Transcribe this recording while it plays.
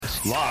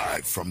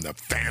Live from the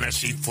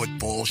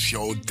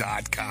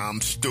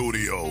FantasyFootballShow.com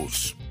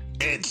studios.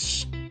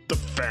 It's the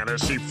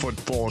Fantasy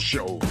Football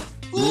Show.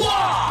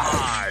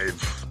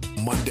 Live!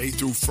 Monday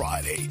through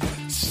Friday,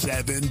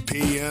 7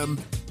 p.m.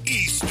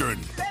 Eastern.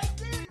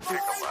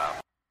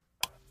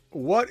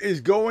 What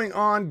is going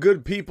on,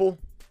 good people?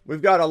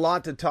 We've got a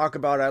lot to talk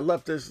about. I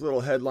left this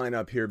little headline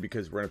up here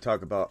because we're going to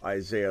talk about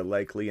Isaiah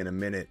Likely in a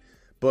minute.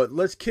 But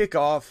let's kick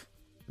off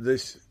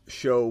this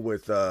show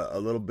with a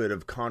little bit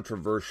of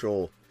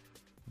controversial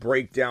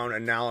breakdown,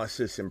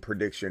 analysis, and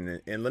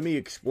prediction. And let me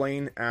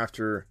explain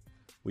after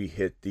we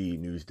hit the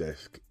news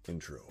desk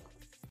intro.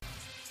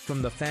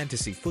 From the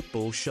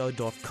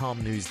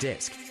FantasyFootballShow.com news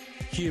desk,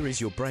 here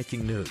is your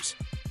breaking news.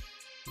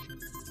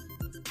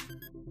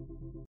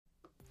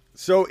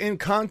 So in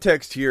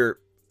context here,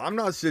 I'm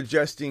not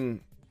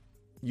suggesting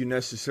you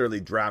necessarily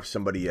draft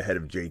somebody ahead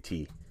of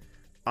JT.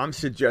 I'm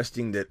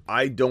suggesting that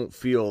I don't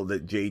feel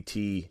that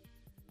JT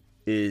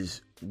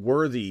is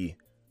worthy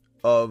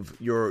of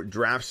your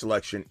draft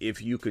selection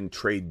if you can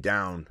trade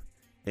down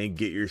and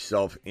get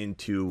yourself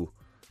into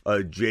a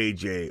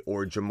JJ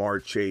or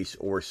Jamar Chase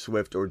or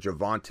Swift or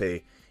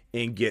Javonte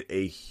and get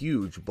a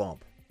huge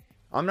bump.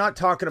 I'm not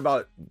talking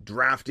about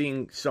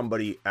drafting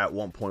somebody at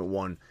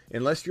 1.1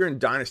 unless you're in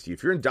Dynasty.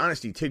 If you're in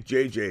Dynasty, take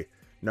JJ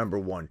number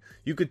 1.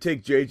 You could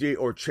take JJ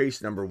or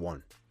Chase number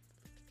 1.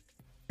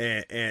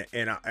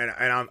 And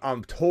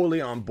I'm totally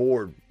on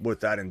board with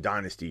that in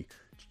Dynasty.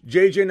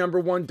 JJ number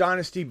 1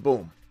 Dynasty,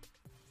 boom.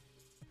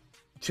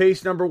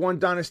 Chase number 1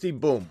 Dynasty,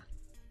 boom.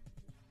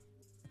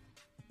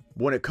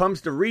 When it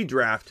comes to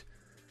redraft,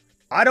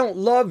 I don't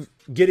love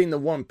getting the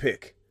 1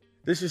 pick.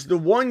 This is the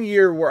 1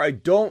 year where I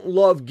don't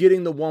love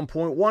getting the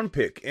 1.1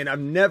 pick. And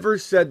I've never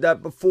said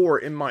that before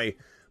in my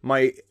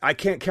I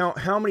can't count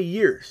how many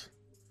years.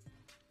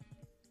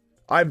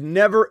 I've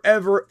never,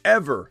 ever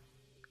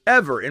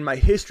in my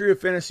history of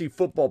fantasy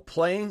football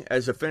playing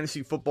as a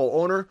fantasy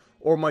football owner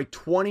or my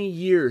 20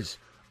 years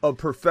of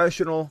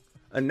professional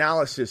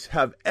analysis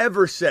have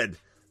ever said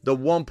the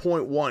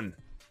 1.1.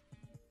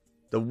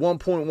 The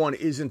 1.1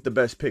 isn't the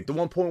best pick. The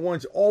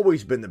 1.1's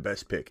always been the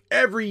best pick.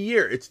 Every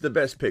year, it's the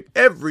best pick.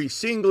 Every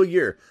single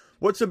year.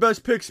 What's the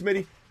best pick,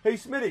 Smitty? Hey,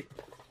 Smitty,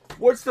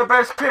 what's the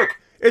best pick?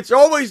 It's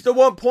always the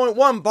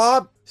 1.1,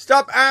 Bob.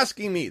 Stop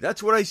asking me.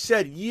 That's what I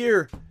said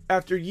year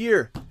after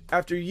year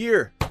after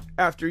year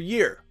after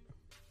year.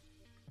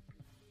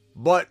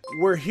 But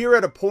we're here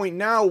at a point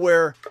now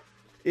where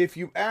if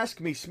you ask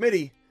me,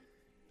 Smitty,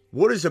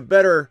 what is a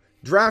better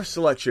draft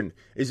selection?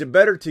 Is it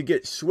better to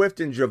get Swift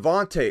and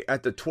Javonte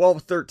at the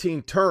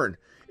 12-13 turn?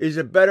 Is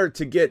it better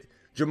to get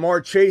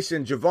Jamar Chase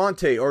and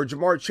Javonte or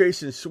Jamar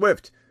Chase and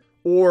Swift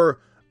or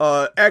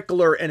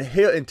Eckler and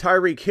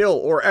Tyreek Hill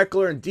or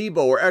Eckler and Debo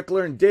or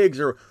Eckler and Diggs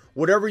or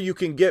whatever you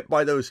can get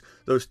by those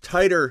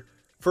tighter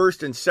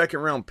first and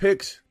second round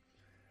picks?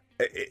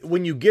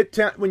 When you get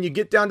down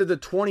to the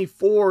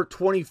 24,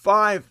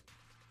 25,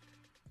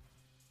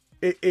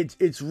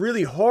 it's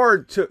really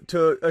hard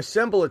to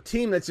assemble a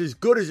team that's as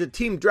good as a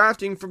team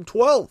drafting from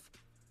 12.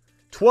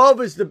 12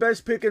 is the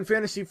best pick in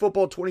fantasy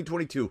football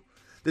 2022.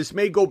 This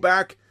may go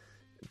back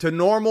to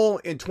normal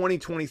in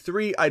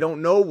 2023. I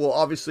don't know. We'll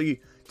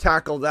obviously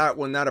tackle that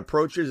when that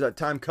approaches, that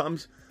time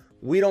comes.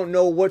 We don't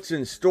know what's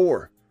in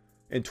store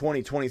in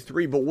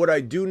 2023. But what I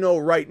do know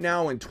right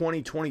now in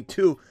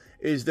 2022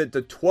 is that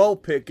the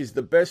 12 pick is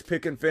the best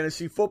pick in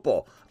fantasy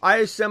football. I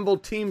assemble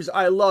teams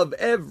I love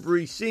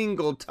every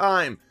single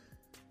time.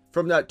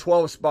 From that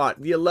 12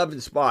 spot, the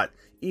 11 spot,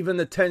 even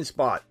the 10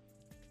 spot.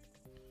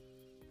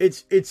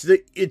 It's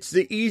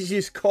the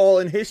easiest call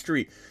in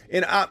history.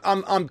 And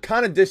I'm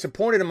kind of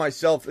disappointed in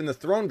myself in the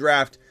throne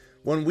draft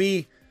when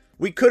we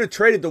could have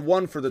traded the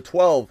 1 for the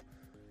 12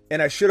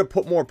 and I should have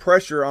put more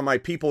pressure on my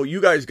people.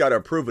 You guys got to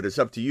approve it. It's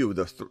up to you.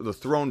 The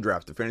throne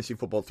draft, the fantasy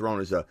football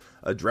throne is a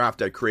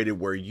draft I created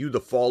where you, the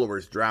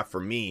followers, draft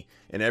for me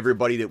and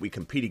everybody that we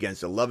compete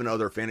against, 11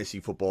 other fantasy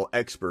football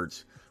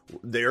experts,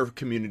 their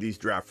communities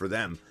draft for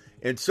them.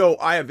 And so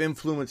I have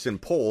influence in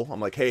poll. I'm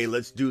like, hey,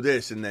 let's do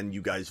this. And then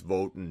you guys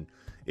vote. And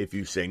if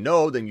you say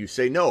no, then you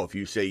say no. If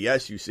you say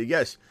yes, you say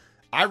yes.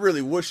 I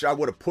really wish I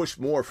would have pushed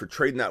more for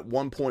trading that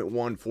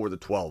 1.1 for the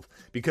 12.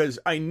 Because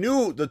I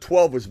knew the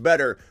 12 was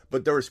better,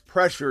 but there was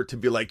pressure to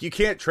be like, you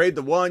can't trade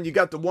the 1. You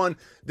got the 1.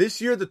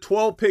 This year, the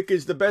 12 pick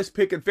is the best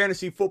pick in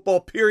fantasy football,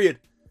 period.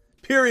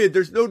 Period.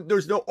 There's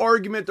no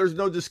argument. There's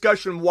no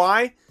discussion.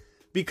 Why?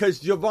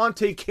 Because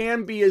Javonte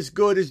can be as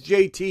good as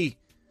JT.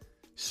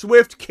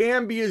 Swift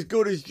can be as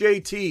good as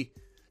JT.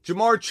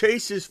 Jamar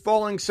Chase is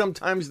falling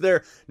sometimes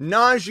there.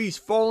 Najee's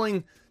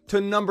falling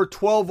to number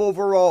 12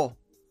 overall.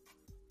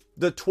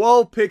 The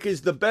 12 pick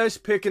is the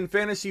best pick in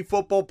fantasy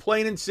football,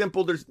 plain and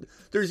simple. There's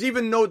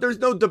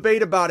no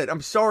debate about it.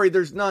 I'm sorry,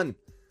 there's none.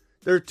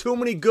 There are too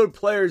many good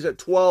players at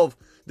 12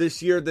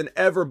 this year than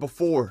ever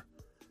before.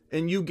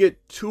 And you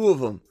get 2 of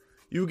them.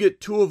 You get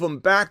 2 of them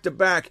back to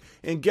back.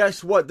 And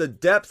guess what? The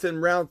depth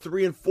in round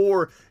 3 and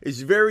 4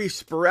 is very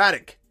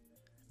sporadic.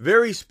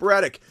 Very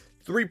sporadic.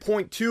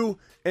 3.2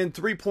 and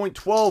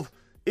 3.12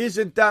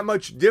 isn't that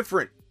much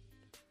different.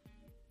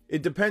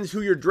 It depends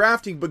who you're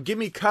drafting, but give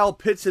me Kyle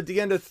Pitts at the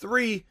end of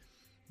 3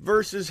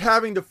 versus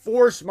having to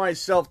force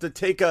myself to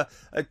take a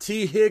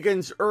T.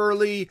 Higgins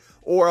early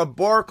or a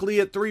Barkley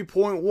at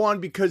 3.1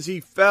 because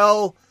he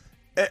fell.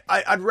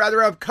 I'd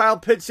rather have Kyle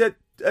Pitts at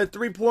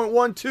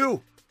 3.1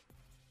 too.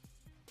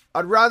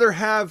 I'd rather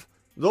have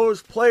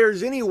those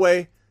players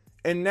anyway.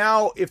 And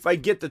now if I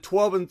get the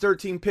 12 and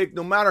 13 pick,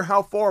 no matter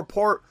how far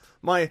apart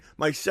my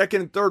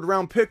second and third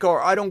round pick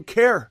are, I don't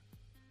care.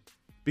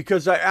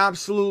 Because I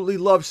absolutely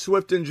love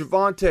Swift and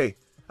Javonte.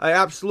 I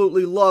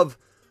absolutely love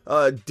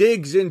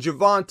Diggs and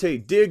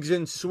Javonte, Diggs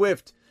and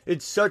Swift.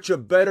 It's such a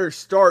better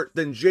start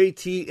than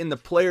JT and the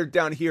player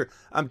down here.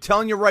 I'm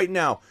telling you right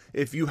now,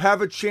 if you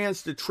have a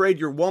chance to trade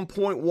your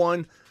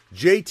 1.1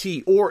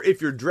 JT, or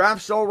if your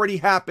draft's already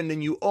happened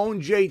and you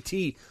own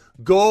JT,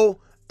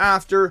 go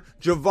after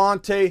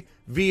Javonte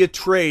via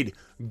trade.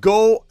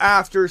 Go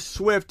after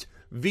Swift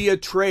via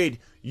trade.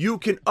 You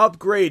can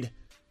upgrade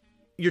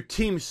your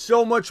team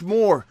so much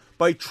more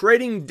by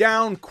trading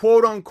down,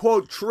 quote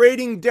unquote,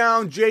 trading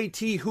down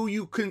JT, who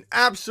you can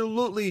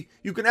absolutely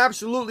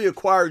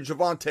acquire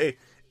Javonte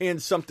and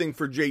something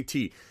for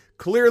JT.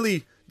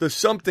 Clearly, the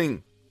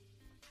something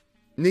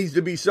needs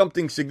to be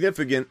something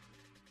significant,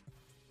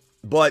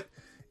 but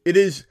it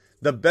is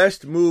the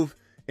best move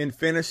in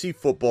fantasy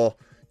football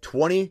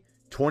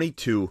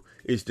 2022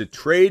 is to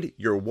trade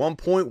your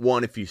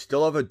 1.1 if you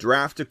still have a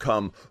draft to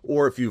come,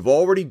 or if you've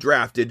already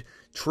drafted,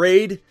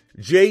 trade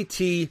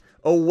JT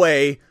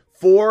away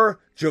for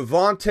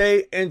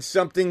Javonte and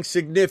something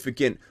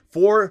significant,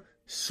 for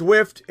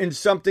Swift and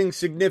something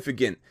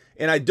significant.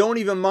 And I don't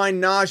even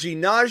mind Najee.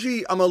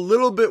 Najee, I'm a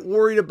little bit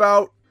worried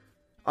about.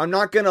 I'm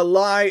not going to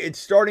lie. It's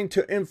starting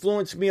to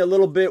influence me a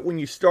little bit when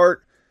you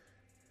start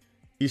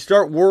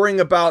worrying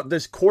about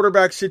this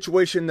quarterback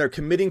situation. They're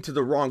committing to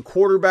the wrong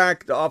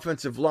quarterback. The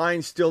offensive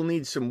line still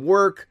needs some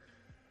work.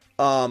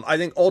 I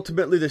think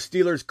ultimately the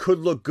Steelers could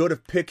look good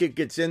if Pickett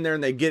gets in there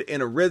and they get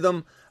in a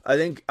rhythm. I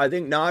think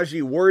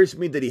Najee worries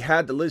me that he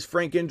had the Liz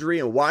Frank injury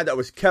and why that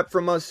was kept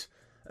from us.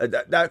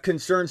 That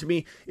concerns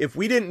me. If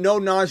we didn't know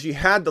Najee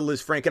had the Liz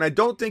Frank, and I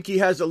don't think he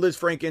has a Liz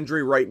Frank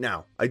injury right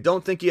now.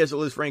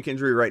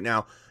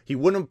 He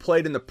wouldn't have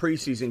played in the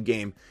preseason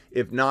game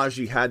if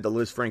Najee had the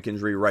Liz Frank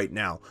injury right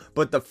now.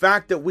 But the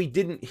fact that we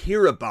didn't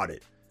hear about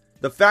it,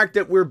 the fact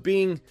that we're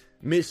being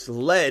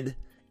misled,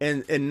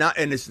 and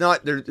it's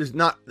not, there's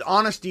not,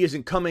 honesty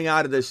isn't coming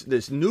out of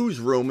this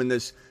newsroom and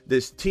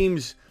this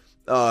team's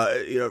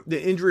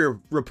the injury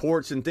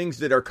reports and things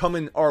that are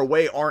coming our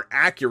way aren't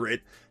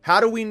accurate. How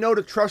do we know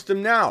to trust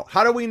them now?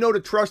 How do we know to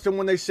trust them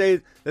when they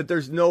say that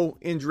there's no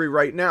injury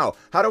right now?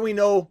 How do we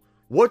know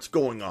what's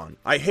going on?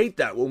 I hate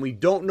that when we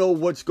don't know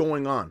what's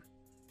going on.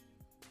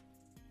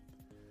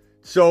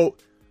 So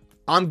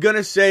I'm going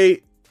to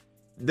say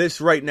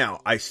this right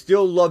now. I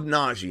still love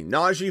Najee.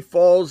 Najee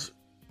falls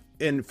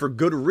in for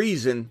good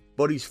reason,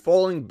 but he's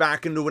falling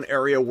back into an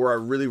area where I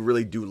really,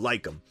 really do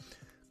like him.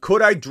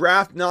 Could I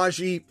draft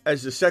Najee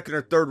as the second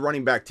or third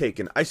running back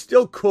taken? I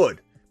still could.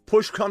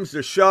 Push comes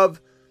to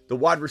shove. The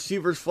wide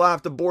receivers fly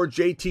off the board.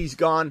 JT's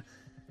gone.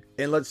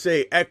 And let's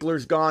say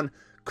Eckler's gone.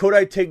 Could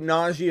I take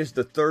Najee as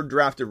the third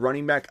drafted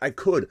running back? I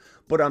could.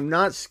 But I'm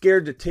not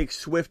scared to take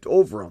Swift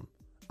over him.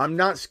 I'm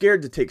not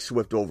scared to take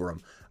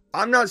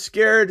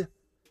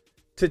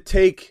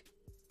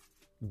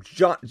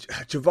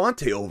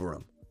Javonte over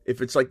him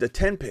if it's like the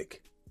 10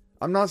 pick.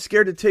 I'm not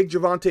scared to take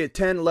Javonte at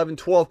 10, 11,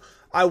 12.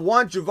 I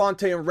want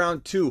Javonte in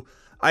round 2.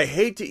 I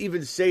hate to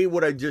even say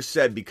what I just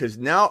said because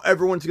now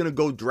everyone's going to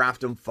go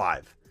draft him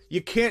 5.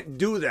 You can't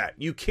do that.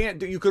 You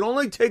can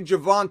only take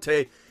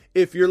Javonte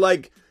if you're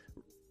like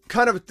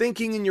kind of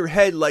thinking in your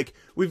head like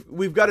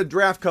we've got a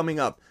draft coming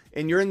up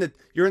and you're in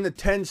the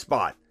 10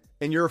 spot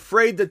and you're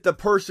afraid that the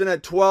person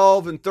at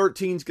 12 and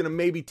 13 is going to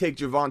maybe take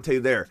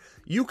Javonte there.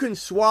 You can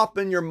swap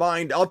in your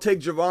mind. I'll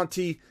take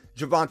Javonte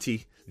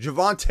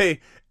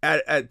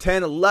at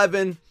 10,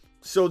 11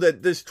 so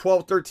that this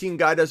 12, 13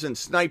 guy doesn't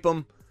snipe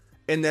him.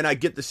 And then I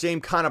get the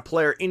same kind of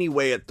player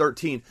anyway at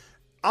 13.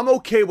 I'm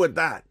okay with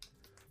that.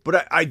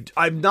 But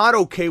I'm not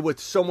okay with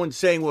someone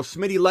saying, well,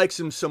 Smitty likes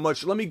him so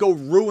much. Let me go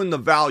ruin the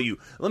value.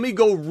 Let me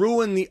go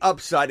ruin the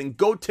upside and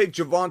go take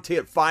Javonte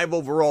at 5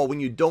 overall when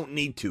you don't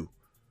need to.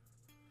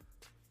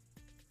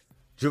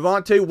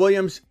 Javonte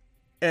Williams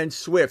and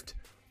Swift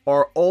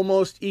are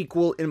almost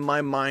equal in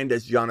my mind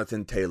as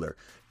Jonathan Taylor.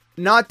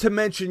 Not to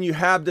mention you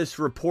have this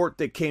report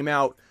that came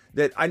out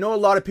that I know a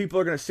lot of people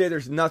are going to say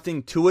there's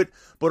nothing to it,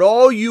 but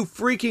all you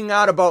freaking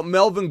out about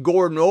Melvin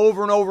Gordon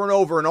over and over and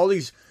over and all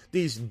these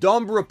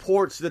dumb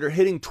reports that are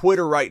hitting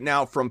Twitter right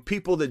now from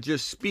people that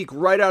just speak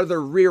right out of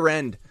their rear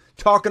end,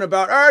 talking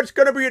about, it's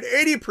going to be an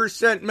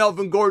 80%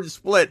 Melvin Gordon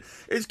split.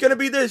 It's going to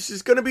be this,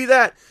 it's going to be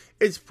that.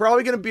 It's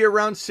probably going to be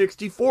around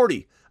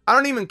 60-40. I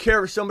don't even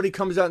care if somebody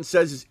comes out and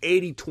says it's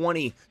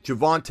 80-20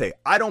 Javonte.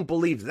 I don't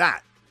believe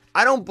that.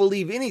 I don't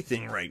believe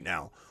anything right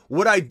now.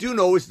 What I do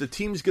know is the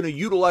team's going to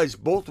utilize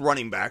both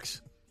running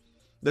backs.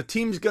 The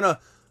team's going to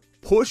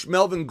push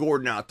Melvin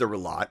Gordon out there a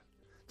lot.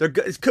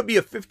 It could be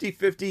a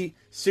 50-50,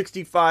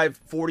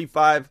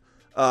 65-45.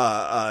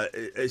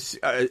 it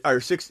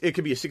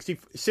could be a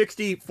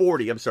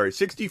 60-40. I'm sorry,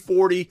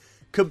 60-40.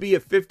 Could be a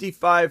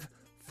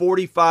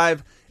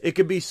 55-45. It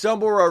could be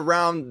somewhere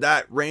around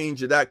that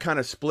range or that kind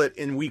of split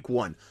in week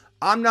 1.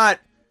 I'm not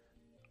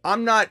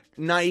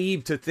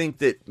naive to think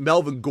that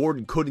Melvin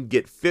Gordon couldn't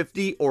get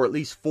 50 or at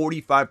least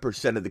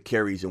 45% of the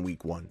carries in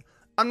week 1.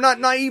 I'm not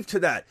naive to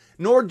that,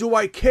 nor do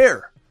I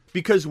care,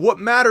 because what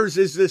matters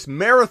is this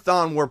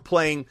marathon we're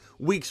playing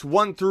weeks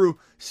 1 through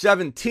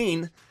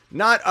 17,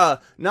 not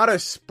a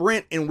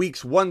sprint in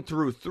weeks 1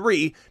 through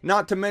 3,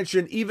 not to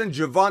mention even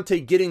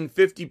Javonte getting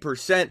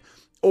 50%,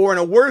 or in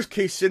a worst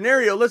case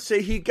scenario, let's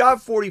say he got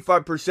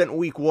 45% in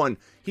week 1.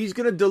 He's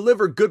going to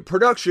deliver good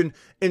production.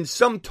 In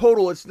sum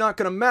total, it's not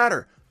going to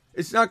matter.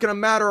 It's not going to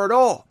matter at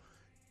all.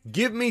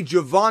 Give me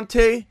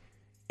Javonte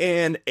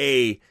and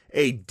a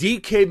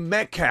DK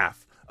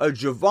Metcalf, a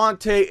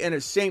Javonte and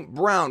a St.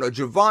 Brown, a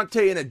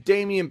Javonte and a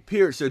Dameon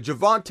Pierce, a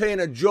Javonte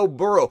and a Joe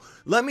Burrow.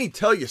 Let me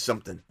tell you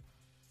something.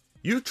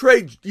 You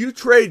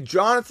trade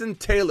Jonathan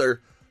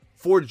Taylor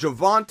for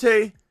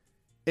Javonte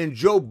and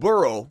Joe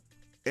Burrow,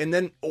 and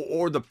then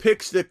or the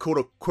picks that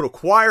could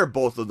acquire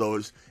both of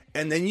those,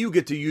 and then you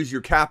get to use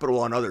your capital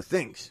on other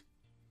things.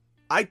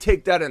 I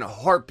take that in a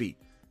heartbeat.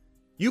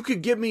 You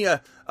could give me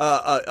a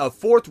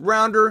 4th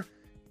rounder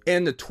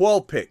and the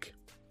 12 pick.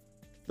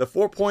 The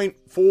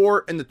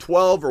 4.4 and the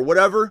 12 or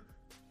whatever.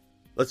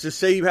 Let's just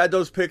say you had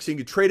those picks and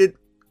you traded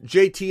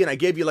JT and I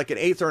gave you like an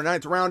 8th or a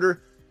 9th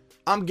rounder.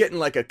 I'm getting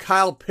like a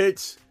Kyle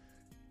Pitts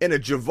and a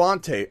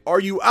Javonte. Are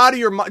you out of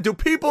your mind? Do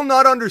people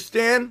not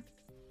understand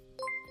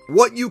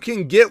what you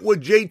can get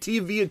with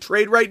JT via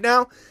trade right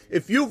now?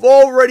 If you've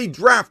already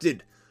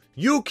drafted,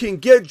 you can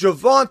get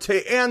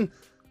Javonte and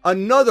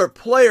another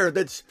player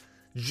that's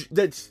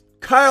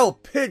Kyle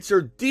Pitts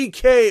or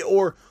DK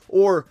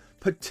or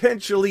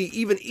potentially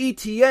even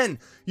ETN.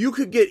 You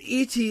could get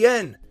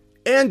ETN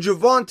and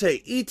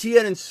Javonte,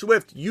 ETN and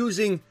Swift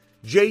using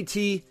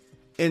JT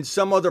and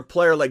some other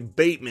player like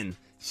Bateman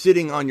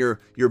sitting on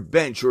your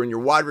bench or in your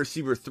wide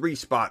receiver 3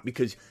 spot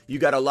because you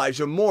got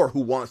Elijah Moore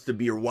who wants to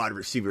be your wide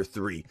receiver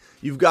 3.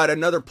 You've got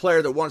another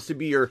player that wants to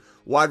be your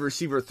wide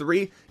receiver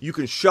 3. You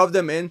can shove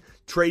them in,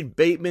 trade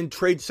Bateman,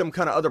 trade some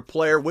kind of other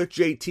player with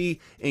JT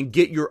and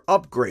get your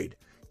upgrade.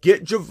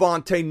 Get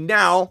Javonte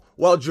now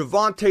while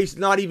Javante's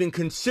not even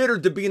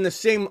considered to be on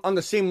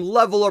the same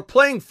level or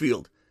playing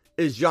field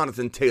as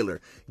Jonathan Taylor.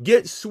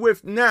 Get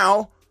Swift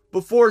now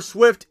before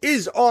Swift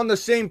is on the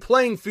same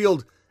playing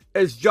field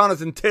as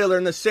Jonathan Taylor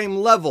in the same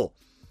level.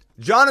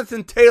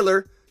 Jonathan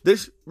Taylor,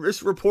 this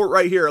report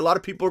right here, a lot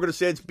of people are going to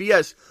say it's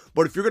BS,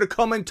 but if you're going to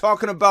come in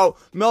talking about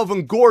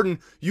Melvin Gordon,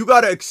 you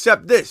got to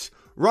accept this.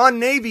 Ron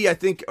Navy, I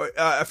think,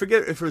 I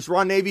forget if it was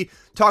Ron Navy,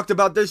 talked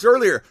about this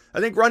earlier. I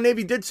think Ron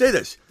Navy did say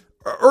this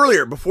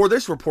earlier before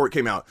this report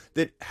came out,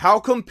 that how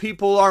come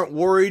people aren't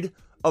worried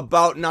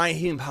about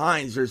Nyheim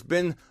Hines? There's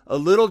been a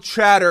little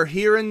chatter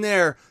here and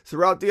there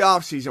throughout the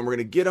offseason. We're going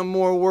to get him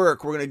more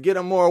work. We're going to get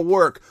him more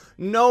work.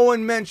 No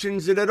one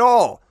mentions it at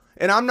all.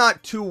 And I'm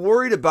not too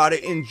worried about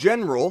it in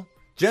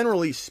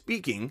generally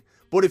speaking.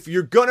 But if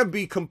you're going to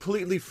be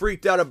completely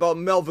freaked out about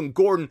Melvin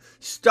Gordon,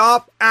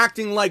 stop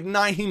acting like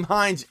Nyheim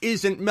Hines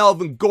isn't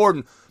Melvin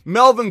Gordon.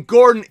 Melvin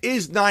Gordon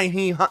is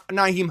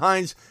Nyheim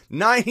Hines.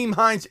 Nyheim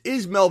Hines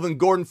is Melvin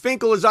Gordon.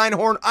 Finkel is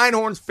Einhorn.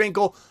 Einhorn's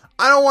Finkel.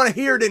 I don't want to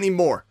hear it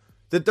anymore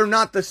that they're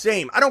not the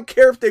same. I don't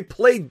care if they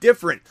play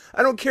different.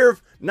 I don't care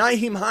if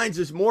Nyheim Hines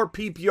is more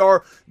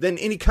PPR than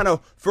any kind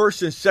of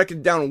first and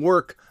second down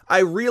work. I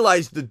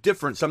realize the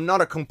difference. I'm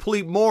not a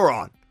complete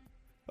moron.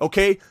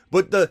 Okay?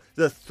 But the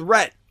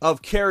threat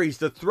of carries,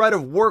 the threat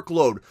of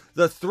workload,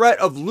 the threat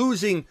of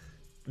losing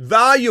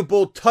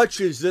valuable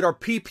touches that are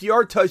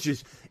PPR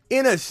touches,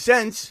 in a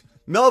sense,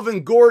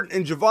 Melvin Gordon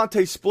and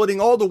Javonte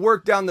splitting all the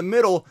work down the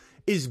middle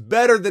is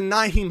better than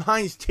Nyheim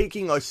Hines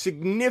taking a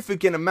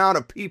significant amount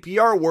of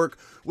PPR work,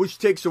 which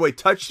takes away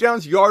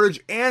touchdowns,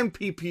 yardage, and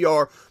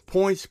PPR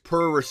points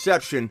per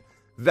reception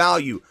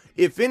value.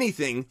 If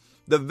anything,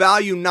 the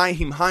value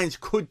Nyheim Hines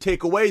could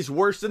take away is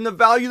worse than the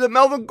value that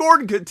Melvin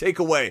Gordon could take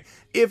away,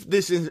 if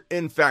this is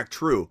in fact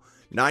true.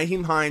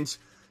 Nyheim Hines,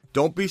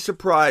 don't be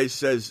surprised,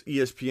 says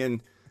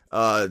ESPN,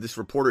 this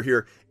reporter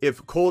here,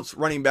 if Colts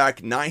running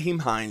back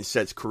Nyheim Hines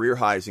sets career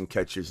highs in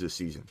catches this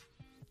season.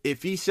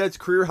 If he sets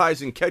career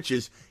highs in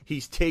catches,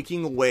 he's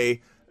taking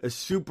away a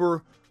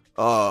super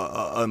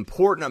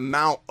important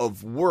amount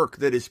of work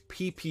that is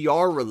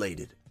PPR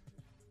related.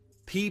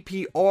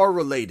 PPR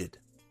related.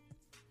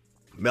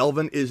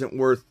 Melvin isn't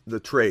worth the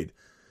trade.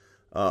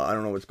 I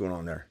don't know what's going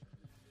on there.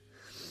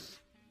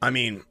 I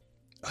mean,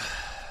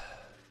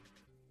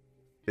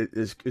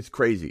 it's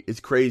crazy. It's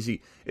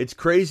crazy. It's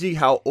crazy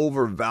how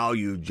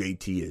overvalued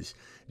JT is.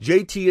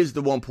 JT is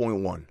the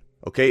 1.1.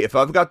 Okay, if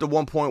I've got the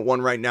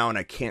 1.1 right now and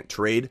I can't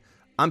trade,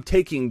 I'm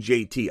taking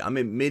JT. I'm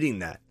admitting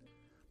that.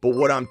 But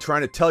what I'm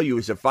trying to tell you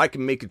is if I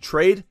can make a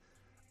trade,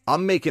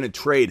 I'm making a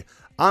trade.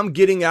 I'm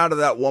getting out of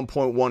that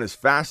 1.1 as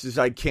fast as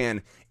I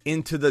can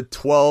into the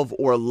 12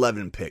 or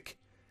 11 pick.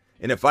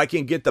 And if I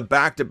can get the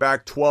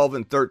back-to-back 12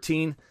 and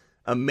 13,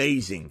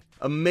 Amazing.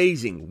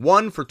 Amazing.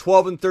 1 for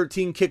 12 and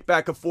 13, kick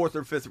back a 4th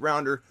or 5th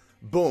rounder.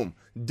 Boom.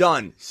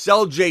 Done.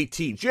 Sell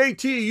JT.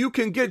 JT, you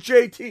can get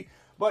JT.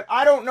 But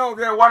I don't know if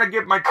I want to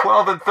give my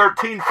 12 and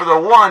 13 for the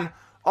 1.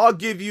 I'll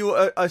give you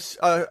a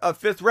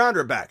 5th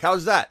rounder back.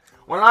 How's that?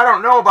 Well, I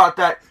don't know about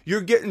that.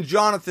 You're getting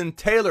Jonathan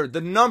Taylor,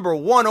 the number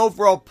 1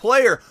 overall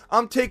player.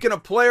 I'm taking a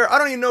player. I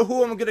don't even know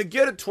who I'm going to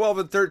get at 12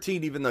 and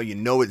 13, even though you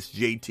know it's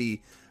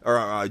JT or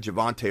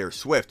Javonte or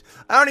Swift.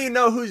 I don't even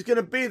know who's going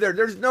to be there.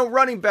 There's no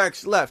running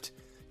backs left.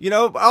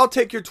 I'll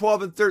take your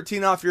 12 and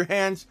 13 off your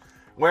hands.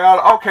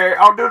 Well, okay,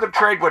 I'll do the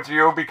trade with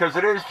you because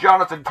it is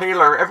Jonathan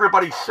Taylor.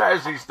 Everybody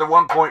says he's the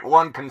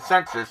 1.1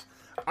 consensus.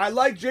 I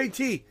like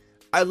JT.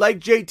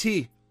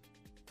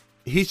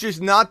 He's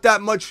just not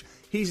that much.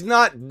 He's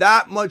not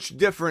that much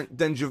different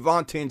than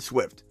Javonte and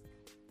Swift,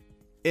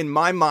 in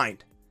my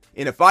mind.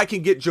 And if I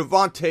can get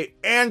Javonte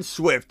and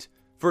Swift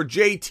for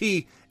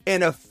JT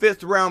and a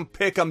 5th round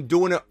pick, I'm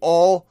doing it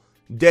all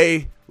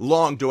day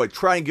long. Do I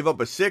try and give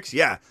up a 6?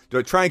 Yeah. Do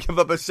I try and give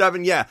up a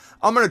 7? Yeah.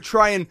 I'm going to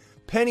try and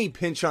penny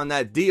pinch on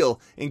that deal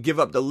and give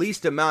up the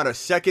least amount of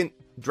second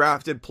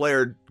drafted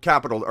player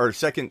capital or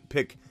second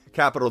pick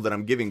capital that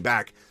I'm giving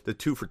back, the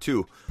 2 for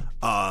 2.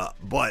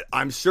 But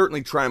I'm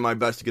certainly trying my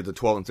best to get the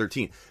 12 and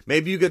 13.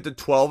 Maybe you get the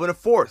 12 and a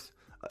 4th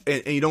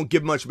and you don't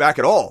give much back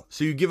at all.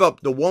 So you give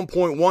up the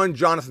 1.1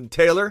 Jonathan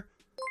Taylor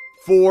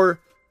for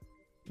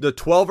the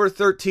 12 or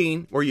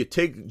 13, or you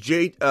take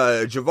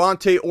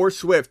Javonte or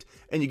Swift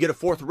and you get a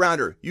 4th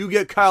rounder. You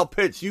get Kyle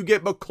Pitts. You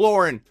get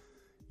McLaurin.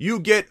 You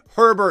get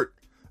Herbert.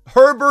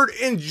 Herbert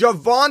and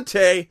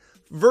Javonte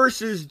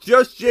versus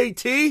just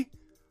JT.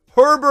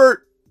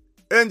 Herbert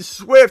and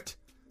Swift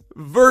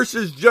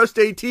versus just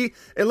AT.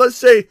 And let's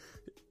say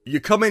you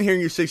come in here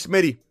and you say,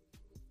 Smitty,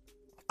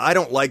 I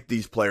don't like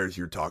these players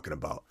you're talking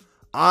about.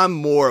 I'm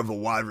more of a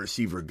wide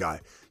receiver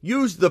guy.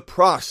 Use the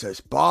process,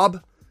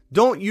 Bob.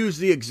 Don't use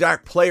the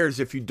exact players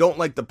if you don't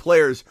like the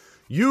players.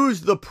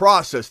 Use the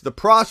process. The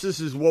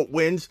process is what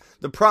wins.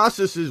 The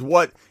process is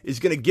what is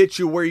going to get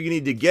you where you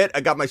need to get.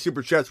 I got my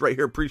super chats right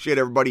here. Appreciate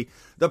everybody.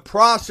 The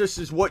process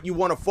is what you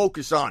want to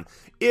focus on.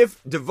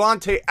 If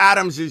Devontae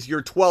Adams is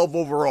your 12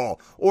 overall,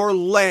 or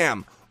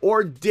Lamb,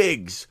 or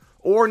Diggs,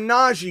 or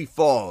Najee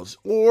Falls,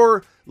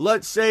 or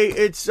let's say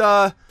it's,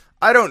 I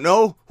don't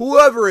know,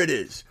 whoever it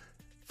is,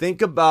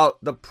 think about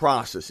the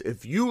process.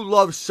 If you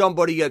love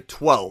somebody at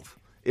 12,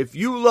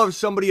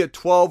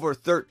 or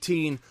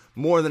 13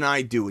 more than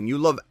I do, and you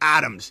love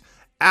Adams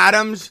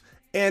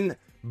and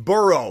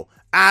Burrow,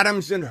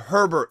 Adams and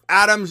Herbert,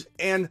 Adams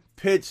and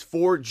Pitts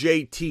for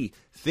JT,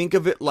 think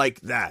of it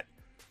like that.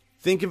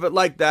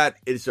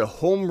 It's a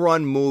home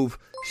run move.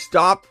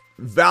 Stop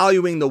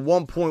valuing the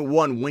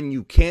 1.1 when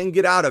you can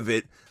get out of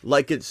it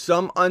like it's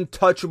some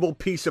untouchable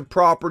piece of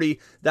property.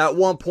 That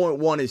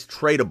 1.1 is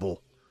tradable.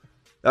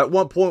 That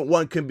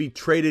 1.1 can be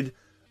traded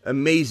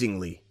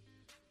amazingly.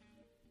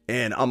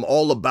 And I'm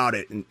all about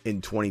it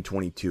in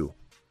 2022.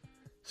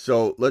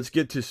 So let's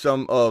get to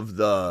some of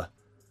the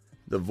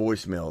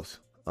voicemails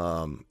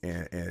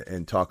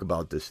and talk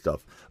about this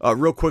stuff.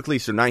 Real quickly,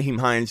 so Nyheim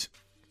Hines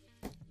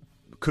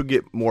could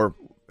get more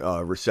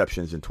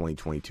receptions in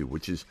 2022,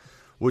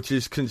 which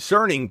is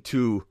concerning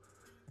to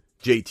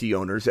JT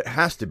owners. It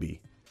has to be.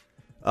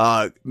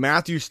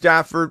 Matthew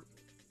Stafford,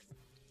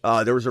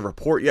 there was a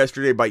report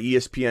yesterday by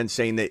ESPN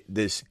saying that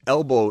this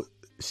elbow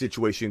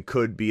situation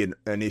could be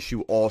an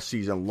issue all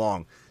season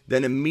long.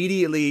 Then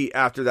immediately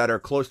after that, or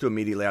close to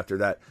immediately after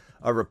that,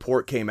 a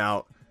report came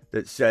out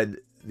that said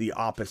the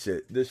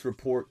opposite. This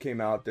report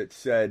came out that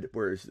said,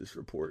 where is this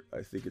report?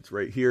 I think it's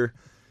right here.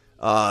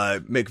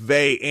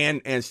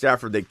 McVay and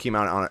Stafford, they came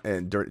out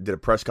and did a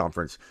press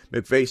conference.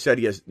 McVay said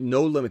he has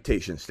no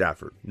limitations,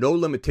 Stafford. No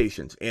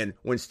limitations. And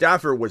when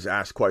Stafford was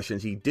asked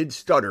questions, he did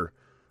stutter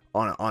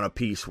on a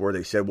piece where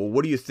they said, well,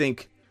 what do you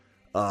think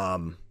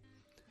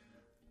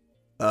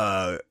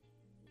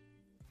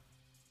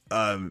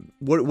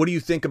what do you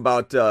think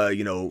about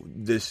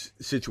this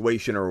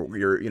situation, or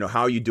your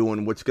how you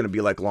doing, what's going to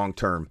be like long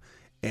term?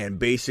 And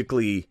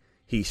basically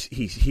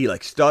he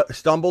like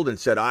stumbled and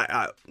said,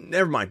 I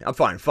never mind, I'm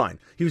fine.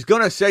 He was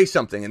going to say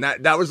something, and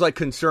that was like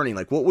concerning.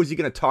 Like, what was he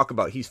going to talk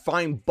about? He's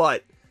fine,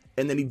 but,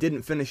 and then he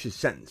didn't finish his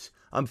sentence.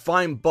 I'm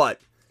fine, but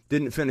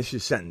didn't finish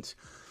his sentence.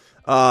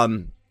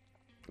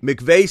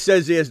 McVay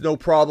says he has no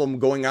problem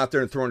going out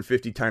there and throwing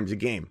 50 times a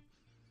game.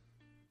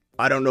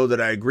 I don't know that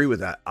I agree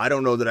with that. I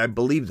don't know that I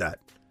believe that.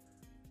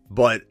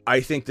 But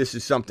I think this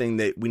is something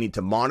that we need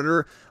to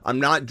monitor. I'm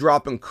not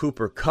dropping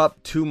Cooper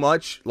Kupp too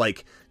much.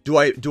 Like, do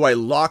I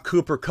lock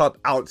Cooper Kupp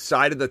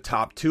outside of the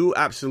top 2?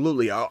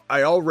 Absolutely. I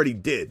already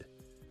did.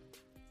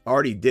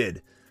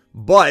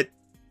 But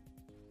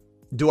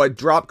do I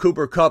drop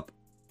Cooper Kupp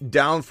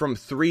down from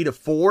 3 to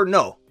 4?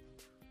 No.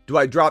 Do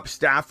I drop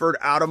Stafford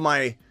out of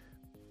my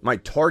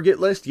target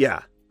list?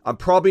 Yeah. I'm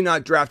probably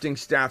not drafting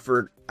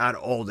Stafford at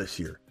all this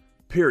year.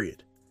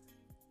 Period.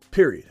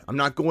 I'm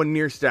not going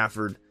near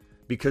Stafford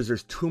because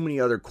there's too many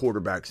other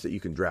quarterbacks that you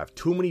can draft.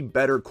 Too many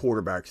better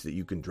quarterbacks that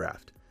you can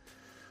draft.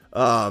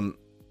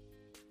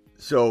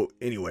 So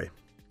anyway.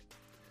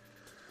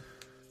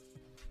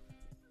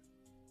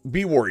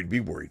 be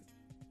worried.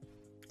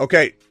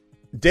 Okay,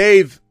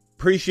 Dave,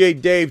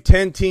 appreciate Dave.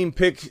 10-team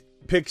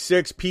pick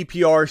 6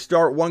 PPR,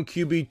 start 1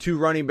 QB, 2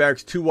 running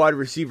backs, 2 wide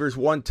receivers,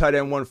 1 tight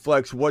end, 1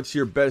 flex. What's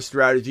your best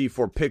strategy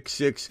for pick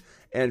 6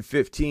 and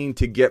 15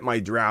 to get my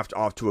draft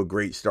off to a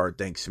great start?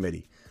 Thanks,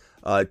 Smitty.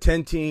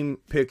 10-team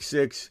pick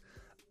 6.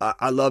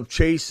 I love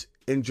Chase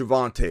and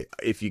Javonte.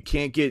 If you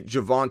can't get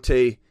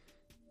Javonte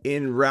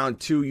in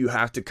round 2, you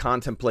have to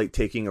contemplate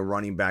taking a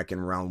running back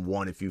in round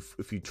 1 if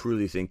you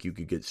truly think you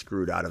could get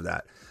screwed out of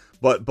that.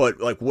 But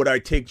like, would I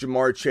take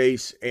Jamar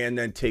Chase and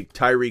then take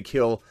Tyreek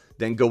Hill,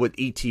 then go with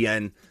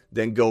ETN,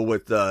 then go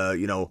with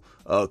a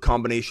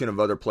combination of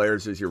other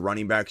players as your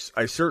running backs?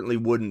 I certainly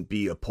wouldn't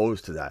be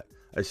opposed to that.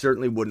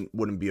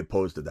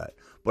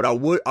 But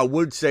I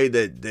would say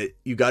that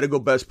you got to go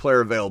best player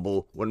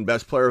available. When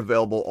best player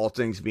available, all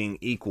things being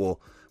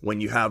equal,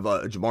 when you have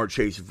a Jamar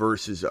Chase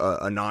versus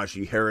a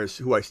Najee Harris,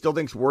 who I still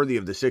think is worthy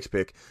of the 6th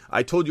pick.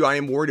 I told you I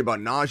am worried about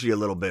Najee a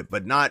little bit,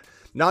 but not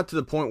to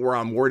the point where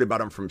I'm worried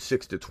about him from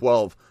 6 to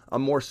 12.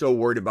 I'm more so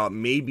worried about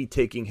maybe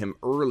taking him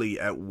early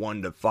at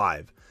 1 to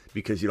 5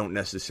 because you don't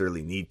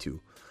necessarily need to.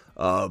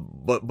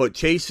 But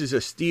Chase is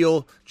a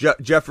steal.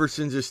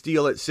 Jefferson's a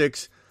steal at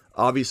 6.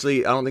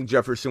 Obviously, I don't think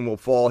Jefferson will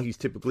fall. He's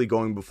typically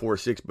going before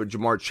 6, but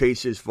Jamar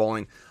Chase is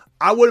falling.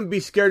 I wouldn't be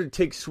scared to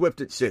take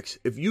Swift at 6.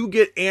 If you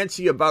get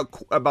antsy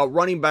about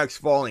running backs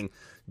falling,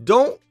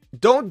 don't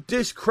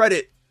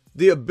discredit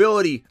the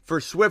ability for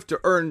Swift to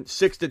earn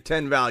 6 to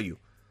 10 value.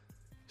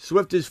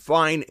 Swift is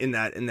fine in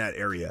that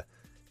area.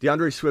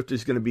 DeAndre Swift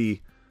is going to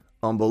be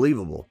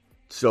unbelievable.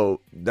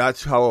 So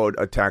that's how I would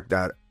attack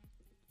that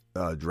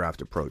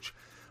draft approach.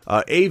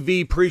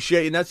 AV,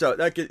 appreciate you. And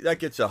that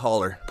gets a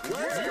holler.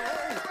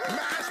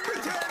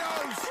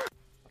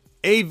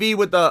 AV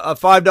with a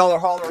 $5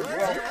 holler as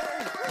well.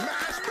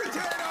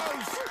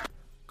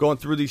 Going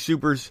through these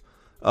supers.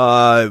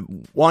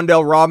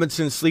 Wan'Dale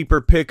Robinson, sleeper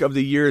pick of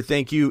the year.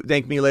 Thank you.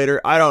 Thank me later.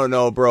 I don't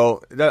know,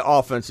 bro. That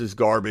offense is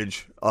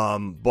garbage.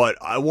 But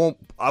I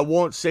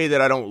won't say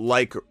that I don't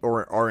like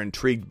or are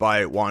intrigued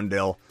by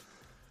Wan'Dale.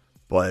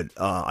 But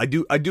I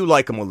do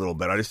like him a little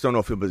bit. I just don't know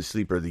if he'll be the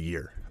sleeper of the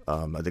year.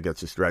 I think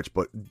that's a stretch.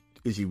 But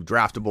is he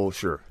draftable?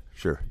 Sure.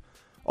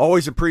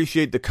 Always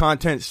appreciate the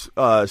content.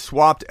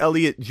 Swapped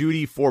Elliott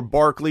Judy for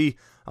Barkley.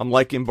 I'm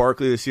liking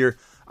Barkley this year.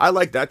 I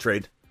like that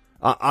trade.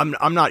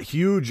 I'm not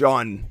huge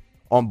on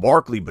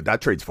Barkley, but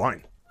that trade's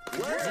fine.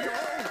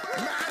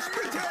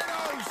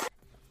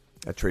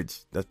 That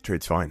trade's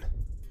fine.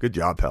 Good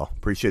job, pal.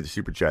 Appreciate the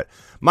super chat.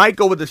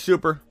 Michael with the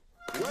super.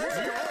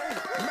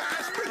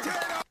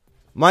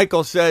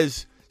 Michael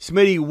says,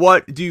 Smitty,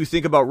 what do you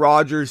think about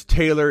Rodgers,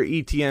 Taylor,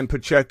 ETN,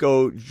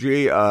 Pacheco,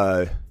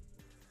 James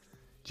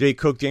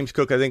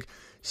Cook, I think,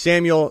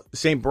 Samuel,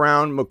 St.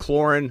 Brown,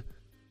 McLaurin,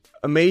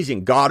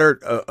 amazing.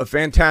 Goddard, a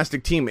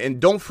fantastic team. And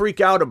don't freak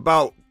out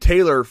about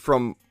Taylor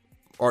from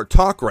our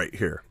talk right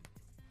here.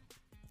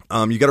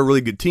 You got a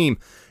really good team,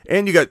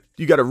 and you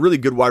got a really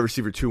good wide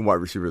receiver 2 and wide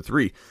receiver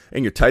 3,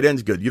 and your tight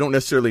end's good. You don't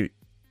necessarily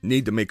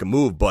need to make a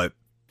move, but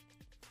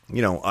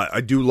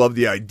I do love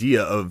the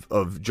idea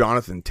of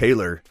Jonathan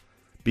Taylor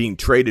being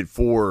traded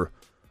for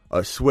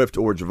a Swift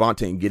or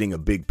Javonte and getting a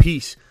big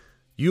piece.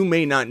 You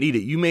may not need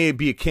it. You may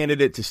be a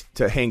candidate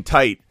to hang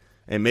tight,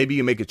 and maybe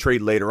you make a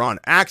trade later on.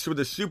 Axe with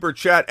a super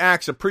chat.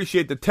 Axe,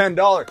 appreciate the $10.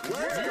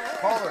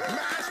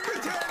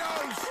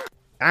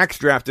 Axe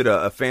drafted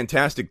a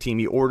fantastic team.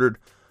 He ordered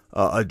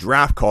a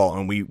draft call,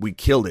 and we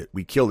killed it.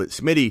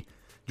 Smitty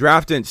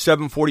drafted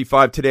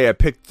 7:45 today. I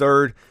picked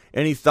 3rd.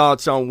 Any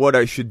thoughts on what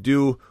I should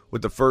do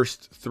with the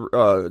first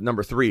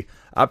number 3?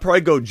 I'd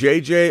probably go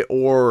JJ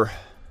or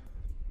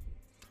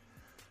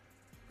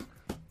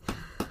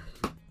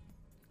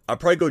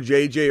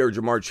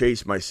Jamar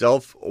Chase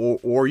myself,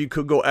 or you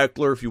could go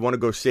Eckler if you want to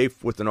go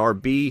safe with an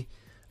RB.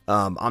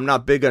 I'm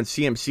not big on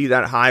CMC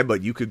that high,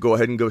 but you could go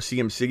ahead and go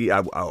CMC.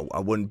 I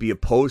wouldn't be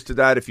opposed to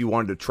that if you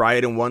wanted to try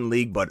it in one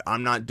league, but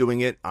I'm not doing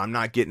it. I'm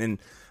not getting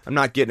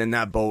in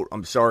that boat.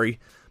 I'm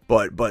sorry.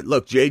 But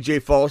look,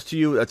 JJ falls to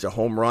you. That's a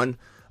home run.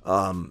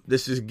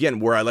 This is, again,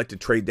 where I like to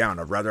trade down.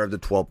 I'd rather have the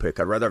 12 pick.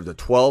 I'd rather have the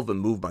 12 and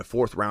move my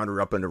 4th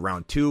rounder up into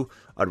round 2.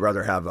 I'd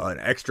rather have an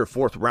extra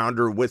 4th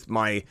rounder with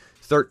my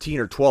 13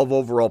 or 12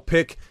 overall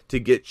pick to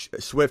get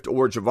Swift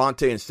or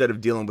Javonte instead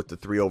of dealing with the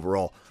 3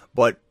 overall.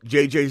 But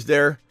JJ's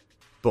there.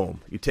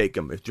 Boom, you take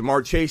him. If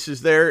Jamar Chase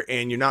is there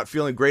and you're not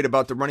feeling great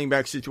about the running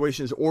back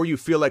situations, or you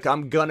feel like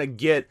I'm going to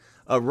get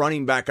a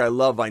running back I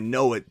love, I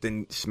know it,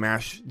 then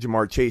smash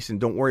Jamar Chase and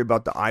don't worry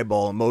about the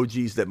eyeball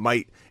emojis that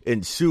might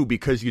ensue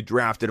because you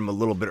drafted him a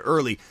little bit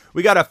early.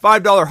 We got a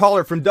 $5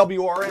 holler from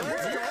WRM.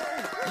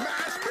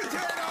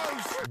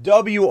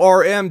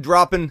 WRM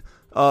dropping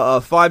a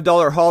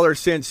 $5 holler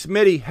saying,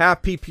 Smitty,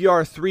 half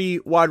PPR, 3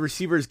 wide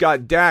receivers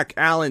got Dak,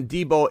 Allen,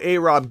 Debo,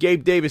 A-Rob,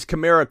 Gabe Davis,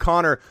 Kamara,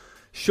 Connor,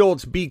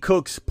 Schultz, B.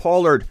 Cooks,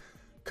 Pollard,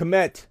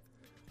 Komet.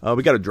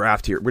 We got a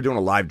draft here. We're doing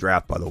a live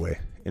draft, by the way,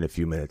 in a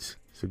few minutes.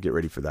 So get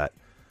ready for that.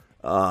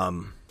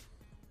 Kamara,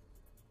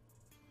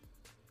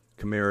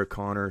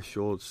 Connor,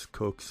 Schultz,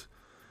 Cooks.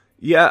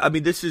 Yeah, I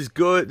mean, this is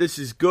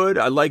good.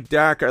 I like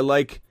Dak. I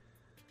like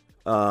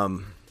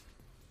Let's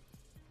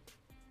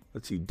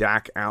see,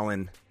 Dak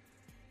Allen.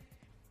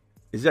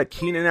 Is that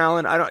Keenan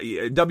Allen? I don't.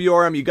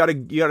 WRM, you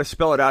gotta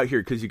spell it out here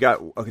because you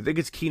got. I think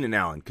it's Keenan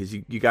Allen because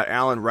you got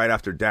Allen right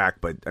after Dak,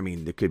 but I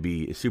mean it could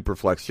be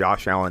Superflex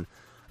Josh Allen.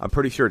 I'm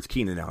pretty sure it's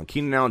Keenan Allen.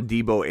 Keenan Allen,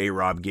 Debo,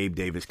 A-Rob, Gabe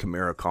Davis,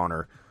 Kamara,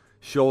 Connor,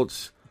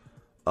 Schultz.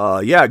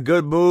 Yeah,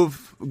 good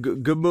move.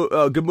 Good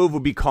move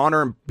would be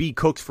Connor and B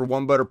Cooks for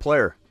one better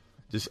player.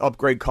 Just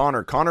upgrade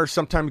Connor. Connor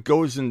sometimes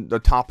goes in the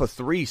top of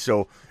 3,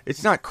 so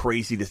it's not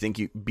crazy to think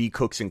B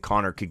Cooks and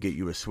Connor could get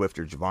you a Swift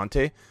or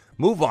Javonte.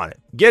 Move on it.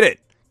 Get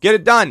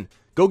it done.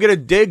 Go get a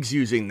Diggs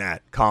using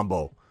that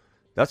combo.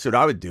 That's what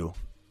I would do.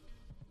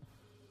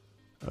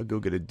 I'll go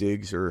get a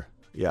Diggs or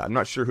yeah, I'm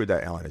not sure who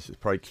that Allen is. It's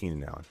probably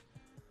Keenan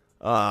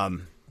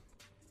Allen.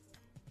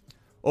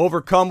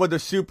 Overcome with a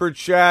super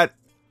chat.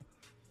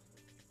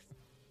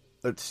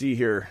 Let's see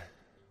here.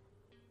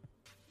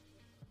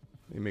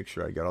 Let me make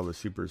sure I got all the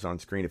supers on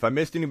screen. If I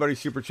missed anybody's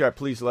super chat,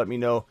 please let me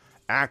know.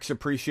 Axe,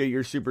 appreciate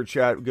your super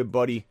chat. Good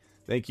buddy.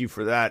 Thank you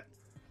for that.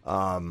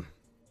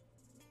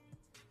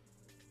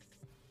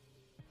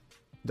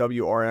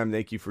 WRM,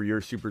 thank you for your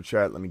super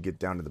chat. Let me get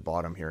down to the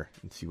bottom here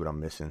and see what I'm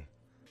missing.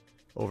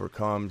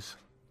 Overcomes.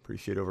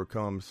 Appreciate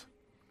Overcomes.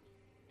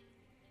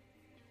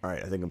 All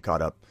right, I think I'm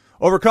caught up.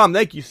 Overcome,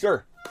 thank you,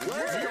 sir.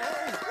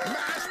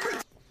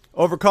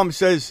 Overcome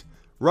says,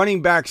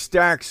 running back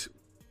stacked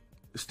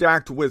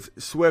with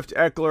Swift,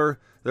 Eckler,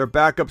 their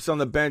backups on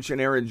the bench,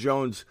 and Aaron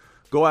Jones.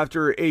 Go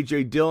after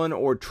A.J. Dillon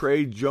or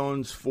trade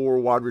Jones for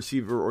wide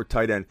receiver or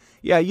tight end.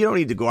 Yeah, you don't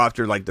need to go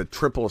after like the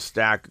triple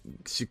stack,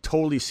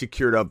 totally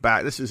secured up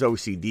back. This is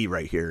OCD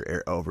right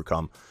here,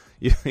 Overcome.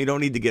 You don't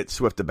need to get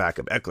Swift the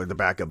backup, Eckler the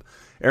backup,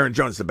 Aaron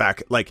Jones the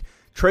backup. Like,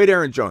 trade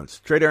Aaron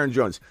Jones.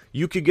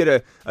 You could get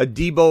a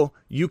Debo.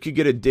 You could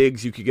get a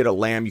Diggs. You could get a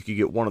Lamb. You could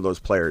get one of those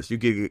players. You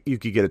could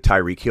get a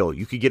Tyreek Hill.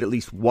 You could get at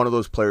least one of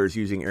those players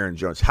using Aaron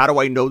Jones. How do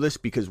I know this?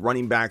 Because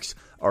running backs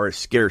are a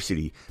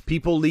scarcity.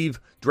 People leave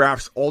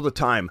drafts all the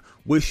time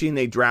wishing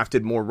they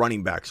drafted more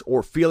running backs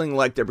or feeling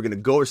like they were going to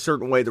go a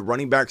certain way. The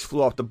running backs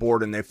flew off the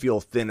board and they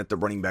feel thin at the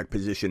running back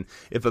position.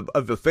 If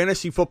a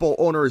fantasy football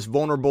owner is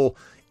vulnerable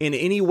in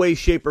any way,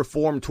 shape, or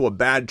form to a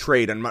bad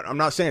trade, and I'm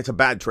not saying it's a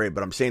bad trade,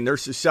 but I'm saying they're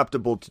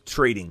susceptible to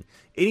trading.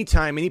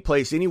 Anytime, any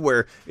place,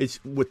 anywhere,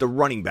 it's with the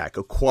running back.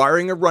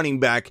 Acquiring a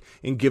running back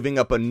and giving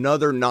up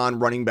another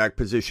non-running back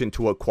position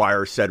to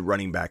acquire said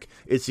running back.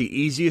 It's the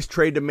easiest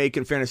trade to make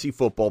in fantasy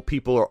football.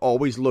 People are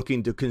always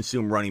looking to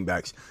consume running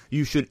backs.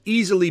 You should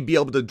easily be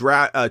able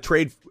to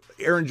trade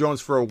Aaron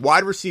Jones for a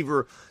wide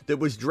receiver that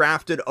was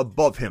drafted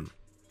above him.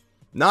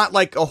 Not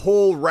like a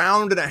whole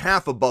round and a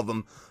half above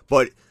him,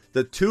 but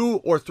the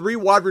 2 or 3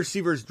 wide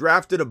receivers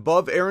drafted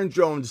above Aaron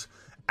Jones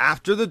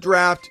after the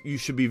draft, you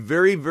should be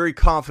very, very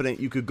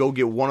confident you could go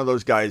get one of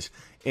those guys.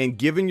 And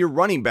given your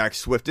running back,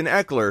 Swift and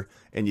Eckler,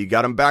 and you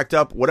got them backed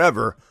up,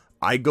 whatever,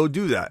 I go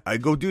do that. I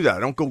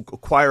don't go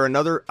acquire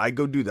another. I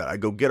go do that. I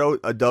go get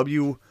a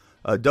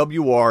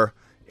WR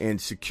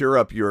and secure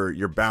up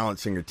your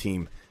balance in your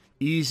team.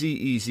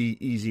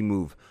 Easy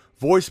move.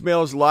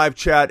 Voicemails, live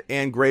chat,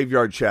 and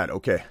graveyard chat.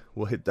 Okay,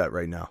 we'll hit that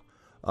right now.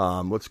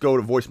 Let's go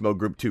to voicemail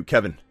group 2.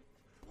 Kevin.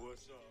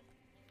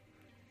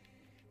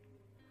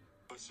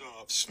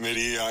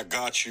 Smitty, I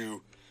got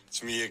you.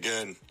 It's me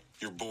again,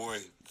 your boy,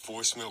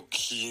 voicemail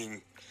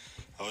king.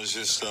 I was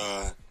just,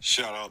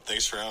 shout out,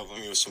 thanks for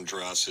having me with some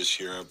drafts this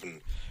year. I've been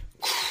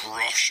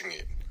crushing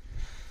it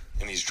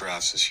in these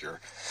drafts this year.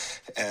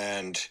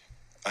 And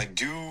I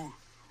do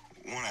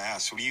want to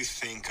ask, what do you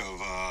think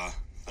of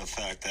the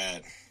fact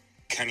that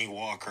Kenny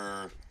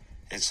Walker,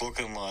 it's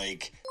looking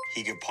like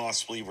he could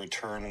possibly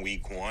return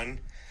week 1.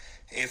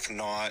 If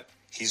not,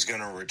 he's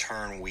going to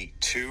return week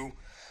 2.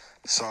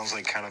 Sounds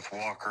like Kenneth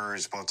Walker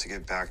is about to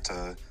get back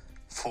to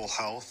full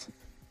health.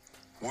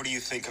 What do you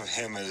think of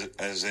him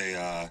as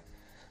a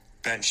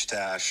bench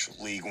stash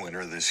league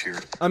winner this year?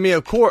 I mean,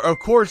 of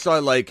course, I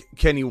like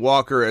Kenny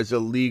Walker as a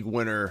league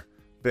winner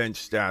bench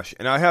stash,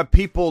 and I have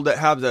people that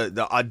have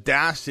the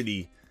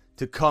audacity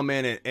to come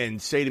in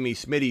and say to me,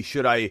 Smitty,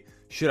 should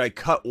I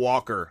cut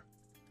Walker?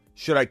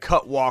 Should I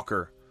cut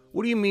Walker?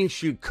 What do you mean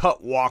should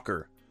cut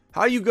Walker?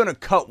 How are you going to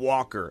cut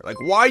Walker? Like,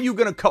 why are you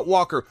going to cut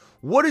Walker?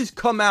 What has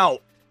come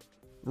out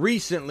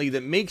recently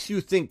that makes you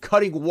think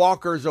cutting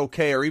Walker is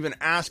okay, or even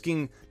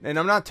asking, and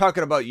I'm not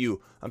talking about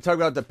you, I'm talking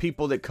about the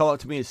people that come up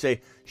to me and say,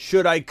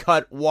 should I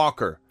cut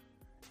Walker?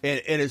 And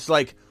it's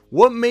like,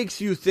 what makes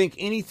you think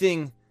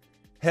anything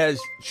has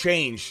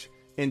changed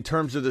in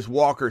terms of this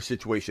Walker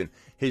situation?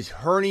 His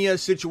hernia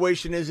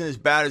situation isn't as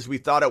bad as we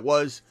thought it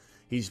was.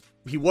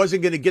 He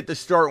wasn't going to get the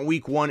start in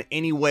week 1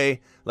 anyway.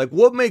 Like,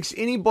 what makes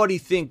anybody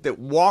think that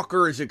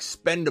Walker is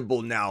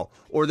expendable now,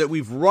 or that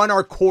we've run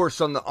our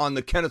course on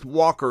the Kenneth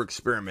Walker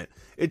experiment?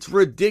 It's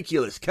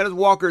ridiculous. Kenneth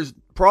Walker is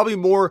probably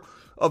more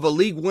of a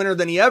league winner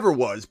than he ever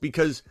was,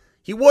 because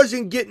he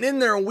wasn't getting in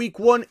there in week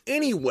 1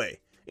 anyway.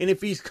 And if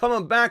he's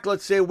coming back,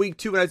 let's say week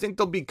 2, and I think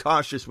they'll be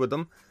cautious with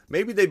him,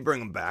 maybe they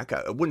bring him back.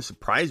 It wouldn't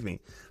surprise me.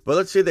 But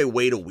let's say they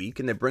wait a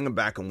week and they bring him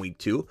back in week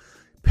 2.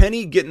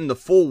 Penny getting the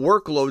full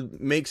workload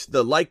makes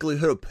the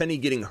likelihood of Penny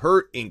getting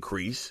hurt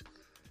increase.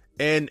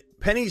 And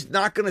Penny's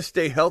not going to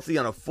stay healthy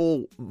on a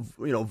full,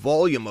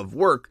 volume of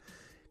work.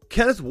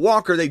 Kenneth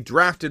Walker, they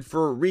drafted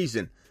for a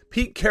reason.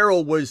 Pete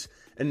Carroll was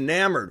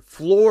enamored,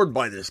 floored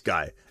by this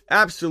guy.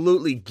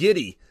 Absolutely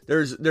giddy.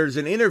 There's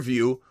an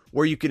interview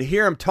where you can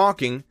hear him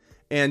talking,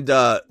 and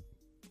I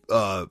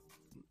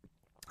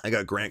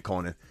got Grant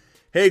calling in.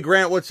 Hey,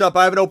 Grant, what's up?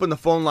 I haven't opened the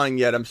phone line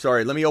yet. I'm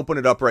sorry. Let me open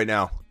it up right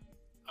now.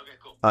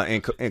 Okay,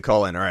 cool. And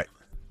call in. All right.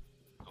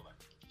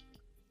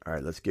 All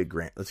right, let's get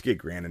Grant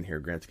in here.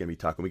 Grant's going to be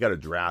talking. We got a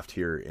draft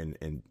here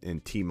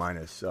in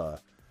T-minus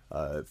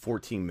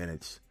 14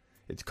 minutes.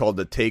 It's called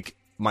the Take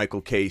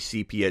Michael K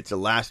CPA. It's the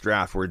last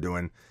draft we're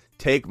doing.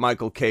 Take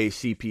Michael K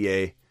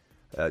CPA.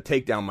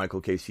 Take down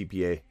Michael K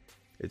CPA.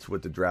 It's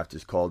what the draft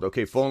is called.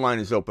 Okay, phone line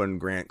is open.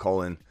 Grant,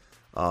 call in.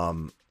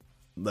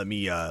 Let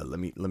me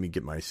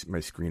get my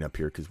screen up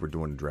here because we're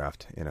doing a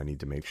draft, and I need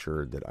to make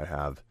sure that I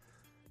have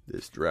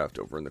this draft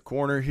over in the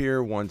corner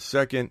here. 1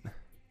 second.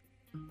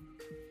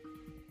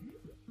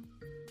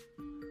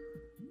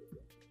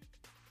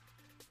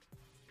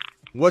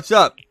 What's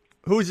up?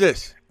 Who's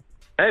this?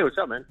 Hey, what's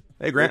up, man?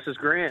 Hey, Grant. This is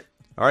Grant.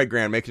 All right,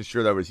 Grant, making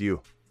sure that was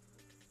you.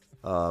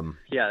 Yeah,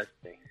 that's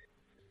me.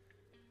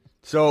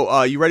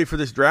 So, you ready for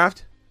this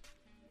draft?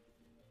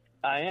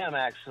 I am,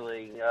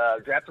 actually.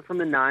 Drafted from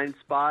the 9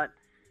 spot.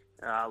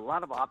 A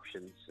lot of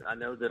options. I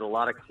know that a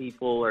lot of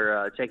people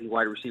are taking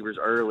wide receivers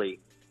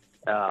early.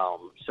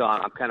 So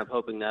I'm kind of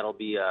hoping that'll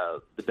be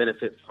the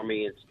benefit for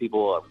me. It's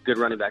good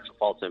running backs will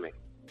fall to me.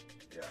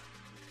 Yeah.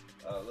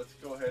 Let's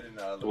go ahead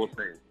and We'll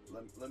see.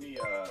 let me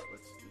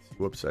let's see.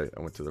 Whoops, I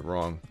went to the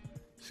wrong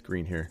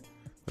screen here.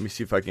 Let me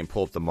see if I can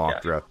pull up the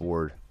mock draft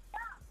board.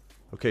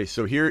 Okay,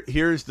 so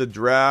here's the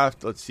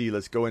draft. Let's see.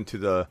 Let's go into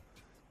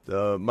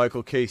the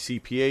Michael K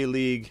CPA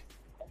League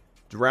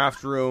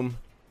draft room.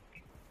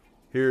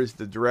 Here's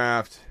the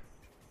draft.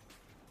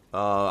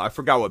 I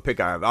forgot what pick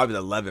I have. I have the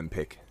 11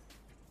 pick.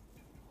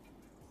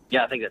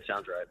 Yeah, I think that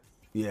sounds right.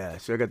 Yeah,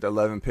 so I got the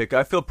 11 pick.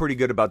 I feel pretty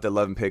good about the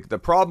 11 pick. The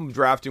problem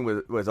drafting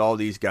with all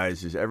these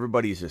guys is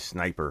everybody's a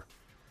sniper.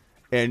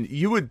 And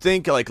you would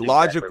think, like,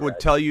 logic would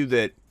tell you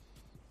that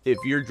if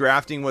you're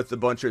drafting with a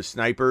bunch of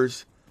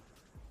snipers,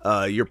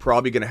 you're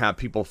probably going to have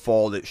people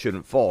fall that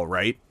shouldn't fall,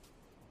 right?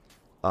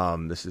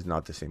 This is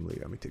not the same league.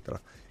 Let me take that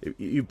off.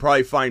 You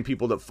probably find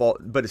people that fall,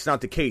 but it's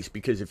not the case,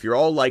 because if you're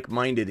all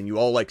like-minded and you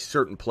all like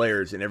certain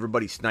players and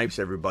everybody snipes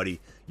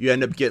everybody, you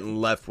end up getting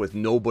left with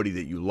nobody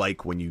that you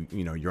like when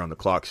you're on the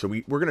clock. So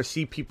we're going to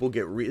see people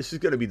this is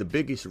going to be the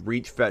biggest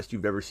reach fest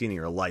you've ever seen in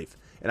your life.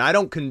 And I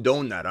don't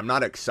condone that. I'm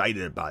not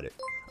excited about it.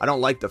 I don't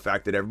like the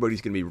fact that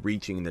everybody's going to be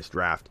reaching in this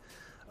draft.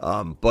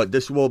 But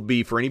this will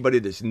be, for anybody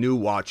that's new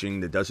watching,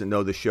 that doesn't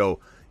know the show,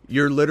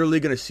 you're literally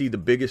going to see the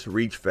biggest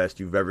reach fest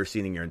you've ever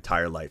seen in your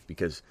entire life,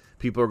 because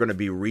people are going to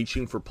be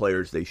reaching for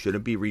players they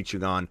shouldn't be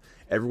reaching on.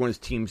 Everyone's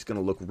team's going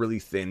to look really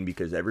thin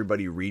because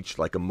everybody reached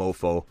like a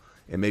mofo,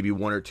 and maybe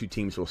one or two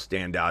teams will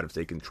stand out if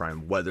they can try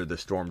and weather the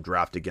storm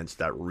draft against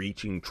that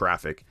reaching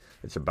traffic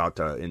that's about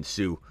to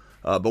ensue.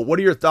 But what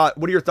are your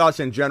thoughts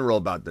in general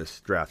about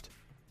this draft?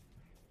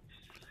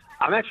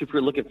 I'm actually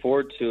pretty looking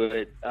forward to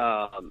it.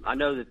 I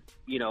know that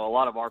a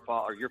lot of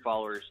your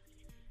followers,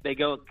 they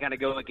go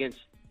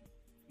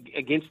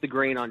against the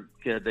grain on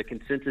the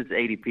consensus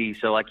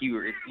ADP. So like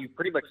you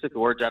pretty much took the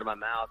words out of my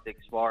mouth as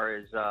far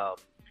as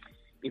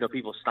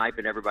people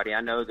sniping everybody.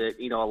 I know that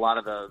a lot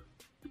of the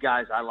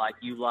guys I like,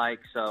 you like.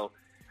 So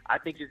I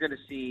think you're going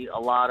to see a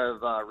lot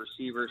of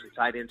receivers and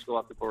tight ends go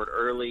off the board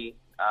early.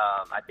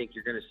 I think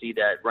you're going to see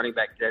that running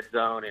back dead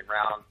zone in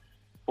round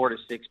 4 to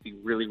 6 be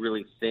really,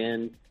 really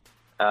thin.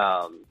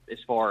 As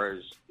far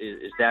as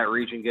that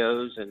region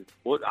goes, and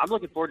I'm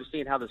looking forward to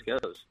seeing how this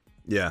goes.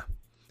 Yeah,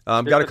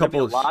 got a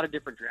couple. A lot of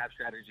different draft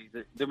strategies.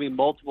 There'll be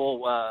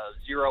multiple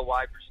zero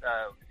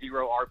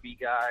RB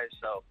guys.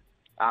 So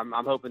I'm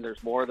hoping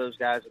there's more of those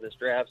guys in this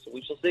draft. So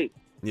we shall see.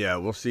 Yeah,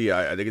 we'll see.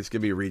 I think it's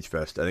gonna be a reach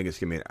fest. I think it's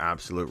gonna be an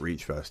absolute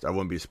reach fest. I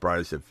wouldn't be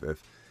surprised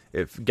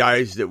if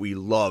guys that we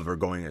love are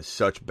going at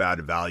such bad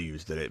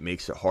values that it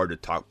makes it hard to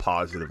talk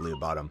positively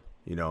about them.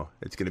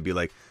 It's going to be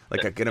like I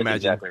can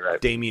imagine exactly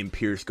right. Dameon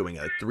Pierce going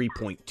at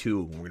 3.2.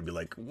 And we're going to be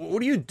like, what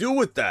do you do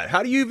with that?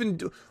 How do you even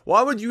do?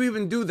 Why would you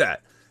even do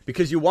that?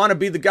 Because you want to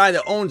be the guy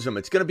that owns them.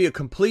 It's going to be a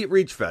complete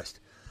reach fest.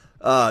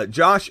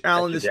 Josh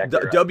Allen, exactly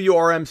right.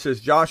 WRM says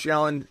Josh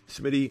Allen,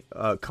 Smitty,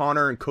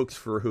 Connor, and Cooks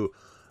for who?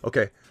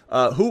 Okay.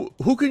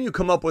 Who can you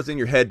come up with in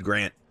your head,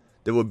 Grant,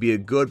 that would be a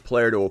good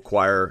player to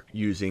acquire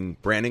using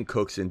Brandon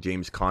Cooks and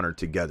James Conner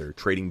together,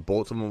 trading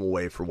both of them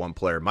away for one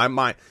player? In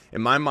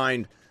my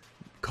mind,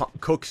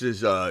 Cooks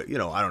is, I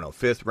don't know,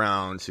 5th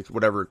round, 6th,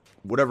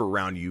 whatever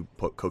round you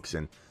put Cooks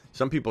in.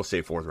 Some people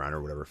say 4th round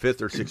or whatever.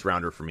 5th or 6th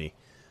rounder for me.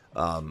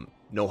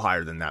 No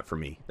higher than that for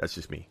me. That's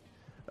just me.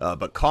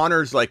 But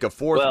Connor's like a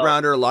 4th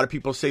rounder. A lot of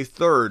people say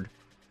 3rd.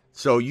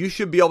 So you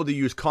should be able to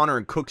use Connor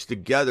and Cooks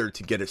together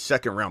to get a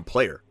 2nd round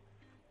player.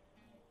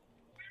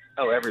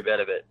 Oh, every bit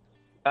of it.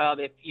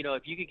 If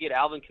you could get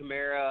Alvin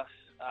Kamara,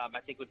 I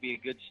think would be a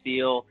good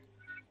steal.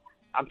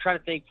 I'm trying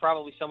to think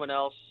probably someone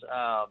else.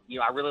 I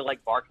really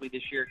like Barkley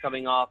this year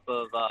coming off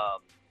of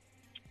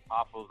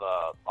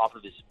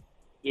his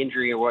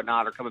injury or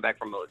whatnot, or coming back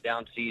from a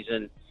down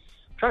season.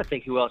 I'm trying to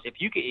think who else.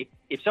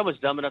 If someone's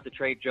dumb enough to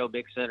trade Joe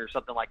Mixon or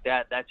something like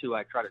that, that's who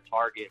I try to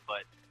target.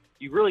 But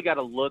you really got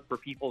to look for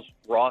people's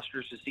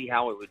rosters to see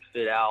how it would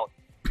fit out.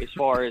 As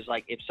far as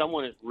like if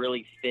someone is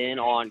really thin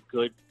on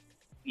good,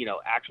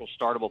 actual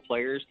startable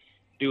players,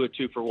 do a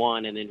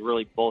 2-for-1 and then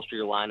really bolster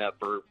your lineup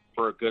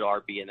for a good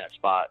RB in that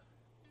spot.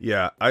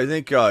 Yeah, I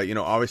think,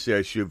 obviously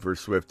I shoot for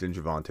Swift and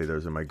Javonte.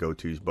 Those are my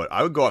go-tos. But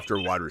I would go after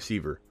a wide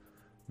receiver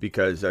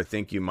because I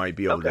think you might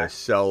be able to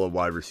sell a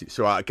wide receiver.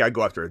 So I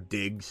go after a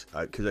Diggs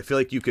because I feel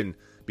like you can,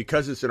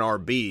 because it's an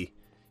RB,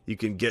 you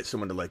can get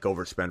someone to, like,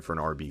 overspend for an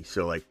RB.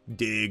 So, like,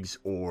 Diggs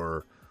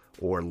or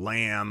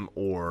Lamb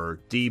or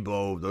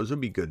Debo, those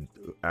would be good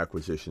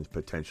acquisitions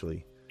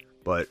potentially.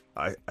 But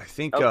I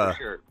think for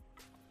sure.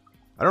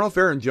 I don't know if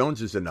Aaron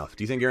Jones is enough.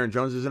 Do you think Aaron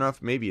Jones is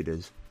enough? Maybe it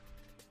is.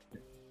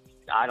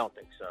 I don't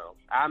think so.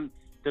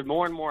 The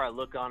more and more I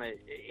look on it,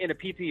 in a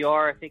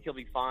PPR, I think he'll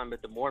be fine,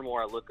 but the more and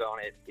more I look on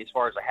it, as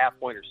far as a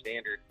half-point or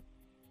standard,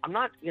 I'm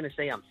not going to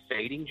say I'm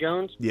fading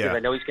Jones because I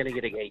know he's going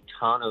to get a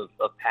ton of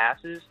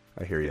passes.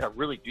 I hear you. I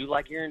really do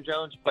like Aaron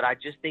Jones, but I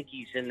just think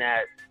he's in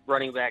that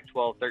running back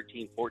 12,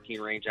 13,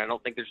 14 range. I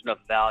don't think there's enough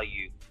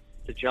value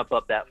to jump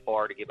up that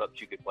far to give up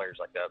two good players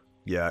like that.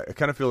 Yeah, I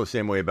kind of feel the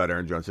same way about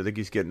Aaron Jones. I think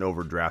he's getting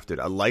overdrafted.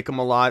 I like him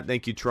a lot.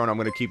 Thank you, Tron. I'm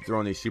going to keep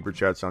throwing these super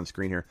chats on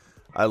screen here.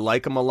 I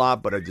like him a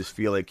lot, but I just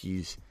feel like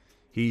he's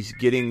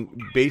getting,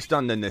 based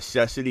on the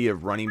necessity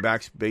of running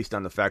backs, based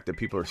on the fact that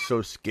people are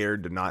so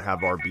scared to not have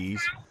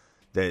RBs,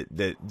 that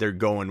they're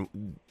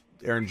going,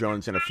 Aaron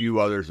Jones and a few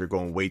others are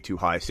going way too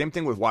high. Same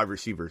thing with wide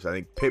receivers. I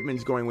think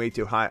Pittman's going way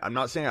too high. I'm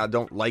not saying I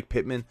don't like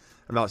Pittman.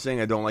 I'm not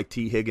saying I don't like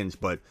T. Higgins,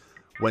 but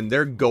when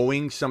they're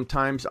going,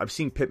 sometimes I've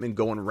seen Pittman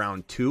go in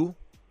round 2.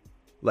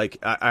 Like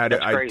I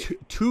had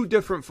two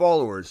different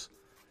followers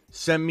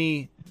send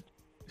me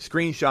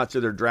screenshots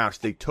of their drafts.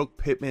 They took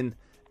Pittman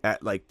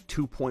at like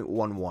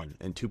 2.11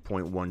 and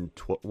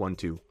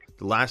 2.112.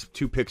 The last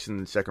 2 picks in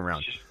the second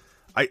round.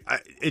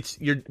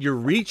 You're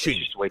reaching.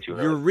 It's just way too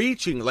early. You're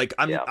reaching. Like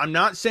I'm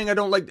not saying I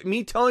don't like,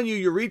 me telling you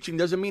you're reaching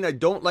doesn't mean I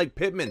don't like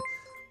Pittman.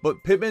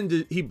 But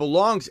Pittman, he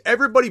belongs.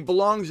 Everybody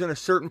belongs in a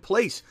certain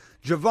place.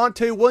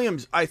 Javonte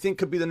Williams, I think,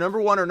 could be the number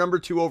 1 or number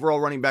 2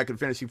 overall running back in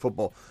fantasy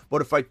football.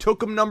 But if I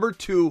took him number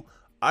 2,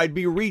 I'd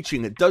be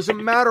reaching. It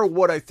doesn't matter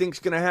what I think's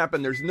going to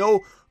happen. There's no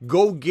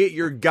go get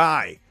your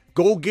guy.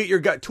 Go get your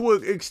guy. To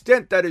an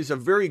extent, that is a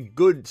very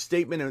good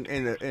statement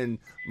and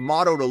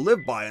motto to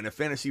live by in a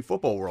fantasy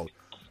football world.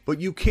 But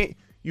you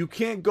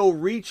can't go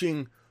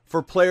reaching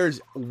for players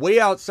way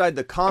outside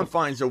the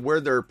confines of where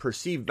their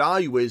perceived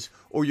value is,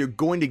 or you're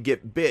going to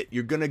get bit.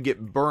 You're going to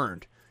get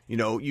burned.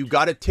 You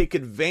got to take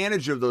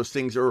advantage of those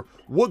things. Or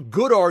what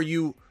good are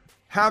you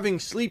having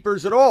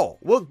sleepers at all?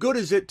 What good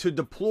is it to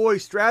deploy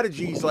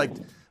strategies like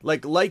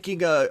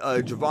liking a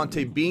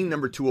Javonte being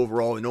number 2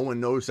 overall and no one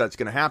knows that's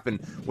going to happen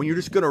when you're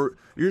just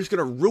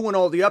gonna ruin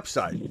all the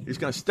upside. You're just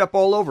going to step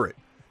all over it.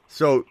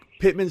 So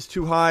Pittman's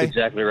too high.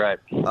 Exactly right.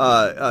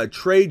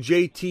 Trade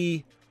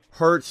JT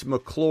Hurts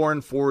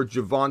McLaurin for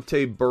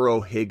Javonte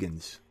Burrow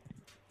Higgins.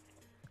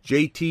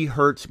 JT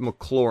Hurts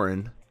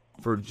McLaurin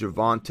for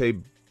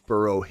Javonte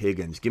Burrow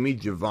Higgins. Give me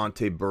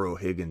Javonte Burrow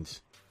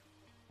Higgins.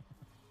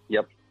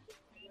 Yep.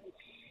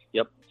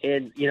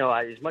 And,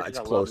 as much That's as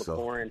I close, love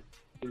McLaurin,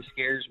 he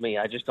scares me.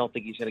 I just don't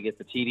think he's going to get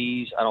the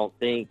TDs. I don't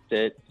think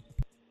that,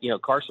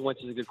 Carson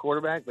Wentz is a good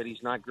quarterback, but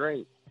he's not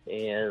great.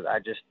 And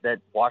that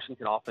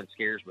Washington offense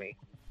scares me.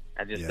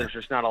 There's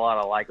just not a lot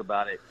I like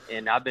about it.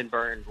 And I've been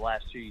burned the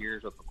last 2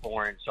 years with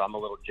McLaurin, so I'm a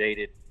little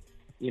jaded,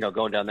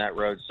 going down that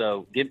road.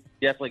 So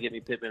definitely get me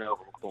Pittman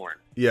over McLaurin.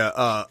 Yeah,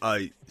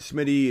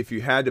 Smitty, if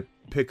you had to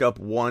pick up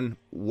one,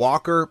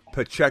 Walker,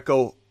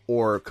 Pacheco,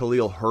 or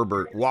Khalil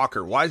Herbert.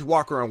 Walker. Why is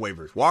Walker on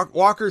waivers?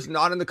 Walker's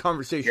not in the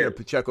conversation of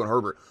Pacheco and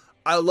Herbert.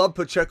 I love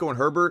Pacheco and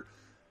Herbert.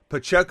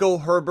 Pacheco,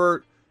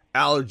 Herbert,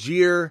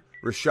 Algier,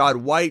 Rashad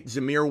White,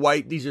 Zamir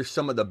White. These are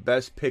some of the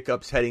best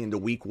pickups heading into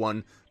week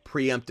 1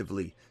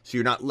 preemptively. So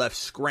you're not left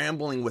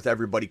scrambling with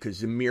everybody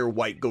because Zamir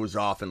White goes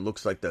off and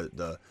looks like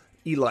the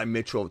Eli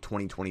Mitchell of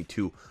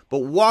 2022. But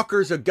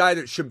Walker's a guy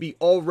that should be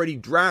already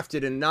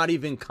drafted and not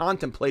even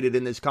contemplated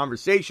in this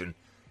conversation.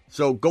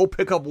 So go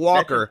pick up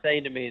Walker. That's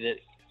insane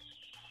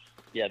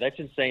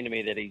to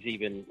me that he's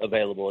even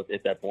available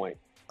at that point.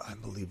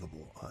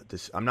 Unbelievable.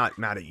 I'm not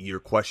mad at your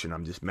question.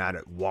 I'm just mad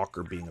at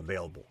Walker being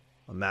available.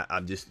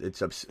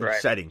 It's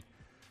upsetting.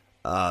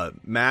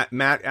 Matt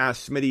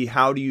asked Smitty,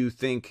 how do you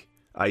think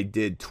I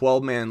did?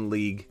 12-man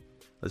league.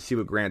 Let's see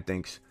what Grant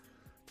thinks.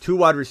 2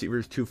 wide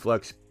receivers, 2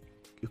 flex.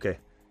 Okay.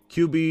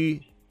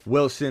 QB,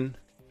 Wilson.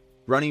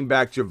 Running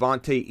back,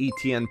 Javonte,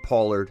 Etienne,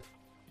 Pollard.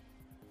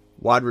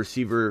 Wide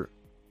receiver,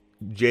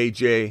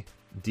 JJ,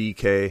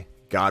 DK,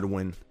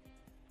 Godwin,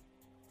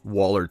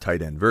 Waller,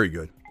 tight end. Very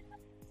good.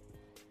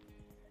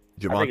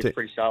 I think it's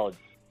pretty solid.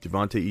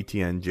 Javonte,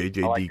 Etienne,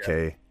 JJ, like DK,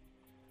 that.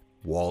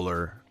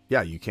 Waller.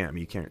 Yeah, you can't. I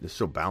mean, you can't. It's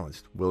so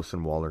balanced.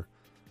 Wilson, Waller.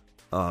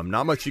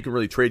 Not much you can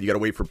really trade. You got to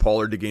wait for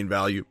Pollard to gain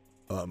value.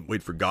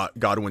 Wait for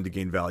Godwin to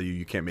gain value.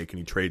 You can't make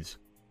any trades.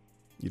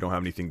 You don't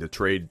have anything to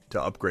trade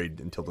to upgrade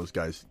until those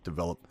guys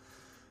develop.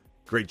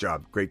 Great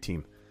job. Great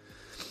team.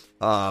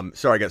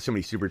 Sorry, I got so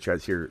many super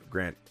chats here,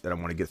 Grant, that I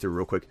want to get through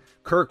real quick.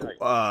 Kirk,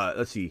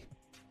 let's see.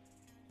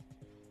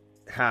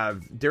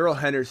 Have Darrell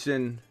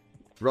Henderson,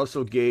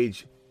 Russell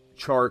Gage,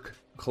 Chark,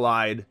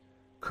 Clyde,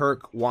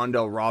 Kirk,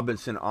 Wan'Dale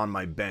Robinson on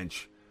my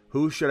bench.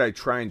 Who should I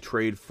try and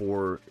trade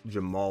for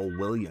Jamal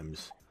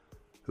Williams,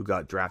 who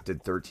got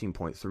drafted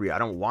 13.3? I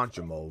don't want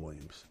Jamal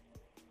Williams.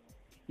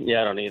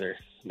 Yeah, I don't either.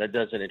 That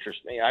doesn't interest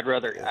me. I'd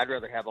rather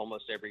have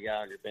almost every guy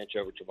on your bench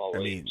over Jamal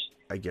Williams.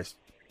 I guess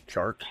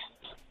Chark.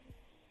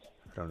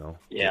 I don't know.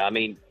 Yeah, I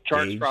mean,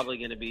 Chark's Gage. probably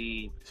going to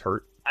be. He's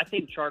hurt. I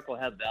think Chark will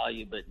have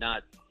value, but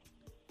not.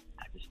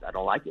 I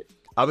don't like it.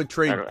 I would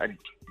trade.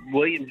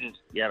 Williams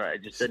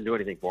just didn't do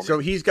anything for me. So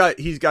he's got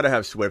to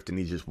have Swift, and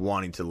he's just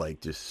wanting to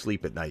just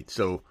sleep at night.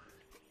 So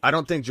I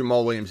don't think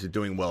Jamal Williams is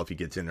doing well if he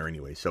gets in there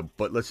anyway. So,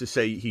 but let's just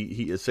say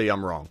he say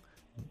I'm wrong.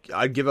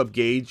 I'd give up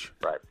Gage.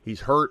 Right.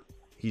 He's hurt.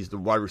 He's the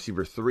wide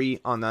receiver 3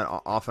 on that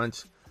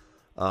offense,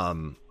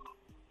 and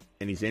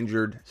he's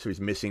injured, so he's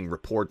missing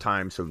rapport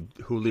time. So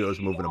Julio's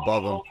moving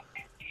above him.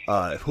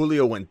 If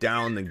Julio went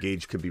down, then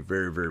Gage could be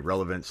very, very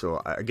relevant.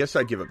 So I guess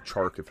I'd give up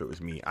Chark if it was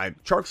me.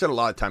 Chark's had a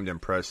lot of time to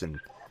impress, and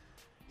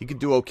he could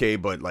do okay,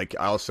 but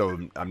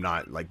I'm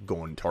not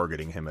going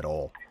targeting him at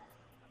all.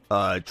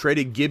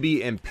 Traded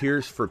Gibby and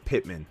Pierce for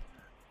Pittman.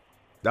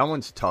 That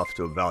one's tough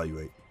to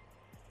evaluate.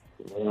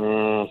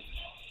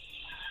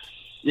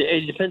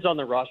 It depends on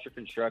the roster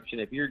construction.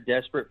 If you're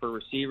desperate for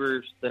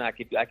receivers, then I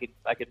could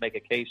make a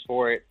case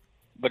for it.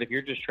 But if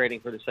you're just trading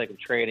for the sake of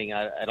trading,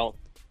 I don't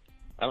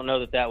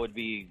know that would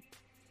be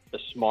a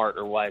smart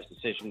or wise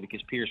decision,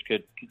 because Pierce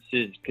could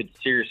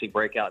seriously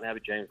break out and have a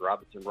James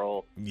Robinson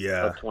role of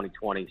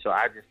 2020. So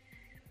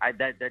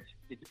that's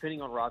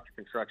depending on roster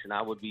construction.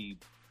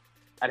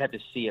 I'd have to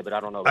see it, but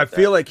I don't know. I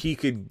feel like he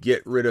could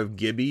get rid of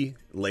Gibby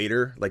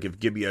later. Like if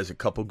Gibby has a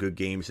couple good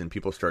games and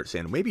people start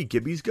saying maybe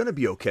Gibby's going to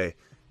be okay,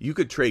 you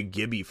could trade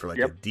Gibby for a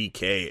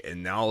DK,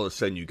 and now all of a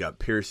sudden you got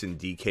Pierce and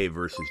DK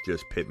versus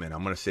just Pittman.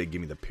 I'm going to say give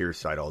me the Pierce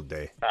side all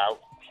day. I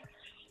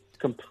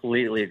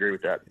completely agree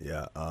with that.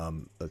 Yeah.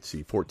 Let's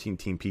see.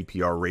 14-team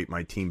PPR rate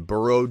my team.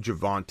 Burrow,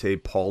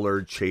 Javonte,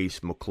 Pollard,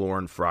 Chase,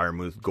 McLaurin,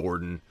 Freiermuth,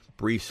 Gordon,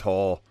 Breece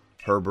Hall,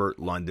 Herbert,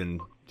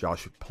 London,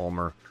 Josh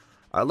Palmer.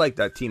 I like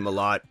that team a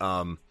lot.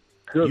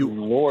 Good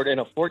Lord. In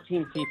a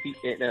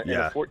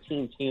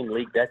 14-team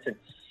league, that's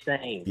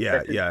insane. Yeah,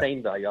 that's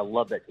insane value. I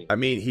love that team. I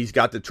mean, he's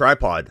got the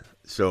tripod.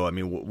 So, I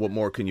mean, what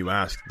more can you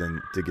ask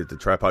than to get the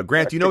tripod?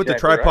 Grant, do you know what the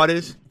tripod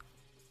is?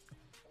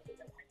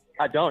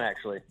 I don't,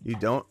 actually. You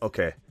don't?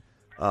 Okay.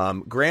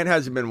 Grant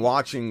hasn't been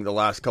watching the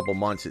last couple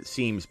months, it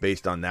seems,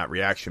 based on that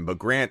reaction. But,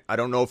 Grant, I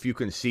don't know if you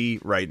can see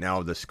right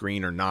now the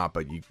screen or not,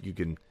 but you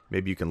can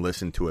maybe you can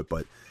listen to it.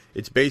 But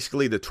it's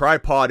basically the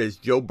tripod is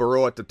Joe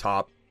Burrow at the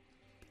top.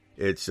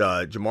 It's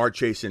Jamar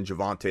Chase and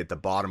Javonte at the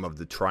bottom of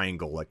the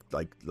triangle,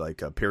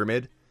 like a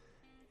pyramid.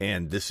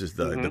 And this is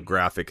the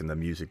graphic and the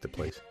music that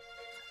plays.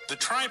 The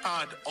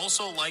tripod,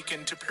 also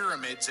likened to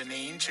pyramids in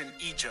ancient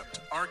Egypt,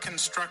 are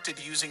constructed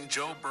using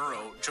Joe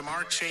Burrow,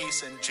 Jamar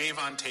Chase, and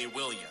Javonte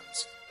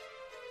Williams.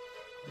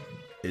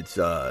 It's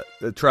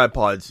the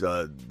tripod's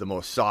the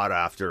most sought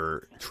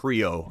after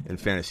trio in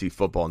fantasy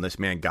football, and this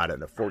man got it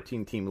in a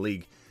 14-team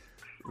league.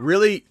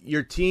 Really,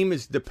 your team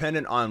is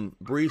dependent on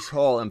Breece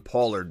Hall and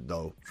Pollard,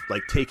 though,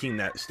 like taking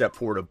that step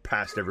forward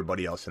past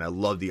everybody else, and I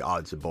love the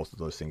odds of both of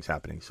those things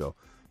happening. So,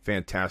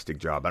 fantastic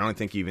job. I don't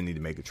think you even need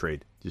to make a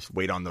trade. Just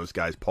wait on those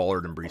guys,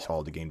 Pollard and Breece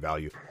Hall, to gain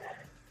value.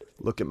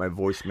 Look at my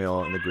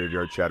voicemail in the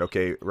graveyard chat.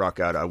 Okay, rock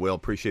out. I will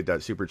appreciate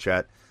that super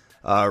chat.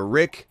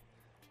 Rick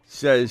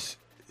says,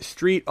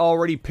 Street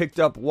already picked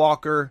up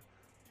Walker,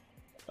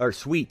 or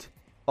Sweet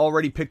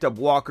already picked up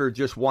Walker,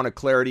 just wanted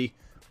clarity.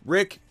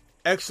 Rick,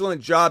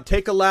 excellent job.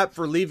 Take a lap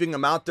for leaving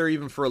him out there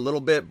even for a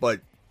little bit,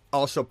 but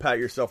also pat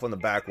yourself on the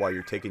back while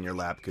you're taking your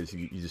lap, because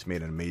you just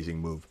made an amazing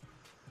move.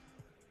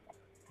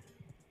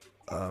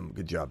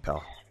 Good job,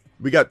 pal.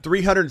 We got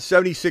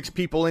 376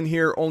 people in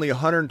here, only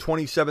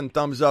 127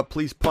 thumbs up.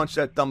 Please punch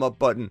that thumb up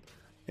button,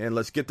 and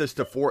let's get this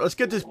to 4. Let's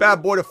get this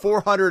bad boy to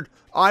 400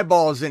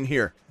 eyeballs in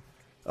here.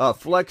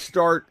 Flex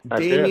start,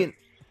 Damien.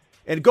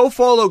 And go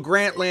follow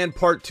Grantland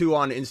Part 2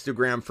 on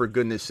Instagram, for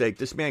goodness sake.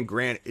 This man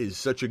Grant is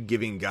such a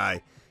giving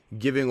guy,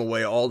 giving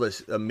away all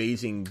this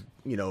amazing,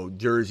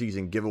 jerseys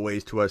and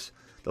giveaways to us.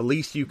 The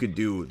least you could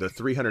do, the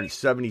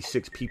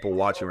 376 people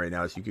watching right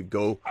now, is you could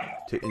go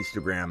to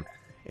Instagram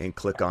and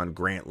click on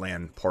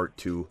Grantland Part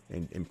 2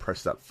 and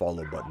press that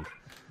follow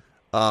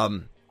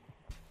button.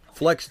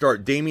 Flex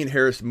start, Damian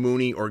Harris,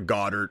 Mooney, or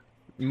Goddard.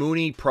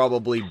 Mooney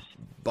probably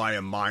by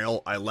a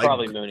mile.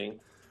 Probably Mooney.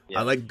 Yeah.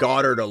 I like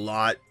Goddard a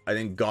lot. I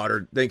think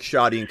Goddard. Thanks,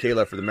 Shoddy and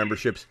Kayla, for the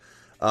memberships.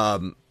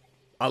 I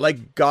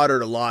like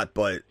Goddard a lot,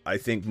 but I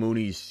think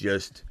Mooney's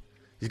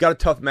he's got a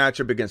tough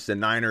matchup against the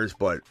Niners,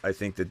 but I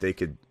think that they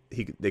could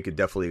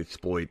definitely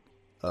exploit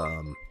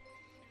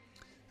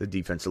the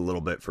defense a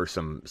little bit for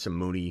some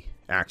Mooney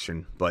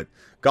action. But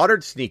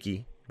Goddard's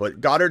sneaky,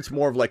 but Goddard's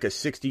more of like a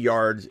 60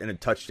 yards and a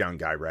touchdown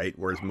guy, right?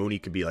 Whereas Mooney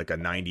could be like a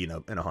 90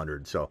 and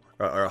 100, so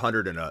or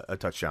 100 and a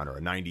touchdown, or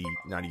a 90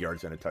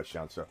 yards and a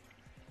touchdown. So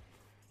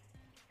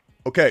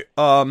okay,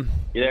 you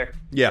there?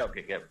 Yeah.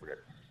 Okay, good. We're good.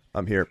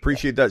 I'm here.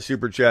 Appreciate that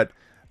super chat.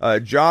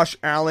 Josh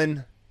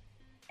Allen,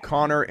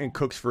 Connor, and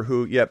Cooks for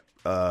who? Yep,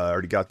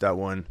 already got that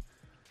one.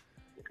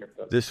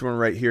 This one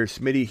right here,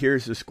 Smitty.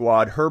 Here's the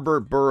squad: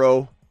 Herbert,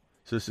 Burrow.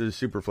 So this is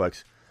super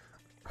flex.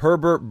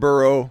 Herbert,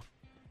 Burrow,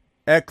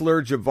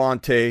 Eckler,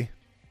 Javonte,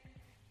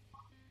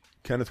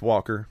 Kenneth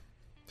Walker,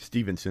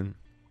 Stevenson,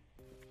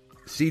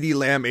 CeeDee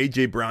Lamb,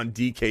 AJ Brown,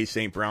 DK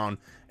St. Brown,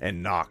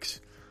 and Knox.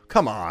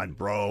 Come on,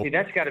 bro. See,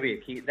 that's got to be a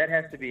key. That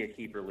has to be a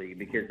keeper league,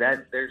 because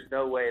there's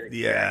no way that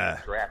you can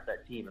draft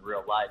that team in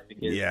real life.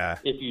 Because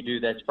if you do,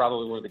 that's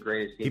probably one of the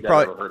greatest teams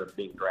I've ever heard of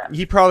being drafted.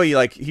 He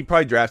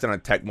probably drafted on a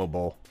Tecmo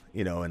Bowl,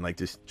 and like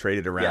just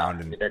traded around.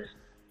 Yeah, and that's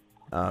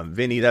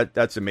Vinny,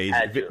 that's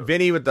amazing.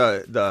 Vinny with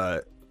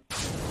the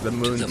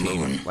moon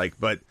team, like,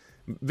 but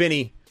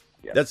Vinny,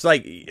 that's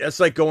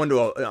like going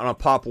to on a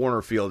Pop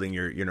Warner field and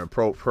you're a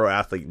pro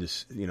athlete and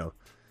just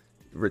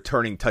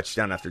returning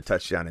touchdown after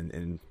touchdown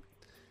and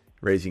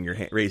raising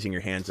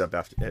your hands up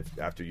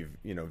after you've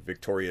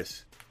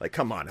victorious. Like,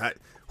 come on,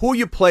 who are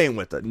you playing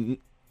with?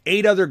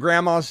 8 other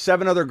grandmas,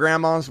 7 other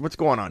grandmas? What's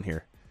going on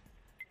here?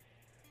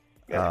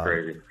 That's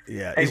crazy.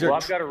 Yeah. Hey,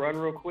 I've got to run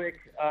real quick.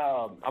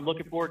 I'm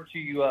looking forward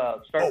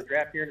to starting the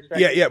draft here in a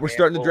second. Yeah, we're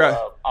starting the draft.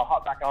 I'll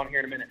hop back on here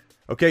in a minute.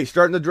 Okay,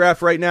 starting the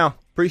draft right now.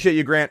 Appreciate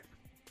you, Grant.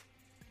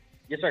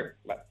 Yes, sir.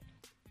 Bye.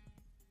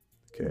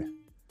 Okay.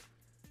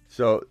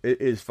 So it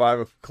is 5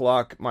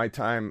 o'clock my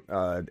time.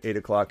 8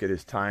 o'clock. It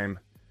is time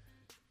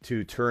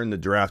to turn the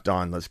draft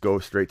on. Let's go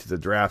straight to the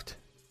draft.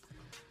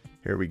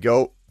 Here we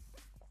go.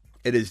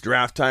 It is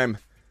draft time.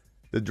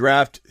 The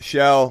draft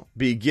shall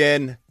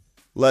begin.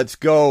 Let's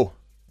go.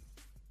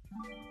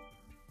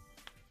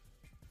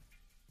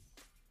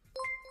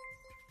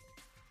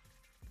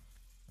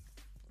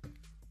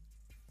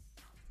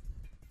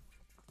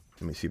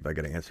 Let me see if I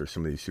got to answer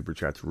some of these super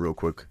chats real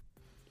quick.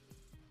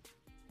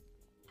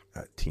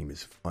 That team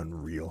is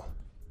unreal.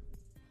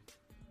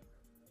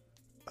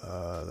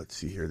 Let's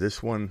see here.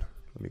 This one,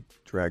 let me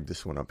drag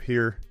this one up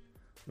here.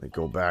 Let me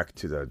go back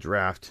to the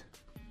draft.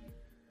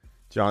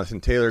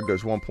 Jonathan Taylor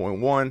goes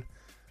 1.1.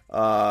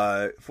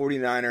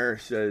 49er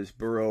says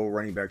Burrow,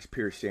 running backs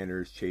Pierce,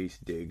 Sanders, Chase,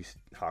 Diggs,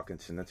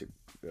 Hawkinson. That's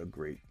a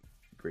great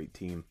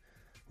team.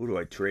 Who do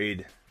I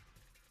trade?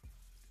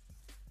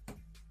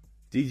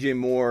 DJ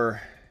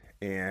Moore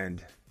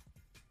and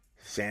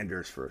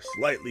Sanders for a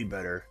slightly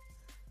better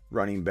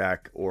running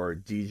back, or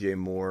DJ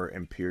Moore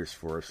and Pierce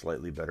for a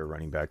slightly better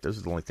running back. Those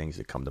are the only things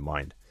that come to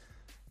mind.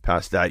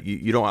 Past that,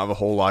 you don't have a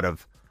whole lot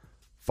of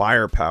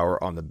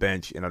firepower on the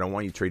bench, and I don't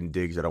want you trading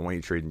Diggs. I don't want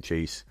you trading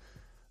Chase.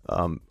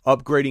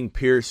 Upgrading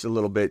Pierce a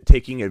little bit,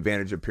 taking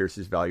advantage of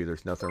Pierce's value.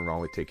 There's nothing wrong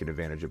with taking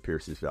advantage of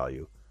Pierce's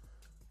value.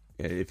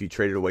 And if you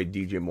traded away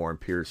DJ Moore and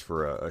Pierce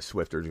for a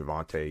Swift or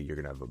Javonte, you're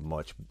going to have a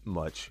much,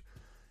 much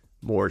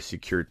more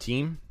secure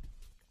team.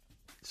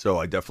 So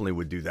I definitely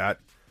would do that.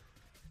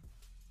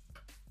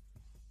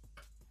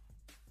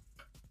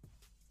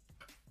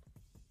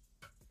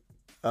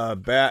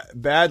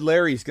 Bad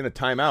Larry's going to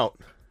time out.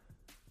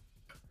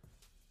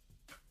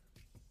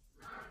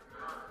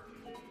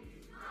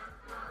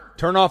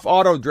 Turn off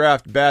auto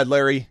draft, Bad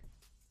Larry.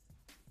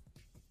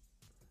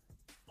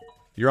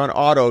 You're on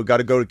auto. Got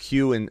to go to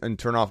queue and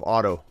turn off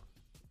auto.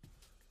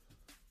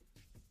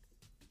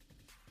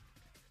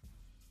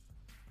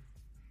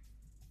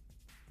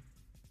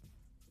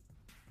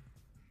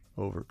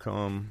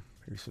 Overcome.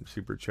 Here's some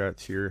super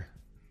chats here.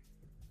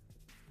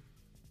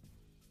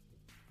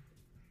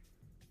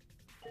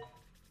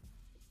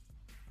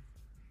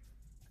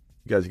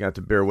 You guys are going to have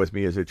to bear with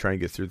me as I try and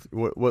get through.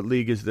 What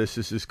league is this?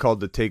 This is called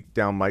the Take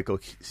Down Michael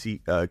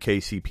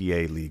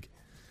KCPA League.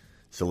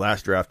 It's the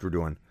last draft we're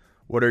doing.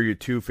 What are your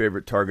 2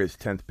 favorite targets?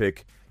 10th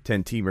pick,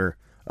 10-teamer.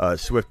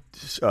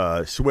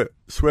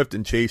 Swift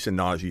and Chase and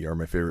Najee are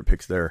my favorite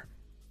picks there.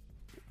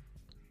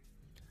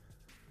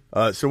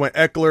 So when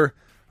Eckler,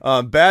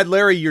 Bad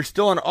Larry, you're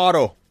still on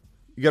auto.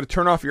 You got to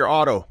turn off your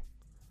auto.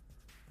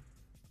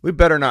 We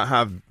better not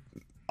have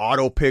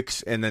auto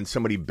picks and then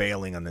somebody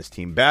bailing on this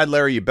team. Bad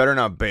Larry, you better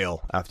not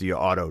bail after you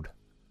autoed.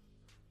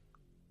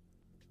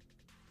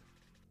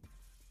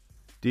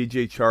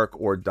 DJ Chark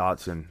or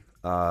Dotson.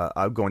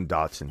 I'm going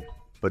Dotson.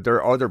 But there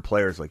are other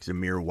players like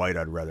Zamir White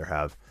I'd rather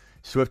have.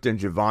 Swift and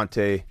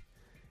Javonte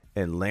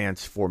and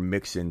Lance for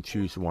Mixon.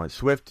 Choose one.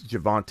 Swift,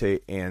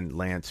 Javonte, and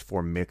Lance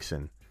for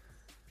Mixon.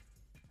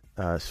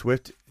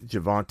 Swift,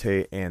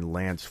 Javonte, and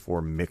Lance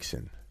for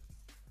Mixon.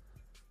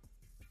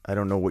 I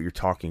don't know what you're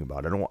talking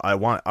about. I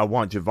want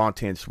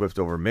Javonte and Swift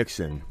over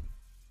Mixon.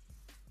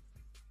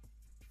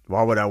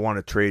 Why would I want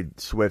to trade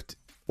Swift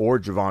or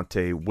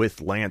Javonte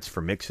with Lance for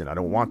Mixon? I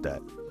don't want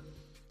that.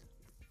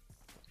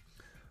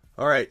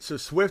 All right, so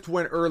Swift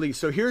went early.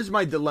 So here's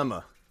my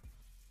dilemma.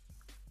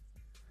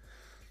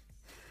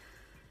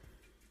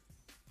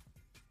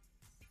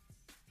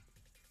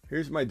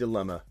 Here's my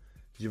dilemma.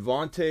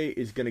 Javonte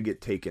is going to get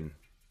taken.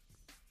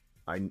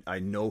 I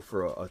know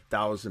for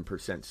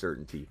 1,000%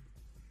 certainty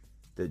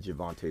that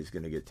Javonte is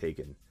going to get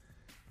taken.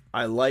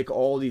 I like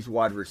all these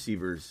wide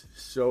receivers.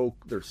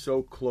 They're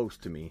so close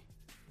to me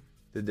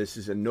that this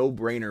is a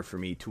no-brainer for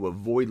me to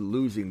avoid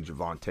losing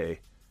Javonte.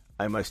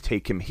 I must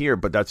take him here,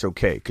 but that's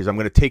okay because I'm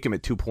going to take him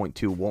at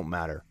 2.2. Won't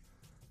matter.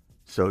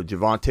 So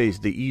Javonte is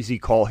the easy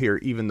call here,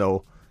 even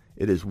though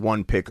it is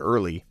one pick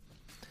early.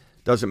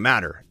 Doesn't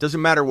matter.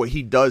 Doesn't matter what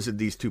he does at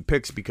these 2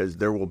 picks because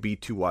there will be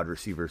 2 wide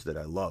receivers that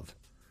I love.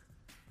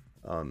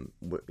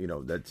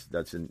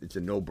 It's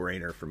a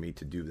no-brainer for me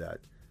to do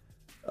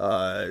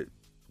that.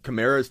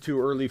 Kamara's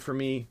too early for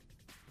me.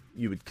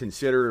 You would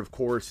consider, of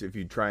course, if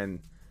you try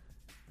and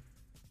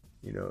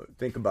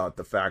think about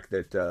the fact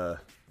that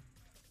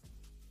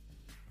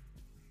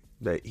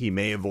that he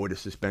may avoid a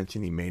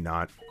suspension, he may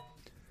not.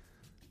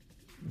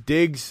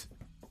 Diggs,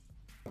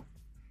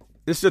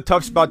 this is a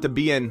tough spot to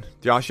be in.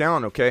 Josh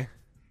Allen, okay?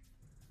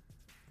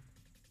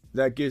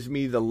 That gives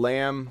me the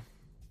Lamb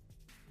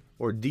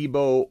or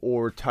Debo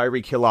or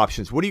Tyreek Hill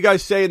options. What do you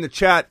guys say in the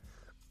chat?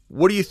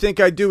 What do you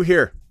think I do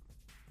here?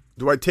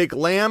 Do I take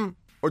Lamb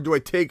or do I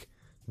take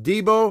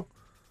Debo?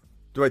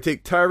 Do I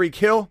take Tyreek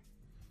Hill?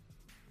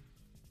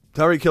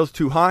 Tyreek Hill's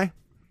too high.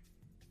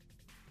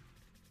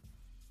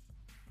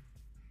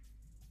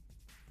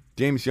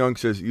 James Young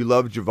says, you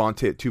love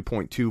Javonte at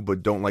 2.2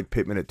 but don't like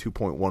Pittman at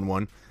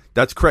 2.11.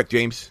 That's correct,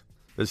 James.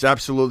 That's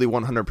absolutely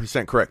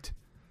 100% correct.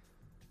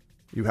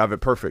 You have it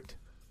perfect.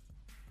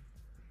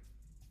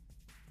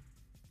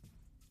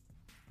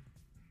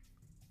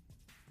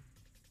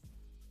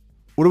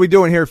 What are we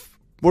doing here?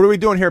 What are we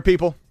doing here,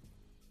 people?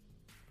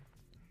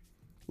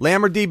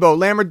 Lamb or Debo?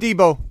 Lamb or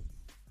Debo?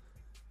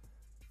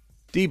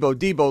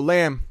 Debo,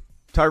 Lamb,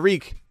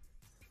 Tyreek.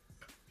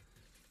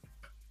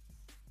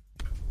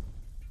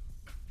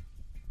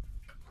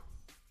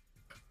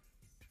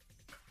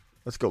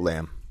 Let's go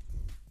Lamb.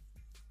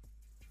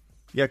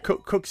 Yeah,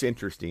 Cook's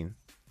interesting.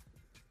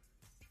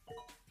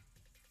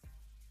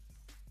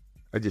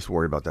 I just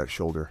worry about that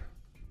shoulder.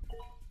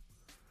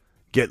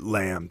 Get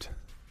lammed.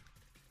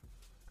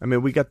 I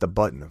mean, we got the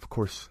button, of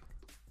course.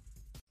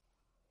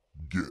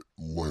 Get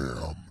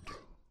lammed.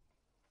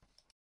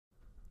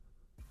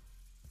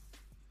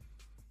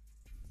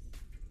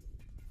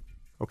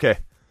 Okay.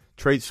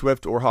 Trade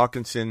Swift or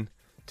Hawkinson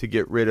to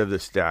get rid of the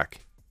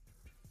stack.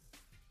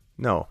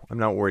 No, I'm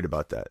not worried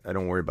about that. I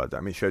don't worry about that. I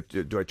mean,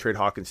 do I trade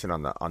Hawkinson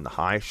on the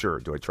high? Sure.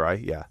 Do I try?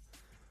 Yeah.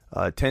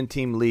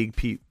 10-team league,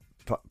 0.5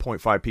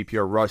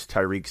 PPR, Russ,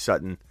 Tyreek,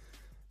 Sutton,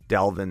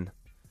 Dalvin,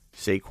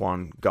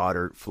 Saquon,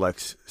 Goddard,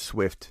 Flex,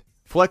 Swift.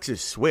 Flex is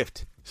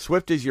Swift.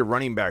 Swift is your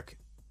running back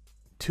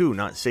 2,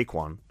 not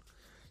Saquon.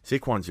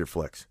 Saquon's your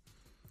flex.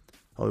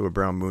 Hollywood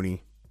Brown,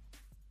 Mooney,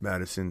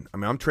 Madison. I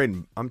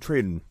mean, I'm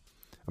trading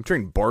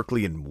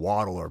Barkley and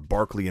Waddle or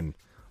Barkley and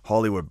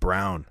Hollywood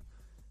Brown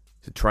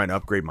to try and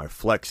upgrade my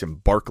flex,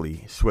 and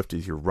Barkley. Swift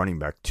is your running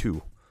back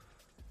 2.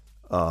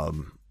 Yeah,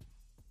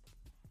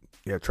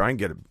 try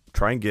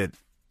and get.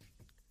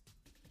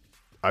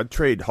 I'd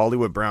trade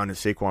Hollywood Brown and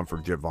Saquon for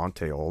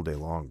Javonte all day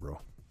long, bro.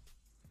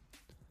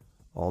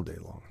 All day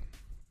long.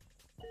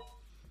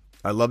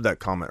 I love that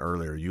comment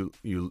earlier. You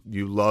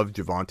love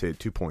Javonte at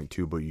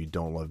 2.2, but you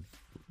don't love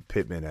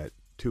Pittman at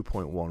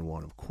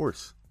 2.11. Of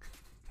course.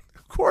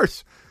 Of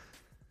course.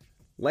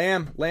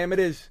 Lamb it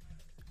is.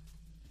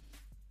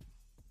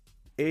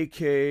 AK,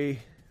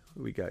 what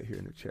do we got here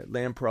in the chat?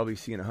 Lamb probably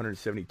seeing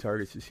 170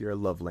 targets this year. I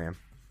love Lamb.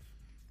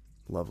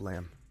 Love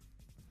Lamb.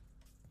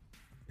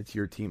 It's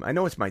your team. I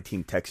know it's my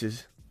team,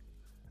 Texas.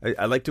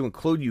 I like to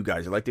include you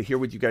guys. I like to hear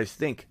what you guys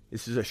think.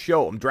 This is a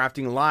show. I'm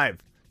drafting live.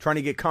 Trying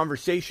to get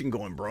conversation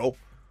going, bro.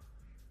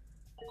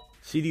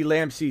 CeeDee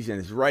Lamb season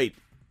is right.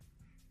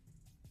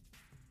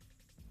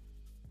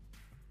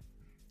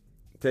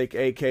 Take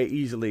AK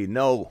easily.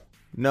 No,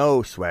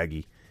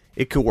 Swaggy.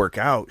 It could work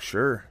out,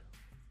 sure.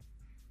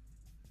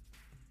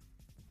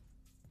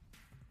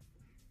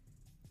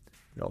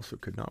 It also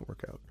could not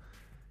work out.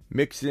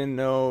 Mixon,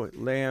 no.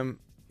 Lamb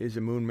is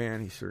a moon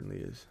man. He certainly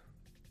is.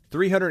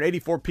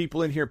 384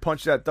 people in here.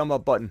 Punch that thumb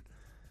up button.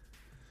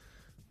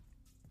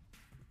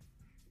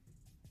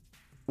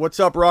 What's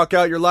up, Rock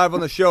Out? You're live on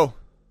the show.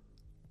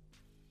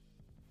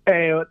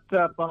 Hey, what's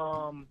up?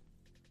 I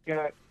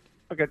got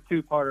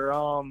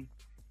two-parter.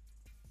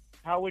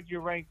 How would you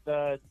rank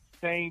the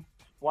Saints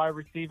wide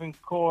receiving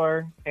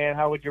core, and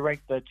how would you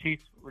rank the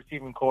Chiefs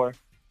receiving core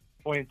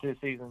going into the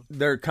season?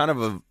 They're kind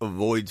of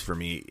avoids for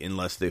me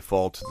unless they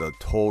fall to the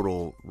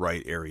total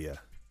right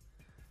area.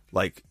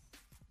 Like,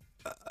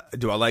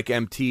 do I like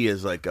MT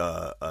as like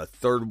a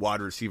third wide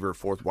receiver,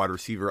 fourth wide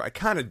receiver? I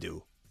kind of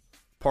do.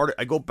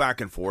 I go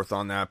back and forth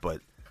on that,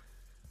 but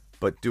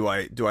do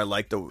I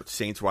like the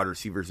Saints wide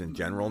receivers in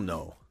general?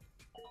 No.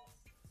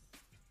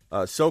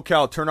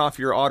 SoCal, turn off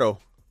your auto.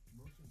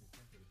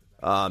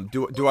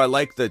 Do I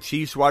like the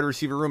Chiefs wide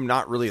receiver room?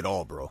 Not really at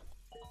all, bro.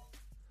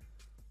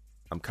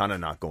 I'm kind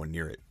of not going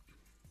near it.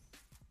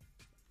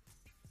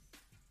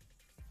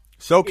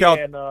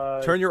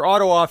 SoCal, turn your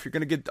auto off. You're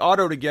going to get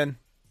autoed again.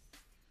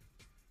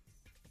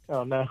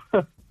 Oh no.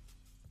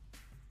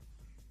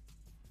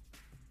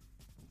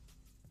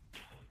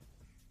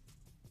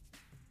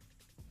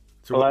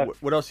 So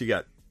what else you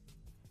got?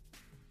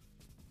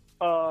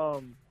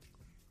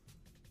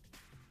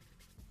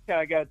 Yeah,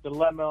 I got a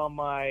dilemma on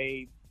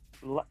my.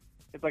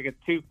 It's like a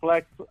 2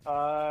 flex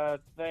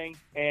thing,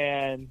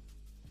 and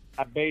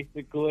I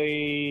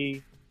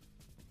basically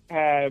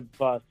have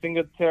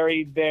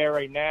Singletary there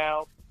right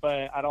now,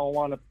 but I don't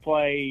want to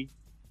play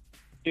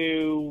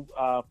 2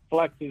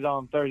 flexes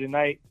on Thursday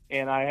night,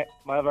 and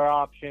my other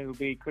option would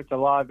be Chris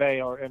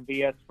Olave or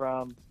MVS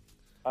from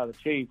the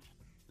Chiefs.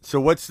 So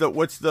what's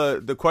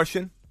the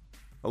question?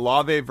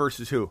 Olave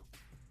versus who?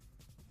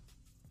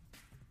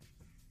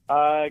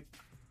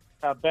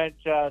 Bench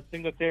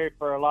Singletary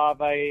for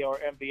Olave or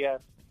MVS.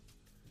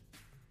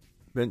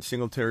 Bench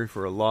Singletary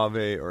for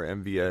Olave or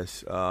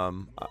MVS.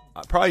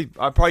 I'd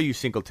probably use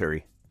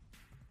Singletary.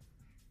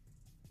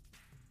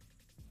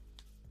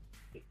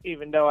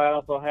 Even though I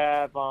also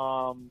have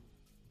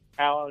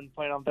Allen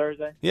playing on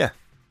Thursday. Yeah.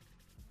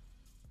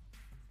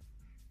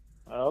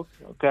 Oh,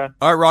 okay.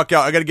 All right, rock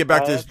out. I got to get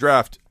back to this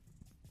draft.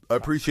 I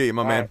appreciate you,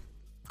 my man.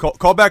 Right.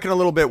 Call back in a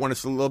little bit when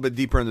it's a little bit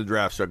deeper in the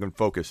draft so I can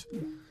focus.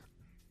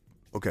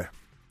 Okay.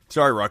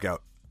 Sorry, rock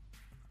out.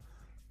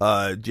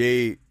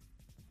 Jay,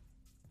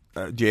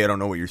 I don't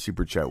know what your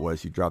super chat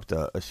was. You dropped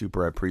a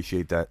super. I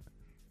appreciate that.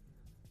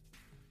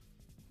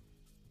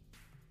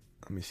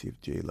 Let me see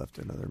if Jay left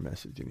another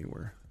message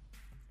anywhere.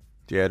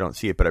 Jay, I don't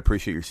see it, but I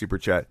appreciate your super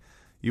chat.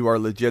 You are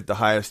legit the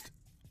highest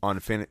on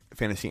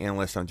fantasy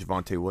analyst on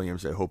Javonte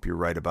Williams. I hope you're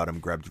right about him.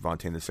 Grab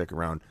Javonte in the second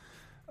round.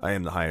 I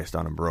am the highest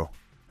on him, bro.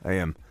 I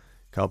am.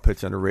 Kyle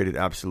Pitts underrated.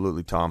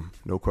 Absolutely, Tom.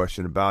 No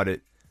question about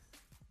it.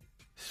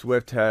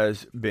 Swift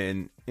has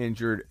been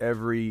injured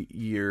every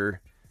year.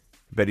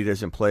 Bet he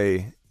doesn't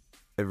play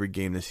every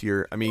game this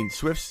year. I mean,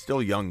 Swift's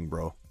still young,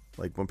 bro.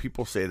 Like, when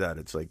people say that,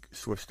 it's like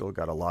Swift still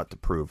got a lot to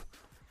prove.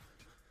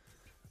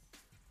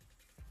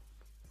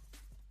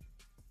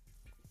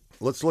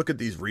 Let's look at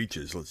these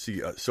reaches. Let's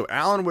see. So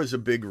Allen was a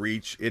big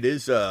reach. It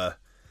is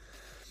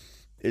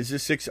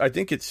this 6? I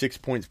think it's 6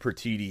 points per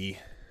TD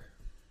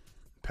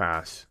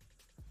pass.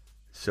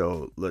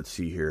 So let's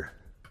see here.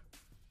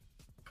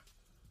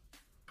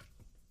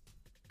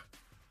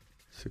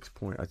 6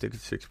 point. I think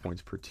it's 6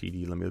 points per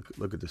TD. Let me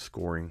look at the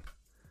scoring.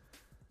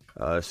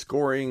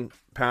 Scoring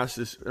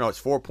passes. No, it's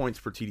 4 points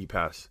per TD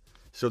pass.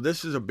 So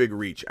this is a big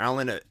reach.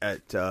 Allen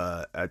at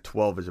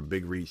 12 is a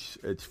big reach.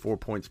 It's 4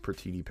 points per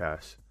TD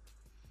pass.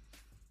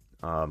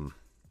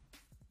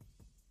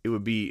 It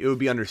would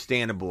be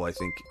understandable, I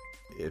think,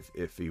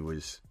 if it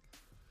was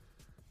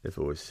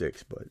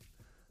 6, but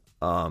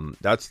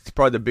that's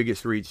probably the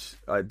biggest reach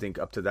I think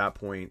up to that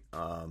point.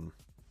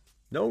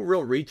 No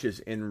real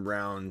reaches in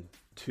round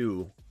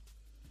 2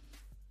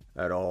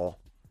 at all.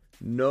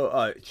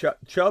 No,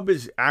 Chubb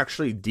is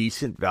actually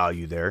decent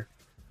value there.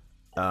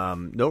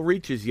 No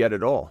reaches yet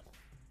at all,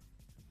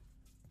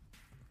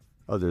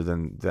 other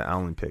than the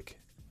Allen pick,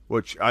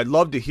 which I'd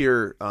love to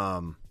hear.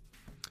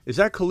 Is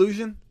that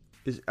collusion?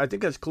 I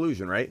think that's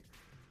collusion, right?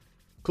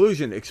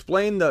 Collusion.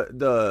 Explain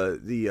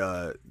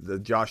the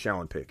Josh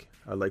Allen pick.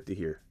 I'd like to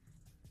hear.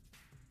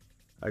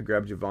 I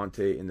grabbed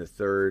Javonte in the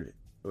third.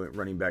 Went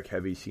running back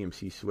heavy.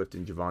 CMC, Swift,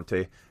 and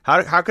Javonte.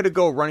 How could it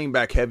go running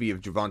back heavy if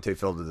Javonte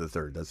fell to the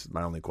third? That's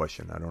my only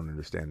question. I don't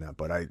understand that,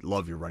 but I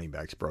love your running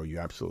backs, bro. You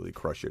absolutely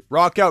crush it.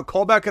 Rock out.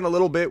 Call back in a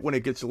little bit when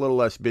it gets a little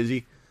less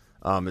busy.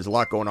 There's a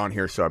lot going on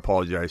here, so I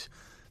apologize.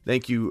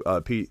 Thank you,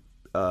 Pete.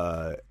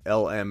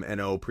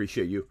 LMNO,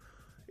 appreciate you.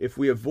 If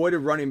we avoided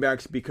running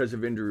backs because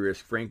of injury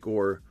risk, Frank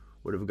Gore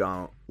would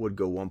go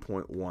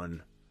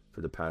 1.1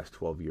 for the past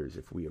 12 years.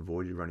 If we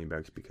avoided running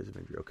backs because of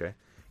injury, okay.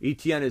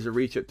 ETN is a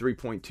reach at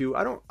 3.2.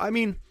 I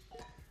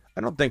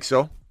don't think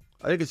so.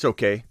 I think it's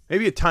okay.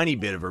 Maybe a tiny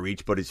bit of a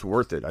reach, but it's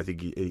worth it. I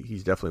think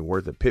he's definitely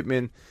worth it.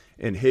 Pittman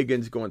and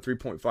Higgins going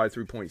 3.5,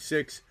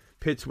 3.6.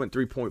 Pitts went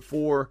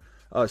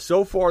 3.4.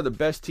 So far, the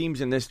best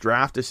teams in this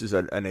draft. This is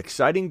an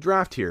exciting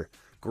draft here.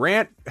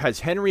 Grant has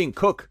Henry and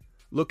Cook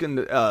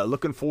looking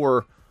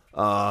for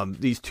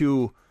these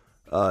two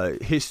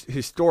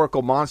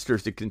historical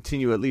monsters to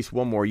continue at least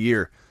one more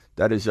year.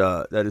 That is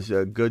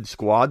a good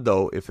squad,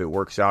 though, if it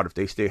works out. If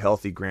they stay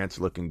healthy, Grant's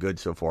looking good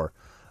so far.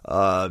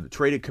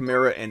 Traded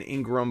Kamara and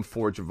Ingram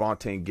for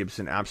Javonte and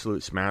Gibson.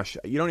 Absolute smash.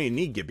 You don't even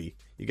need Gibby.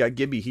 You got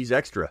Gibby. He's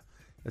extra.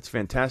 That's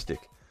fantastic.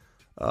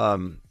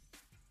 Great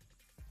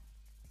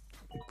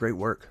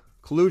work.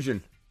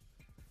 Collusion.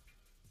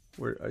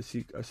 Where I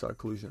saw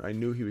collusion. I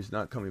knew he was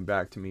not coming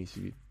back to me.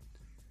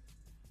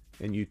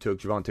 And you took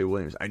Javonte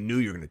Williams. I knew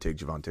you were going to take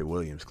Javonte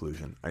Williams,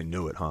 collusion. I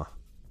knew it, huh?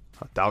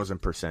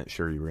 1,000%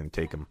 sure you were going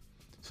to take him.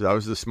 So that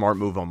was the smart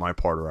move on my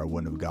part, or I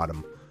wouldn't have got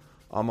him.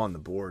 I'm on the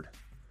board.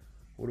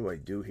 What do I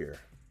do here?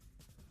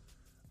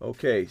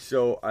 Okay,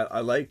 so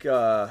I like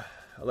a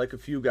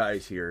few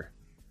guys here.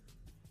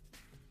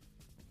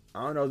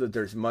 I don't know that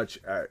there's much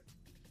at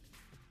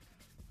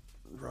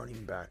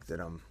running back that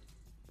I'm.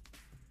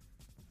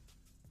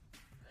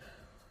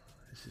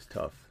 This is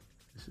tough.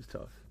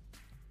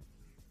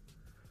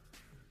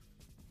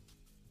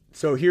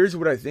 So here's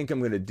what I think I'm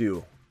going to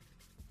do.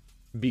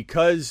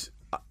 Because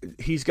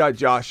he's got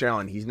Josh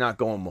Allen, he's not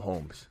going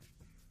Mahomes.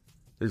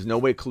 There's no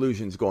way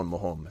Collusion's going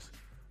Mahomes.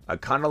 I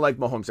kind of like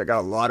Mahomes. I got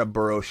a lot of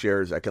Burrow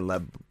shares. I can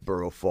let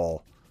Burrow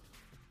fall.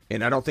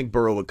 And I don't think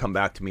Burrow would come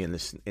back to me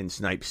in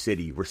Snipe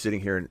City. We're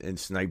sitting here in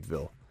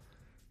Snipeville.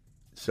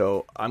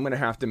 So I'm going to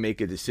have to make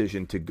a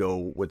decision to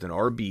go with an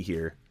RB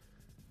here.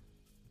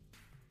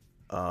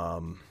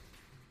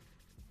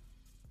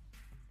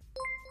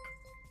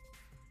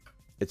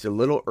 It's a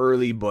little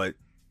early, but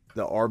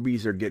the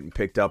RBs are getting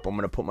picked up. I'm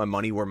going to put my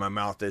money where my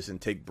mouth is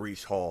and take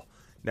Breece Hall.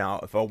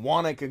 Now, if I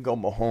want, I could go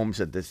Mahomes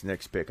at this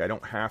next pick. I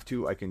don't have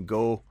to. I can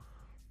go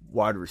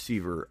wide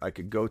receiver. I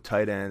could go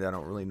tight end. I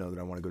don't really know that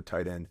I want to go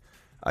tight end.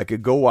 I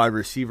could go wide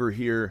receiver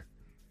here.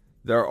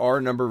 There are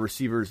a number of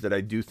receivers that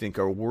I do think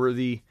are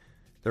worthy.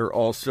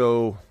 There's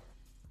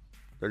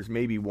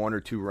maybe one or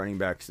two running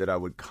backs that I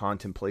would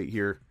contemplate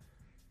here.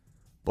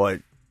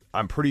 But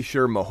I'm pretty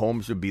sure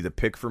Mahomes would be the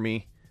pick for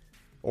me.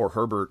 Or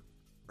Herbert.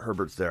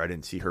 Herbert's there. I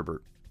didn't see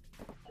Herbert.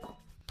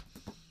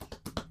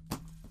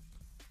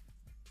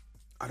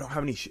 I don't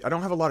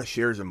have a lot of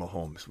shares in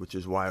Mahomes, which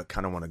is why I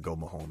kind of want to go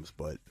Mahomes,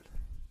 but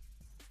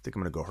I think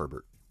I'm going to go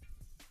Herbert.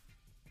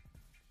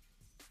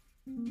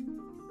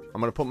 I'm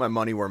going to put my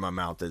money where my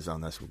mouth is on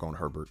this. We're going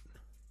Herbert.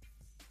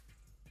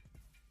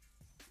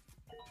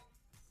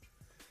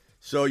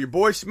 So your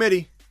boy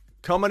Smitty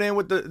coming in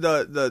with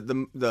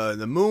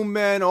the Moon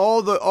Men,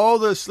 all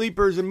the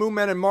sleepers and Moon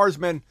Men and Mars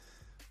Men.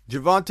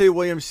 Javonte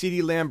Williams,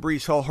 CeeDee Lamb,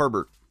 Breece Hall,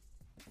 Herbert.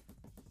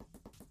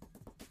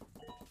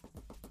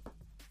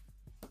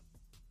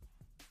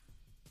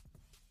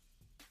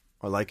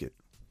 I like it.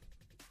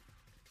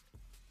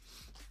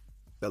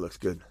 That looks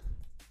good.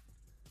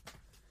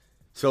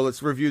 So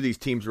let's review these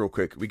teams real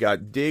quick. We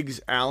got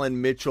Diggs,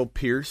 Allen, Mitchell,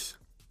 Pierce.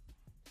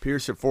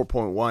 Pierce at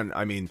 4.1.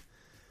 I mean,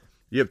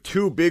 you have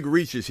two big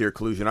reaches here,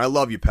 Collusion. I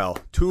love you, pal.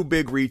 Two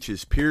big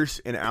reaches. Pierce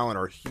and Allen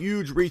are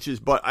huge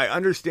reaches, but I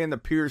understand the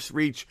Pierce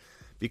reach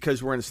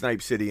because we're in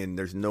Snipe City and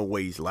there's no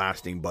way he's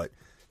lasting, but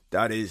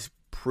that is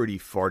pretty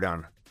far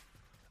down.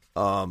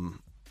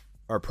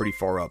 Or pretty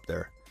far up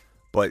there.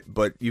 But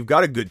you've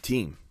got a good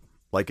team.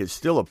 Like, it's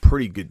still a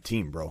pretty good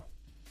team, bro.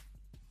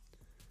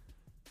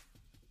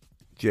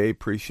 Jay,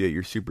 appreciate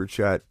your super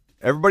chat.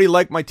 Everybody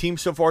like my team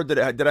so far? Did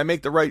I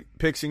make the right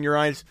picks in your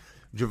eyes?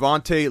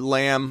 Javonte,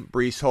 Lamb,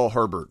 Breece Hall,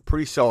 Herbert.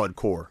 Pretty solid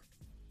core.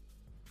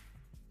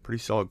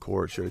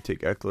 Should I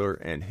take Eckler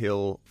and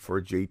Hill for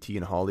JT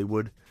and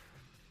Hollywood?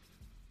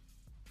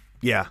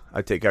 Yeah,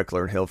 I'd take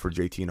Eckler and Hill for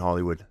JT and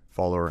Hollywood.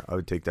 Follower, I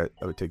would take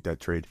that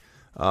trade.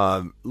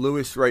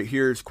 Lewis right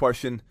here's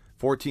question.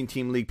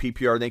 14-team league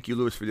PPR. Thank you,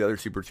 Lewis, for the other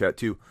super chat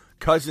too.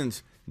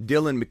 Cousins,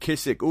 Dylan,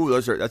 McKissick. Ooh,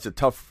 that's a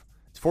tough.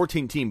 It's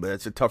 14-team, but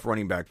that's a tough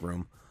running back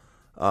room.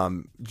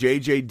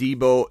 JJ,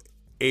 Debo,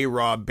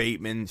 A-Rob,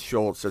 Bateman,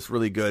 Schultz. That's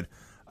really good.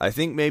 I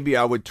think maybe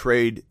I would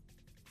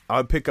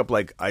pick up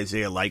like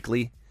Isaiah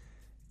Likely,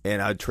 and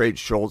I'd trade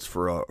Schultz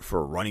for a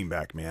running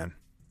back, man.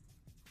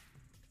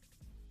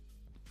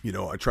 You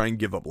know, I try and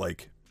give up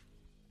like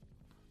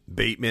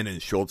Bateman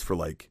and Schultz for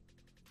like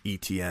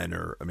ETN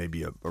or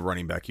maybe a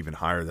running back even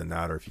higher than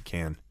that, or if you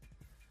can.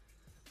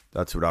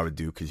 That's what I would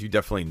do, because you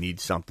definitely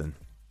need something.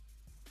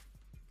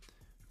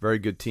 Very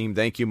good team.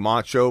 Thank you,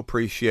 Macho.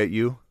 Appreciate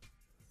you.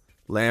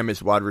 Lamb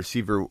is wide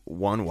receiver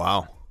 1.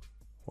 Wow,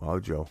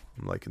 Joe.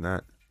 I'm liking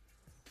that.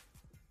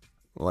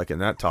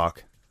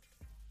 Talk.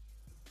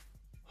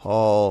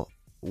 Hall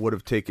would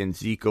have taken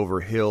Zeke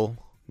over Hill.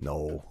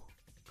 No.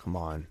 Come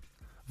on,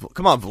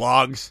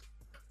 vlogs.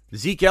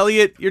 Zeke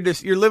Elliott,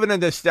 you're living in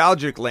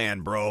nostalgic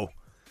land, bro.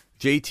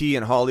 JT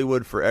and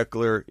Hollywood for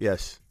Eckler.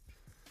 Yes.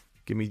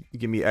 Give me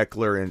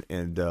Eckler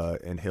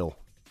and Hill.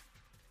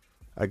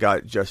 I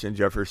got Justin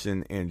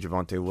Jefferson and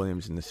Javonte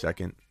Williams in the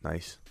second.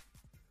 Nice.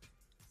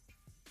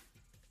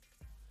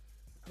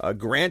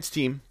 Grant's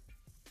team.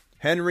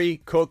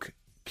 Henry, Cook,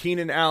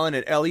 Keenan Allen,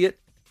 and Elliott.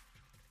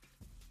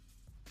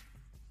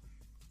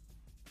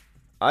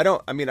 I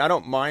don't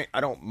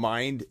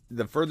mind.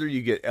 The further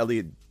you get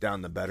Elliott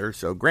down, the better.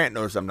 So Grant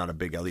knows I'm not a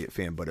big Elliott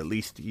fan, but at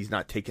least he's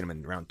not taking him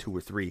in round 2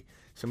 or 3.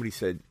 Somebody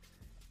said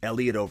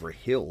Elliott over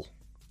Hill.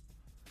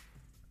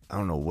 I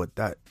don't know what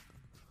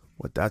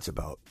that's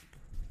about.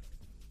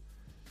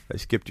 I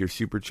skipped your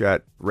super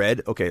chat.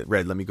 Red? Okay,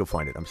 Red, let me go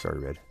find it. I'm sorry,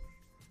 Red.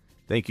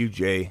 Thank you,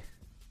 Jay.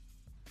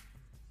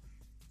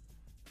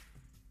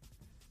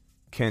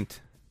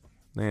 Kent,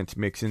 Lance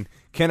Mixon.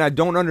 Ken, I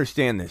don't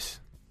understand this.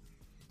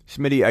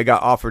 Smitty, I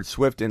got offered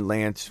Swift and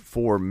Lance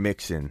for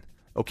Mixon.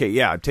 Okay,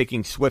 yeah, I'm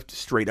taking Swift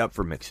straight up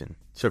for Mixon.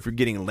 So if you're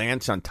getting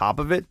Lance on top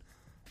of it,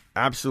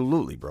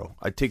 absolutely, bro.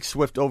 I'd take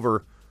Swift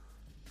over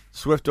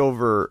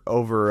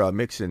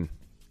Mixon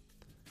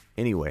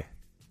anyway.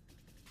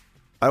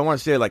 I don't want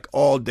to say like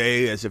all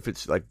day as if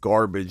it's like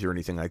garbage or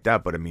anything like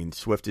that, but I mean,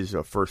 Swift is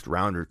a first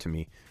rounder to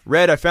me.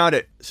 Red, I found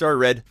it. Sorry,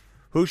 Red.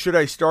 Who should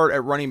I start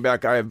at running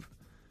back? I have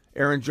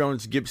Aaron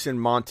Jones, Gibson,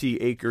 Monty,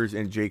 Akers,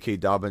 and J.K.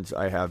 Dobbins.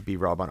 I have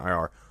B-Rob on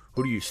IR.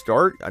 Who do you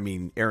start? I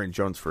mean, Aaron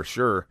Jones for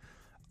sure.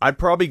 I'd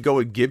probably go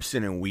with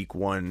Gibson in week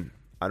 1.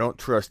 I don't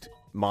trust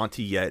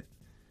Monty yet,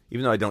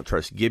 even though I don't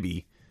trust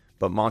Gibby.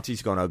 But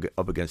Monty's going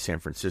up against San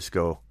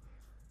Francisco.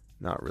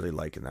 Not really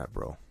liking that,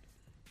 bro.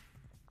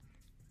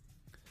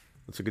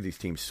 Let's look at these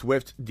teams.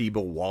 Swift,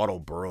 Debo, Waddle,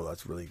 Burrow.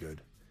 That's really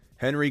good.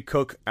 Henry,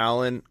 Cook,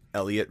 Allen,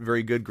 Elliott.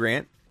 Very good,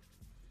 Grant.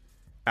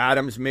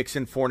 Adams,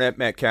 Mixon, Fournette,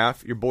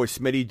 Metcalf. Your boy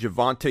Smitty,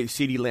 Javonte,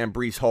 CeeDee Lamb,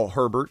 Breece Hall,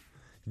 Herbert.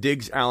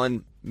 Diggs,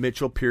 Allen,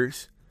 Mitchell,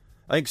 Pierce.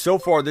 I think so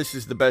far this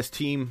is the best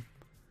team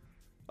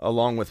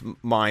along with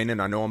mine,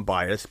 and I know I'm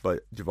biased,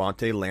 but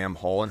Javonte, Lamb,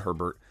 Hall, and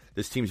Herbert.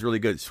 This team's really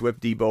good.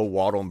 Swift, Debo,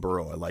 Waddle, and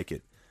Burrow. I like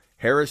it.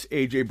 Harris,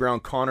 A.J. Brown,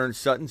 Connor, and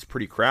Sutton's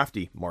pretty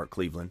crafty, Mark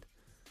Cleveland.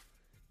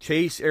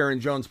 Chase, Aaron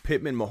Jones,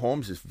 Pittman,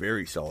 Mahomes is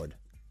very solid.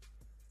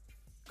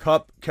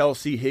 Kupp,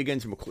 Kelsey,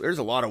 Higgins, there's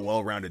a lot of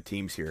well-rounded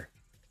teams here.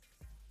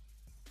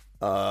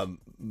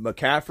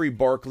 McCaffrey,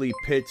 Barkley,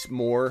 Pitts,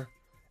 Moore,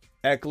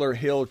 Eckler,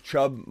 Hill,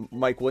 Chubb,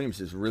 Mike Williams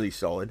is really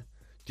solid.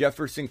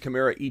 Jefferson,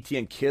 Kamara,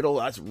 Etienne, Kittle,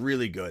 that's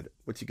really good.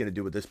 What's he going to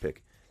do with this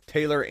pick?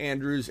 Taylor,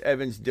 Andrews,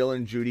 Evans,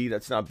 Dillon, Judy,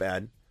 that's not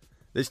bad.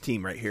 This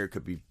team right here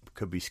could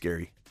be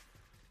scary.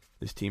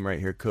 This team right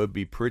here could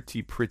be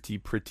pretty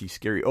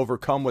scary.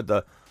 Overcome with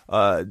the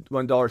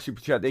 $1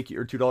 super chat, thank you,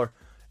 or $2.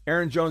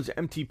 Aaron Jones,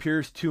 MT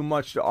Pierce, too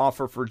much to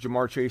offer for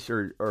Jamar Chase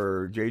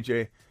or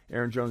JJ.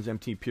 Aaron Jones,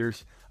 MT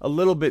Pierce, a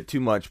little bit too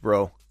much,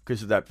 bro,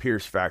 because of that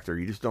Pierce factor.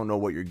 You just don't know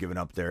what you're giving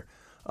up there.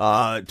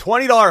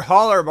 $20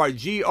 holler by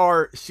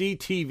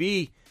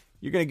GRCTV.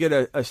 You're gonna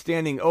get a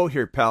standing O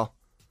here, pal.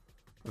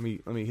 Let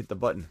me hit the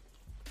button.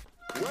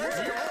 Let's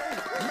go,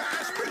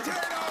 mashed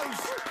potatoes.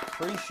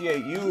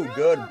 Appreciate you,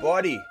 good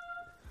buddy.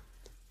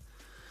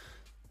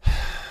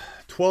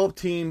 12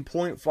 team,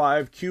 0.5,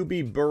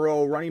 QB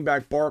Burrow, running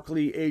back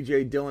Barkley,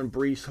 AJ Dillon,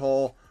 Breece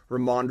Hall,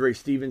 Ramondre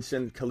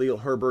Stevenson, Khalil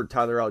Herbert,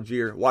 Tyler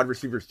Algier, wide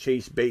receivers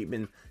Chase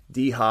Bateman,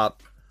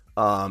 D-Hop.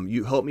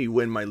 You helped me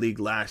win my league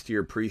last year.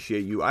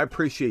 Appreciate you. I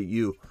appreciate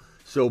you.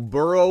 So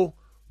Burrow,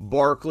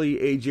 Barkley,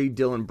 AJ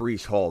Dillon,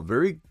 Breece Hall,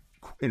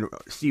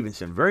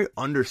 Stevenson, very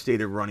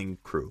understated running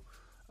crew.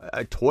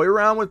 I toy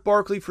around with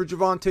Barkley for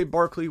Javonte,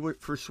 Barkley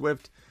for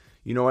Swift.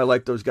 You know I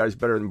like those guys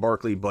better than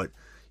Barkley, but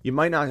you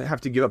might not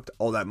have to give up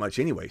all that much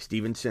anyway.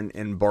 Stevenson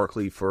and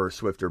Barkley for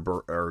Swift or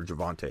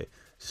Javonte.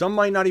 Some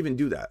might not even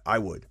do that. I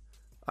would.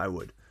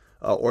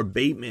 Or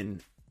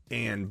Bateman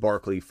and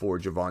Barkley for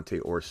Javonte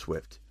or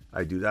Swift.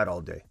 I do that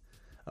all day.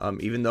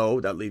 Even though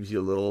that leaves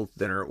you a little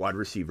thinner at wide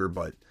receiver,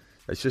 but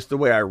that's just the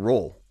way I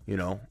roll. You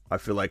know, I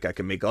feel like I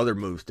can make other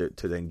moves to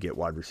then get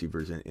wide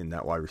receivers in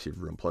that wide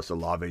receiver room. Plus,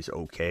 Olave's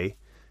okay.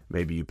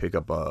 Maybe you pick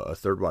up a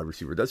third wide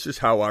receiver. That's just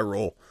how I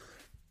roll.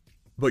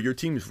 But your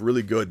team's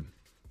really good.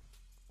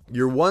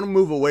 You're one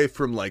move away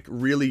from like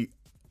really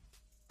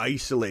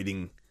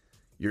isolating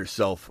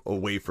yourself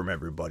away from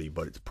everybody,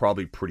 but it's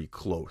probably pretty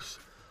close.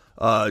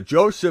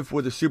 Joseph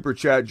with a super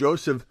chat.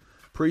 Joseph,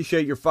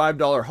 appreciate your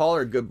 $5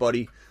 holler, good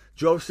buddy.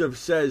 Joseph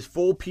says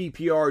full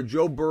PPR,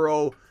 Joe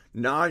Burrow,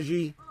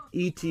 Najee,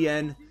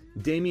 Etienne,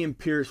 Damian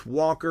Pierce,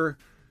 Walker,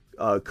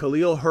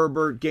 Khalil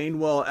Herbert,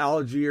 Gainwell,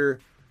 Algier,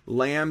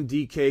 Lamb,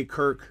 DK,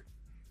 Kirk,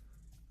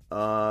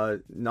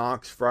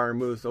 Knox,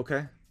 Freiermuth.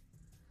 Okay.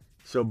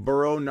 So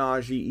Burrow,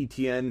 Najee,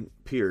 Etienne,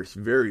 Pierce,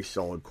 very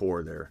solid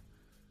core there.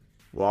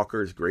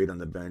 Walker is great on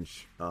the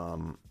bench.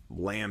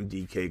 Lamb,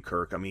 DK,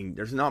 Kirk. I mean,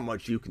 there's not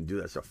much you can do.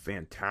 That's a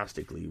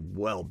fantastically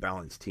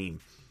well-balanced team.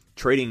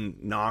 Trading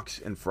Knox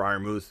and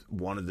Freiermuth,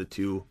 one of the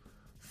two,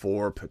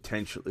 for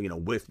potentially,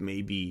 with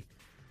maybe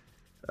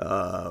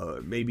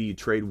you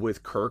trade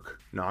with Kirk,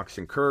 Knox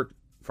and Kirk,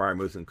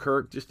 Freiermuth and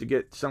Kirk, just to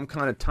get some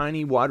kind of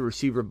tiny wide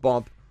receiver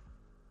bump.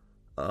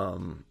 I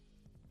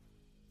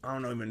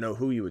don't even know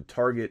who you would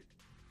target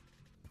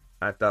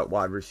at that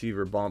wide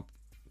receiver bump,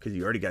 because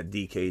you already got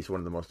DK, is one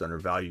of the most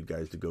undervalued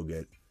guys to go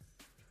get.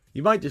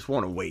 You might just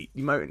want to wait.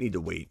 You might need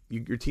to wait.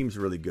 Your team's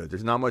really good.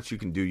 There's not much you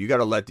can do. You got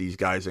to let these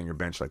guys on your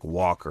bench like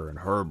Walker and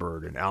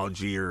Herbert and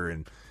Algier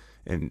and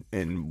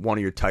one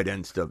of your tight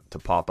ends to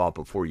pop out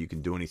before you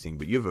can do anything.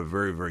 But you have a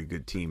very, very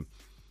good team.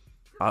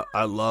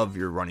 I love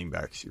your running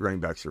backs. Your running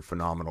backs are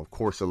phenomenal. Of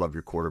course, I love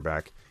your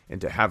quarterback. And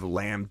to have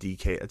Lamb,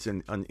 DK, that's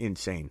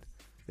insane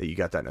that you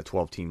got that in a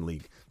 12-team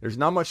league. There's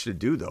not much to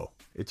do, though.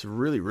 It's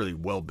really, really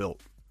well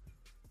built.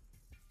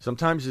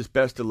 Sometimes it's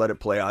best to let it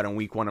play out in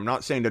week one. I'm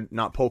not saying to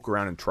not poke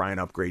around and try and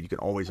upgrade. You can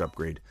always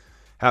upgrade.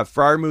 Have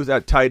Freiermuth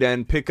at tight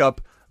end. Pick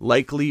up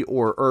Likely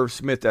or Irv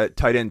Smith at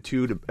tight end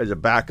 2 as a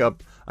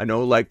backup. I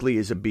know Likely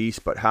is a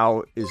beast, but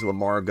how is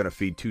Lamar going to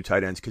feed 2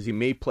 tight ends? Because he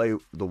may play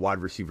the wide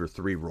receiver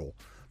 3 role.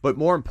 But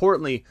more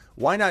importantly,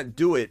 why not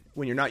do it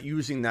when you're not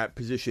using that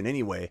position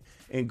anyway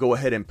and go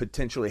ahead and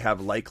potentially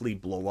have Likely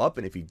blow up,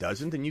 and if he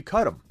doesn't, then you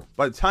cut him.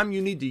 By the time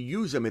you need to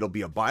use him, it'll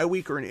be a bye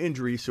week or an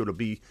injury, so it'll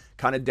be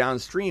kind of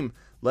downstream.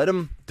 Let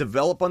him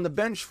develop on the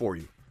bench for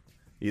you,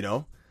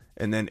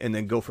 and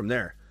then go from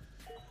there.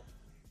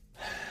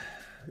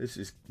 This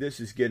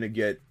is gonna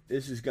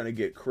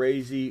get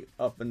crazy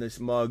up in this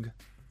mug.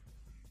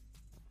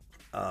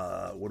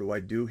 What do I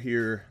do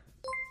here?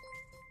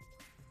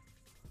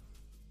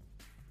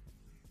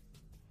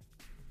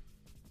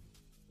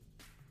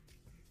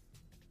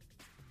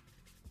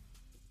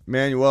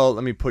 Manuel,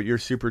 let me put your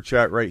super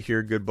chat right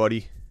here, good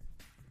buddy.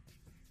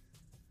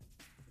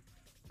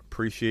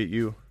 Appreciate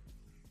you.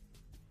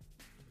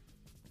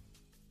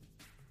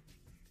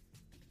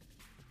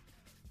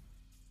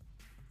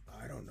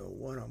 I don't know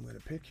what I'm going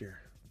to pick here.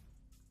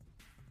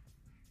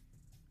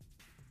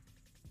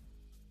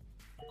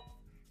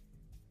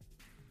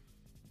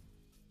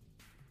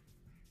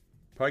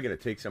 Probably going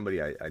to take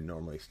somebody I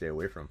normally stay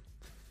away from.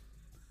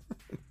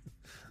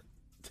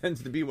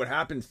 Tends to be what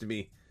happens to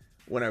me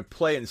when I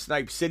play in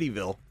Snipe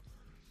Cityville.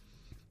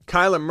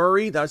 Kyler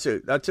Murray, that's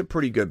a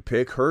pretty good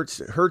pick. Hurts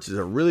is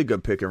a really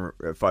good pick at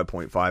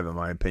 5.5 in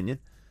my opinion.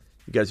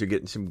 You guys are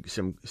getting some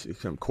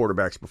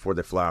quarterbacks before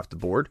they fly off the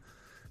board.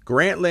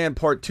 Grantland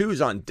Part 2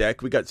 is on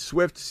deck. We got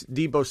Swift,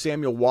 Debo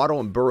Samuel, Waddle,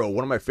 and Burrow.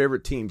 One of my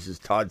favorite teams is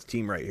Todd's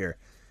team right here.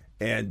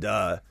 And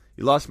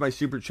you lost my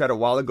super chat a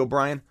while ago,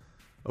 Brian.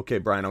 Okay,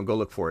 Brian, I'll go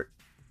look for it.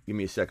 Give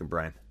me a second,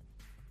 Brian.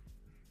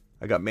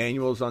 I got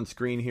manuals on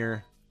screen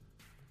here.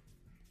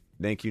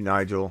 Thank you,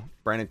 Nigel.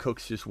 Brandon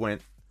Cooks just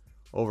went.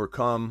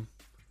 Overcome.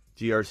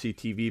 GRC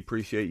TV,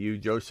 appreciate you.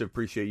 Joseph,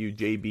 appreciate you.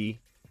 JB.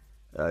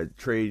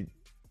 Trade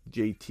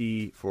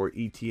JT for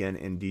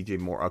ETN and DJ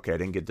Moore. Okay, I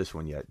didn't get this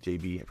one yet.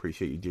 JB,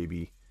 appreciate you,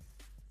 JB.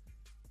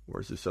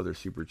 Where's this other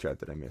super chat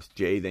that I missed?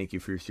 Jay, thank you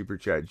for your super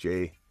chat,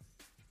 Jay.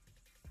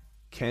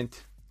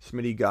 Kent.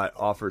 Smitty got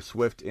offer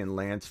Swift and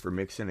Lance for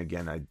Mixon.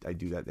 Again, I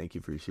do that. Thank you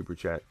for your super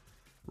chat.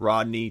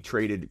 Rodney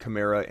traded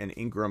Kamara and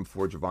Ingram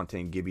for Javonte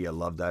and Gibby. I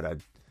love that.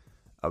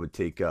 I would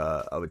take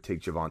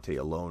Javonte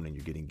alone, and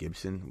you're getting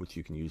Gibson, which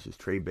you can use as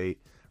trade bait.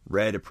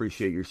 Red,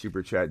 appreciate your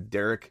super chat.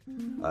 Derek,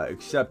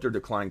 accept or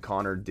decline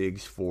Connor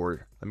Diggs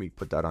for. Let me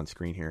put that on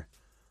screen here.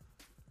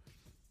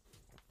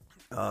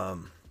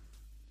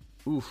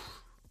 Oof.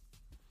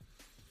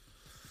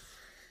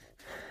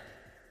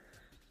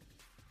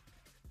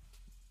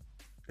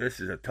 This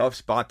is a tough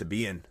spot to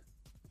be in.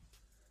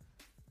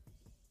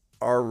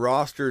 Our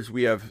rosters,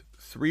 we have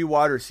 3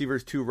 wide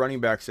receivers, 2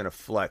 running backs, and a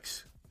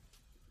flex.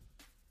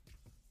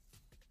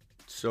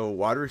 So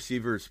wide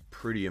receiver is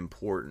pretty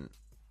important.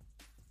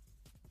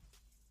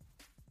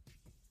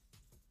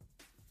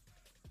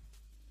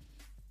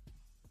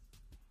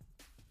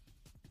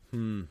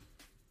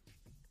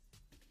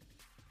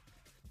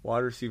 Wide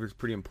receiver is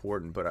pretty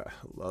important, but I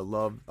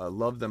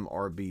love them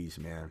RBs,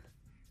 man.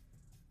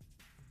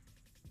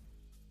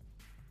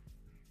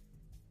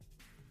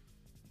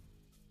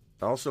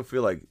 I also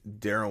feel like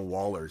Darren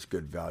Waller is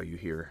good value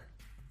here.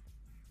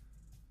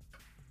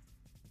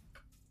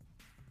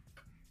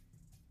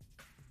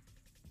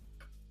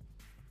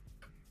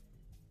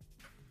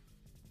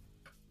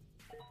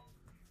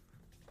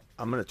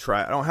 I'm going to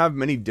try. I don't have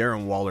many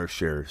Darren Waller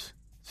shares,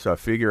 so I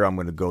figure I'm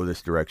going to go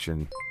this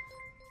direction.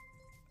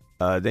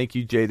 Thank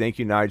you, Jay. Thank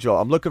you, Nigel.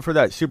 I'm looking for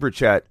that super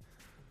chat.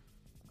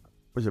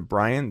 Was it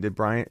Brian?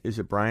 Is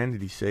it Brian?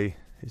 Did he say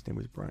his name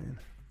was Brian?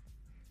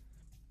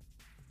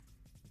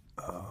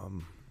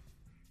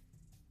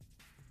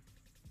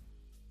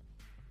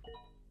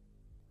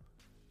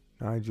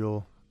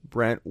 Nigel.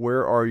 Brent,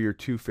 where are your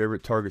 2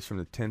 favorite targets from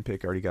the 10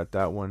 pick? I already got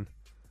that one.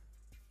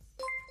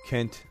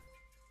 Kent.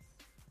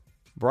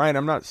 Brian,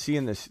 I'm not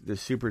seeing this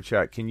super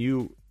chat. Can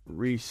you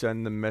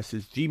resend the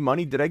message? G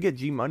Money, did I get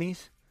G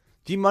Monies?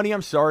 G Money,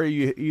 I'm sorry.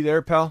 You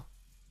there, pal?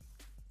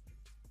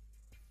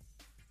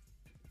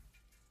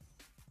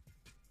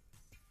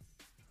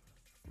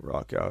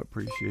 Rock out,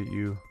 appreciate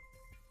you.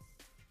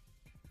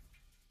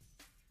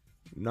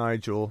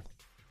 Nigel.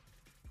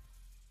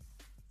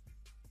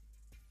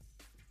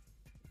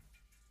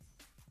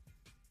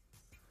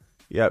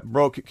 Yeah,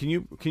 bro, can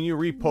you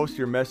repost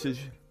your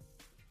message?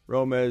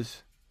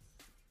 Romez,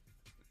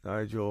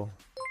 Nigel,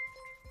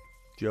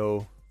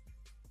 Joe,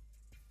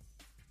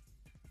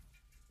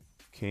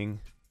 King.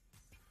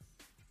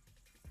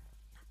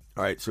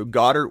 All right, so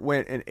Goddard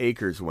went and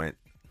Akers went.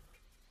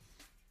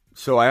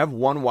 So I have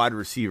 1 wide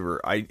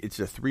receiver. It's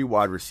a 3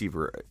 wide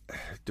receiver.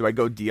 Do I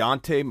go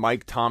Deontay,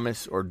 Mike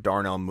Thomas, or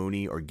Darnell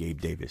Mooney, or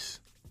Gabe Davis?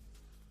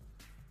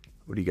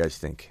 What do you guys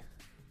think?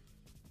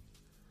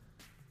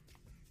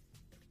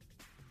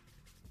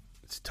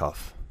 It's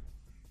tough.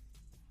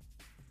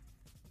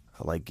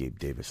 I like Gabe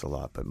Davis a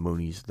lot, but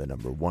Mooney's the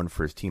number 1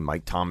 for his team.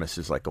 Mike Thomas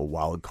is like a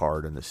wild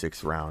card in the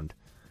 6th round.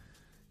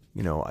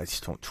 You know, I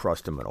just don't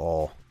trust him at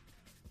all.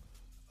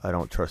 I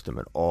don't trust him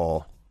at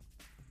all.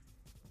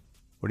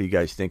 What are you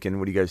guys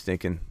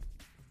thinking?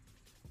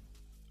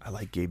 I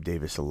like Gabe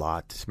Davis a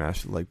lot.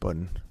 Smash the like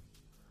button.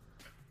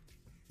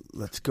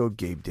 Let's go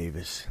Gabe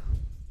Davis.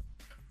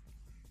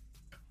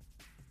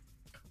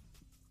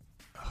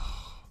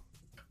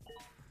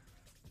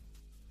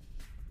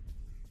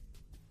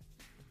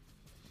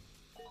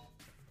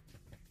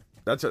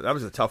 That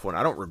was a tough one.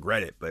 I don't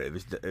regret it, but it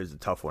was a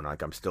tough one.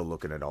 Like, I'm still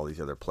looking at all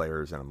these other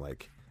players, and I'm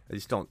like, I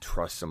just don't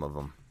trust some of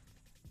them.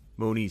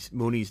 Mooney's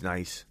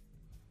nice.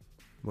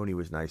 Mooney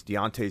was nice.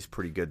 Deontay's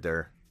pretty good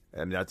there.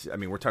 And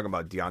we're talking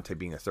about Deontay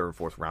being a 3rd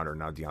or 4th rounder.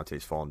 Now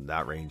Deontay's fallen in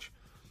that range.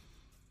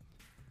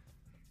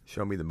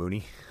 Show me the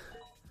Mooney.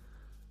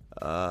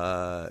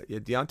 Yeah,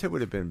 Deontay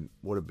would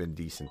have been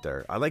decent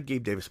there. I like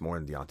Gabe Davis more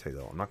than Deontay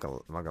though. I'm not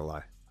gonna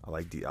lie. I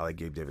like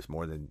Gabe Davis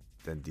more than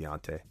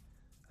Deontay.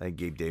 I think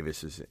Gabe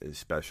Davis is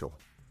special.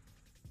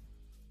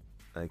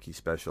 I think he's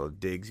special. If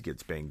Diggs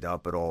gets banged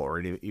up at all, or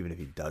even if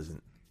he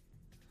doesn't.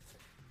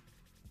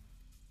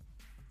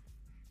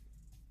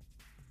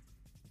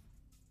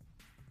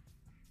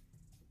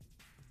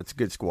 That's a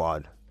good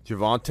squad.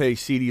 Javonte,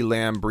 CeeDee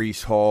Lamb,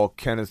 Breece Hall,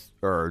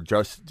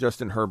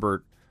 Justin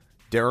Herbert,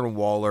 Darren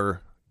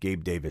Waller,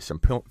 Gabe Davis. I'm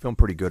feeling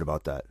pretty good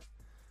about that.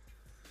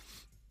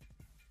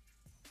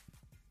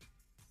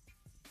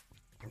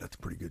 That's a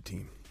pretty good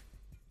team.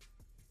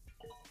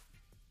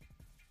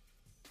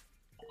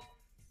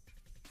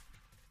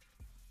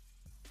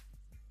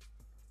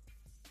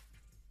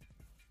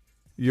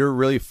 You're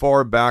really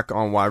far back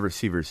on wide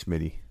receivers,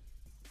 Smitty.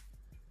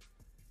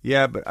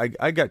 Yeah, but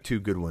I got 2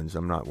 good ones.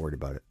 I'm not worried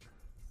about it.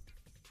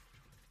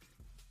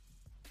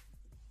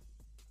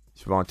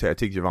 Javonte, I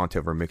take Javonte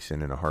over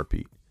Mixon in a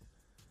heartbeat.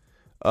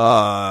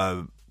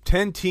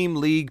 10-team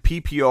league,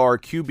 PPR,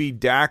 QB,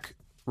 Dak,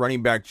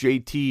 running back,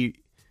 JT,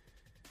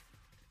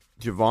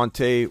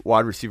 Javonte,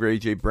 wide receiver,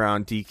 A.J.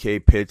 Brown,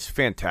 DK, Pitts.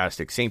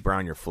 Fantastic. St.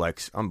 Brown, your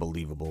flex.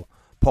 Unbelievable.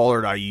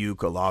 Pollard,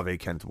 Ayuk, Olave,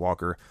 Kenneth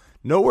Walker.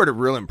 Nowhere to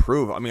really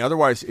improve. I mean,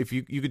 otherwise, if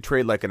you could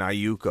trade like an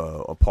Ayuk,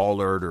 a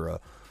Pollard, or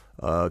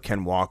a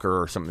Ken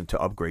Walker or something to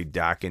upgrade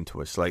Dak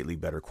into a slightly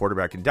better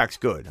quarterback. And Dak's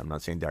good. I'm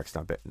not saying Dak's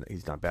not bad.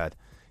 He's not bad.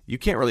 You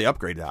can't really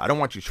upgrade that. I don't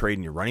want you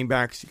trading your running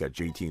backs. You got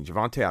JT and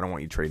Javonte. I don't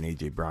want you trading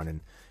A.J.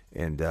 Brown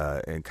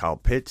and Kyle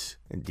Pitts.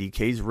 And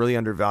DK's really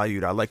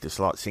undervalued. I like to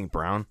slot St.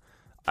 Brown.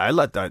 I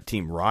let that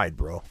team ride,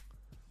 bro.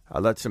 I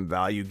let some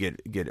value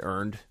get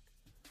earned.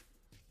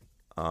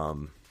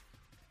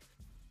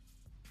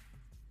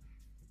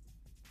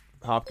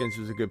 Hopkins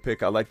was a good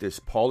pick. I like this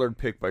Pollard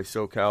pick by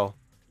SoCal.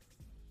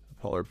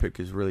 Pollard pick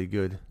is really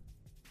good.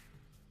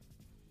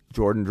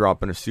 Jordan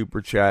dropping a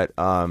super chat.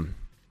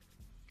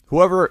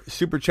 Whoever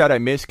super chat I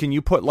missed, can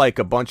you put like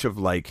a bunch of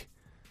like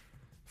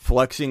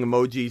flexing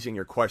emojis in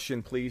your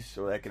question, please,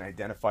 so that I can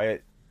identify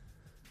it?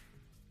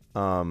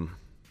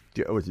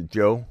 Was it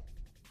Joe?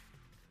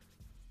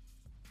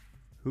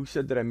 Who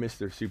said that I missed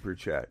their super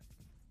chat?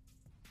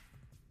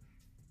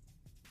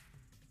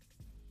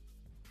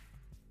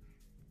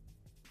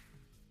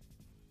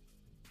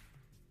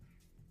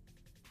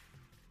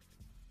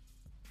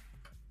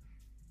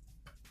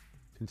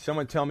 Can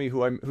someone tell me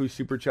whose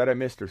super chat I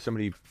missed, or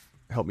somebody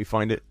help me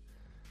find it?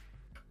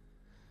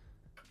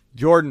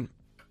 Jordan.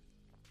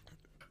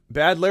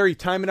 Bad Larry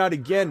timing out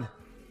again.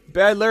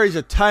 Bad Larry's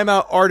a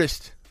timeout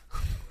artist.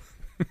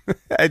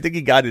 I think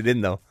he got it in,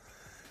 though.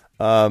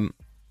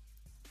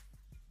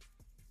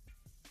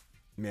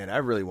 Man, I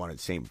really wanted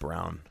St.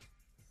 Brown.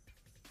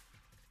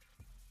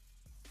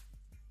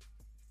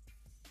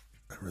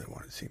 I really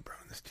wanted St. Brown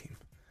in this team.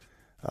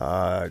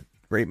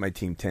 Rate my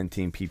team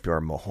 10-team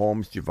PPR.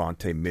 Mahomes,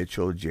 Javonte,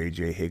 Mitchell,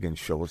 JJ, Higgins,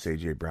 Schultz,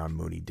 AJ Brown,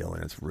 Mooney,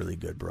 Dillon. That's really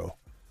good, bro.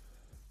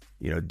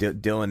 You know,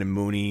 Dillon and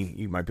Mooney,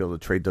 you might be able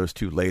to trade those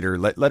two later.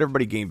 Let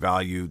everybody gain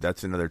value.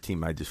 That's another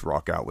team I just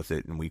rock out with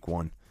it in week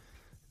 1.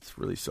 It's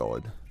really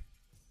solid.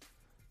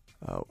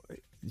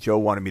 Joe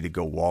wanted me to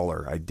go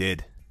Waller. I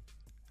did,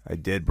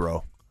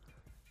 bro.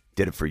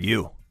 Did it for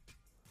you.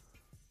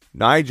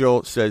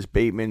 Nigel says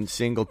Bateman,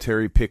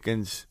 Singletary,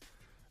 Pickens,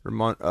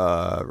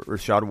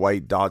 Rashad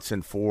White,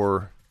 Dotson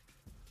for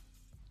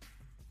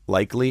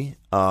Likely.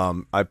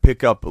 I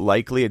pick up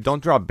Likely.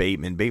 Don't drop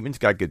Bateman. Bateman's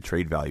got good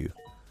trade value.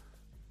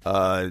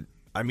 I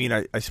mean,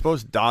 I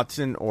suppose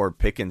Dotson or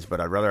Pickens, but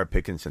I'd rather have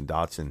Pickens than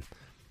Dotson.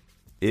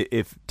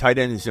 If tight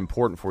end is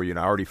important for you, and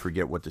I already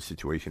forget what the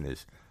situation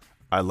is,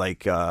 I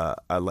like the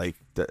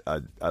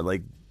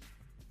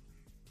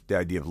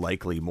idea of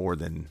Likely more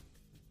than,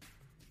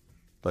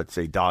 let's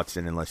say,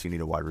 Dotson, unless you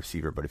need a wide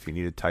receiver. But if you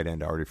need a tight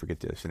end, I already forget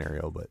the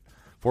scenario. But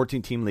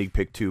 14-team league,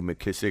 pick 2,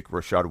 McKissick,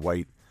 Rashad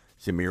White,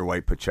 Zamir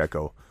White,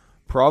 Pacheco.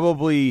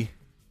 Probably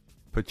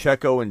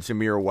Pacheco and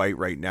Zamir White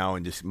right now,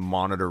 and just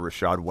monitor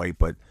Rashad White.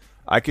 But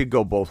I could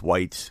go both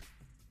Whites.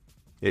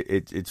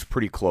 It's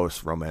pretty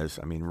close, Romez.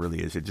 I mean,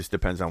 really is. It just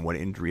depends on what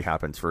injury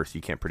happens first.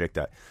 You can't predict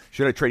that.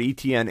 Should I trade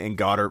Etienne and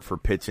Goddard for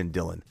Pitts and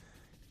Dillon?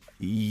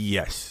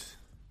 Yes.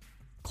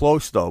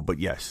 Close, though, but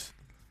yes.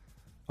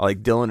 I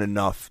like Dillon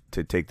enough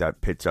to take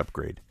that Pitts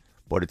upgrade,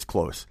 but it's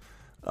close.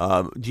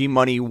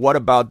 G-Money, what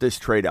about this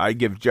trade? I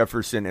give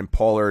Jefferson and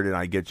Pollard, and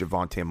I get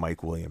Javonte and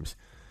Mike Williams.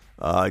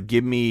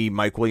 Give me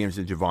Mike Williams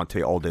and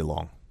Javonte all day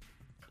long.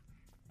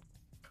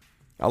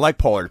 I like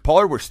Pollard.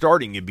 Pollard, we're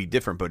starting, it'd be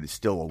different, but it's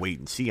still a wait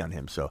and see on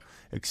him. So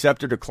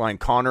accept or decline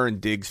Connor and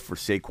Diggs for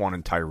Saquon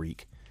and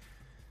Tyreek.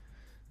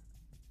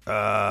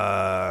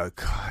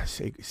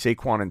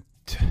 Saquon and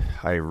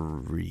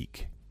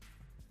Tyreek.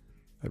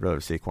 I'd rather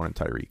have Saquon and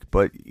Tyreek.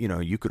 But, you know,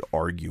 you could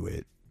argue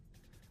it.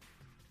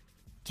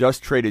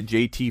 Just traded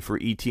JT for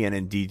ETN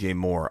and DJ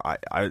Moore.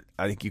 I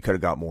think you could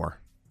have got more.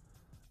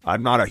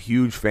 I'm not a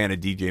huge fan of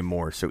DJ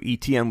Moore. So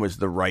ETN was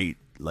the right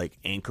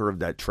anchor of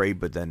that trade,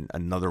 but then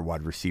another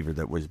wide receiver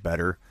that was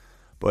better.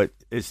 But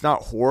it's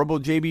not horrible,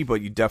 JB,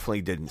 but you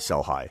definitely didn't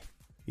sell high.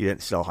 You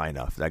didn't sell high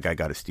enough. That guy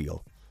got a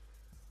steal.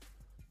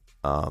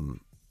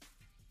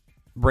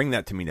 Bring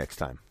that to me next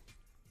time.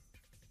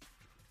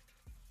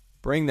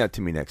 Bring that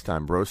to me next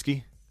time,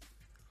 broski.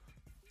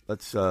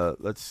 Let's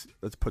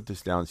put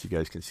this down so you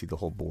guys can see the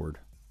whole board.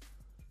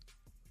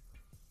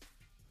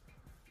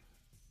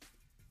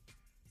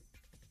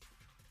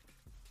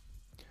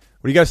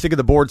 What do you guys think of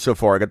the board so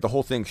far? I got the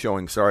whole thing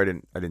showing. Sorry,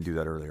 I didn't do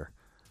that earlier.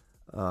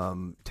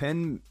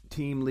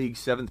 10-team league,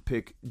 7th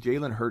pick,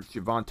 Jalen Hurts,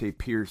 Javonte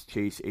Pierce,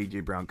 Chase,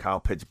 A.J. Brown,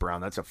 Kyle Pitts,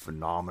 Brown. That's a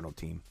phenomenal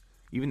team.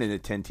 Even in the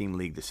 10-team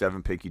league, the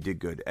 7th pick, you did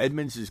good.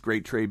 Edmonds is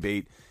great trade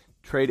bait.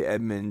 Trade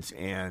Edmonds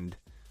and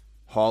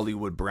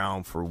Hollywood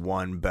Brown for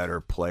one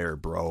better player,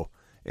 bro.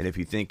 And if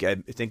you think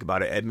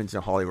about it, Edmonds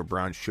and Hollywood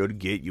Brown should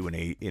get you an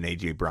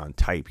A.J. Brown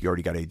type. You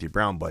already got A.J.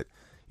 Brown, but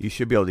you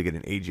should be able to get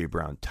an A.J.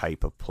 Brown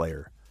type of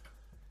player.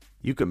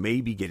 You could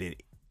maybe get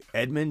it.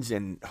 Edmonds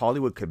and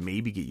Hollywood could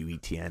maybe get you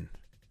ETN.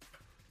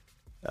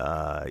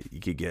 You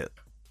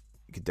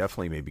could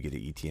definitely maybe get an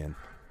ETN.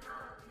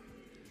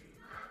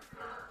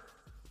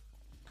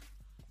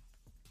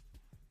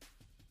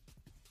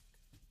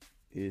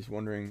 He is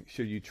wondering,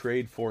 should you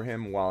trade for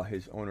him while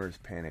his owner is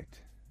panicked?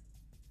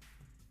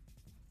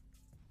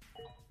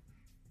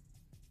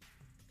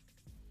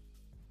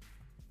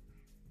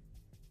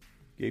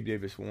 Gabe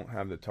Davis won't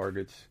have the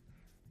targets.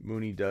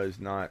 Mooney does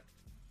not.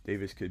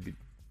 Davis could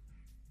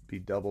be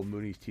double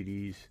Mooney's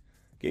TDs.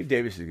 Gabe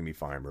Davis is going to be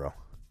fine, bro.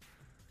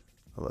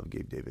 I love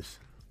Gabe Davis.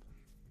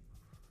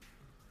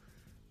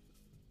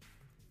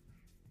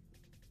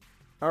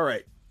 All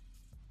right.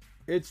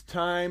 It's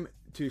time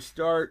to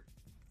start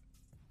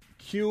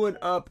queuing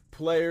up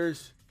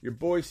players. Your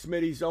boy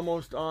Smitty's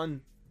almost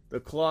on the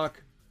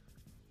clock.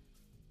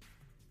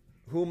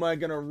 Who am I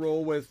going to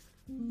roll with?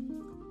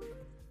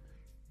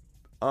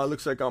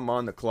 Looks like I'm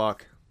on the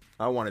clock.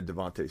 I wanted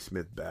Devontae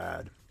Smith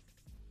bad.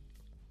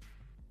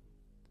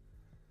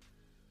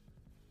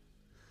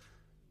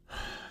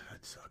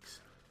 That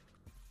sucks.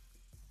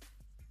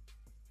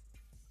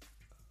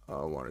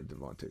 I wanted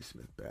Devontae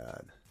Smith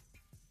bad.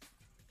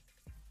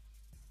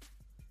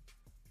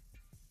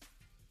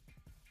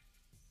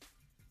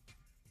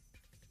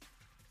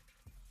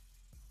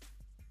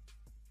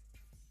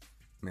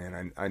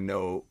 Man, I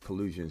know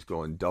Collusion's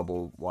going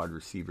double wide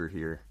receiver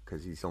here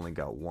because he's only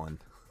got one.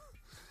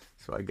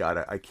 So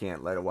I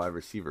can't let a wide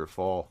receiver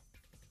fall.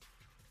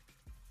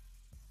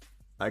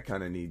 I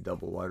kind of need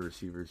double wide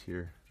receivers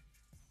here.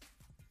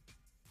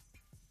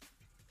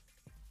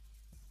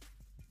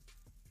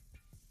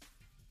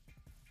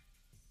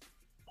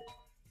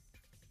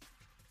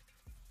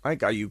 I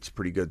think Ayuk's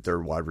pretty good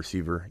third wide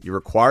receiver. You're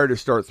required to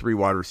start 3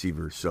 wide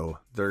receivers, so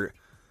they're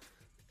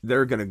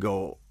gonna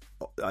go.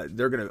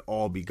 They're gonna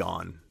all be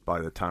gone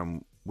by the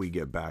time we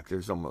get back.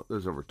 There's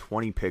over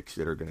 20 picks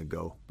that are gonna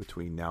go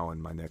between now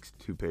and my next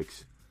 2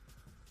 picks.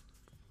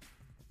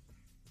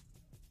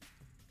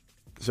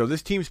 So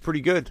this team's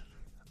pretty good.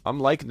 I'm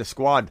liking the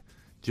squad.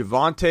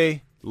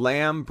 Javonte,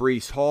 Lamb,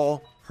 Breece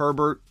Hall,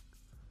 Herbert,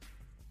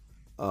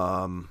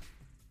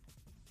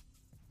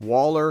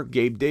 Waller,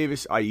 Gabe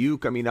Davis,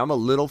 Ayuk. I mean, I'm a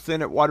little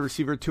thin at wide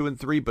receiver 2 and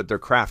 3, but they're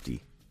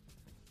crafty.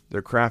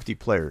 They're crafty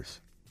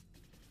players.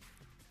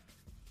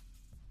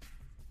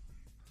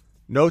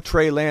 No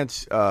Trey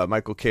Lance,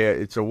 Michael K.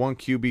 It's a 1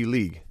 QB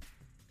league.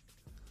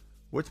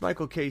 What's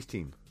Michael K's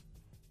team?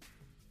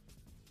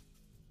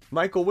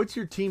 Michael, what's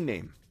your team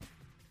name?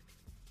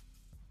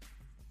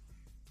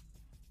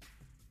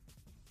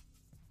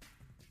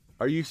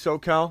 Are you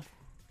SoCal?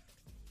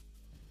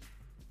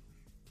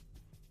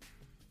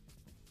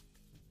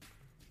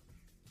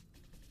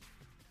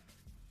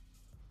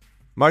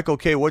 Michael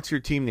K., what's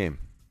your team name?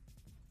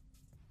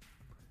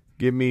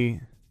 Give me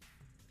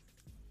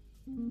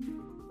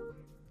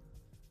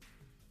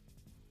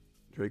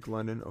Drake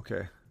London.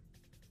 Okay.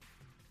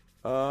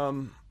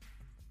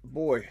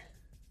 Boy.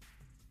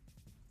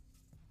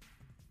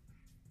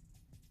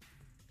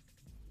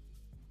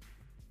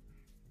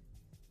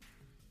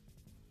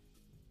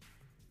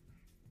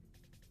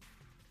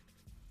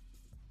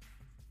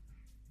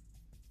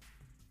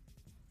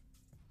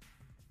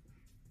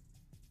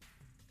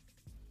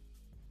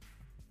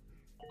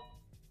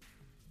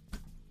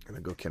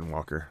 Gonna go Ken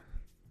Walker.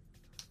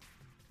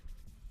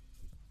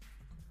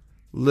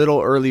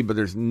 Little early, but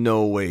there's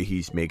no way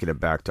he's making it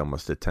back to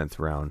almost the 10th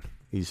round.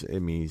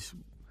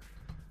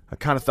 I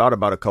kind of thought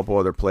about a couple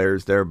other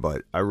players there,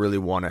 but I really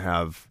want to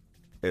have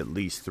at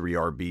least 3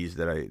 RBs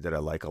that I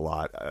like a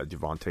lot.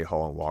 Javonte,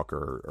 Hall, and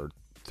Walker are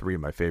 3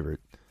 of my favorite.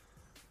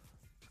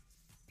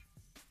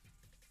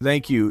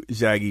 Thank you,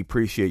 Zaggy.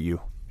 Appreciate you.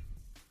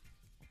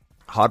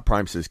 Hot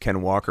Prime says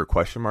Ken Walker,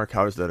 question mark.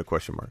 How is that a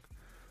question mark?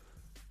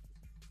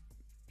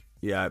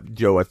 Yeah,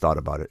 Joe, I thought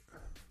about it.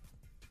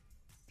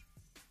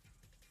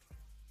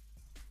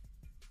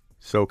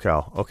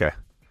 SoCal. Okay.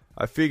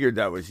 I figured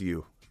that was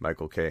you,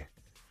 Michael K.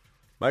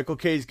 Michael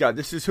K's got,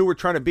 this is who we're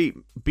trying to beat.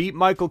 Beat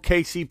Michael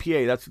K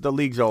CPA. That's what the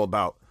league's all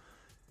about.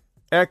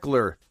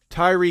 Eckler,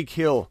 Tyreek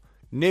Hill,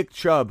 Nick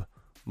Chubb,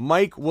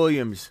 Mike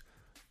Williams,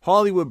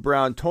 Hollywood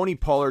Brown, Tony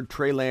Pollard,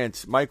 Trey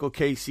Lance, Michael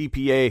K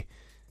CPA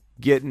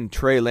getting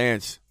Trey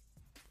Lance.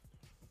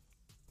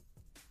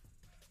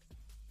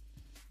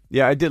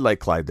 Yeah, I did like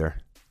Clyde there.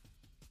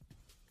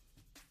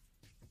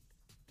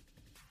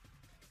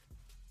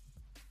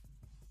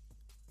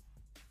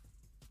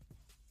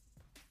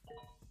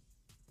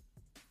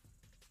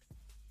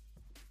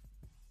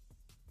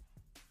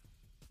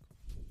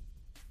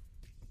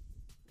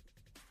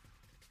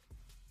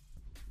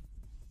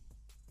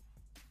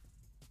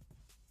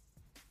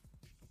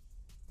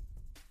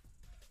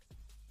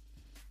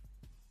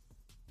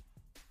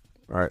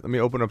 All right, let me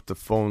open up the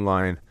phone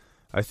line.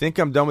 I think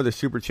I'm done with the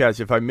super chats.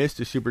 If I missed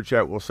a super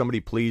chat, will somebody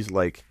please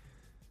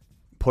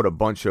put a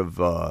bunch of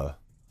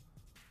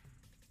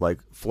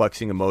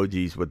flexing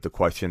emojis with the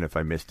question if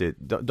I missed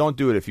it. Don't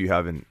do it if you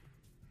haven't.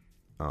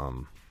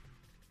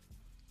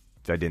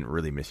 If I didn't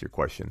really miss your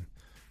question.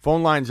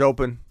 Phone line's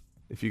open.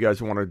 If you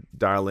guys want to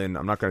dial in,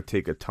 I'm not going to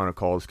take a ton of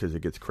calls because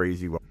it gets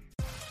crazy.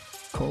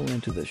 Call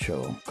into the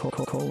show.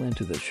 Call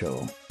into the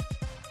show.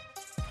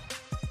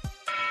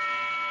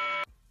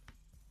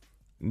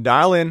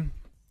 Dial in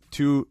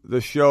to the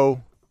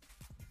show.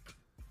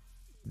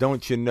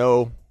 Don't you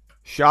know?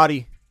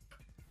 Shoddy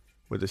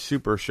with a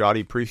super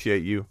Shoddy.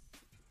 Appreciate you.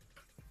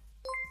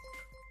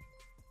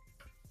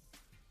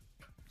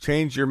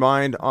 Change your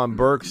mind on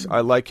Burks.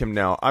 I like him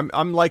now.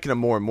 I'm liking him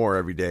more and more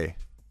every day.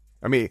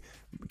 I mean,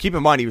 keep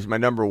in mind he was my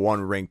number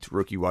 1 ranked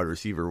rookie wide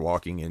receiver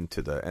walking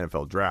into the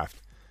NFL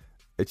draft.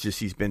 It's just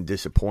he's been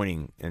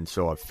disappointing, and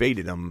so I've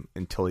faded him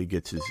until he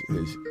gets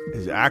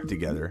his act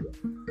together.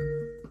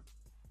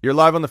 You're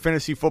live on the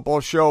Fantasy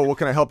Football Show. What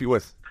can I help you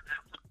with?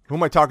 Who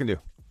am I talking to?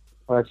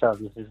 What's up?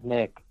 This is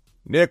Nick.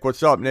 Nick,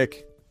 what's up,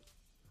 Nick?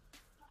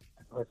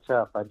 What's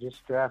up? I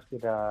just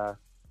drafted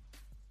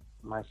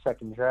my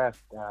second draft,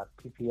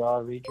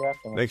 PPR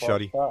redraft. Thanks,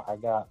 Shoddy. I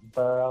got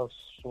Burrow,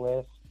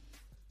 Swift,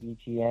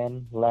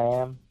 ETN,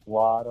 Lamb,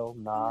 Waddle,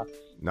 Knox,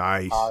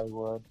 Nice.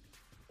 Hollywood,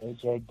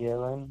 A.J.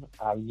 Dillon,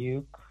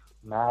 Ayuk,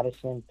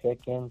 Madison,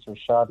 Pickens,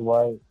 Rashad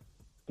White,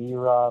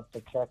 B-Rob,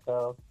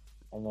 Pacheco,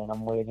 and then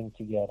I'm waiting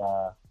to get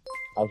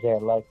Isaiah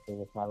Likely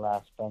with my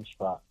last bench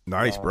spot.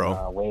 Nice,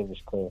 bro.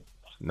 Waivers clear.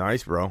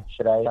 Nice, bro.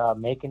 Should I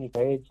make any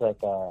trades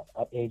like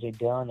A.J.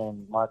 Dillon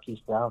and Marquise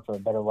Brown for a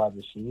better wide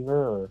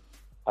receiver? Or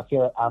I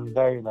feel like I'm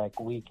very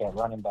weak at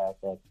running back,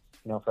 for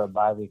a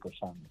bye week or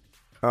something.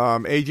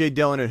 A.J.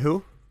 Dillon and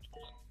who?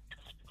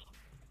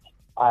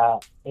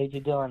 A.J.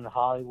 Dillon in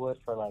Hollywood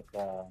for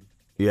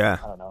yeah.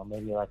 I don't know,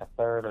 maybe a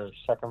third or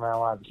second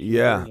round wide receiver.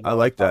 Yeah, I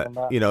like that.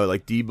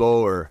 Like Debo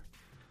or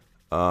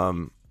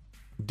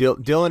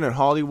Dillon in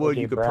Hollywood.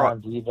 A.J. You could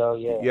Brown,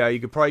 Debo, yeah, you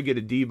could probably get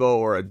a Debo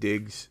or a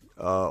Diggs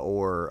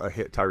or a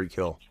hit Tyreek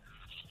Hill.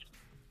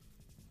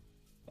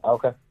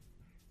 Okay.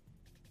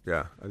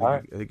 Yeah,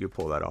 I think you'll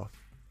pull that off.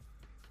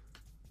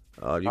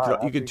 You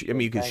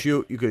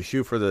could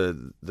shoot for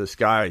the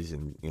skies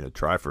and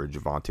try for a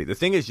Javonte. The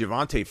thing is,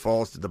 Javonte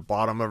falls to the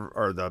bottom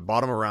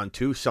of round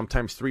 2,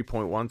 sometimes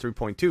 3.1,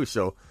 3.2.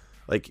 So,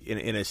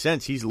 in a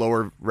sense, he's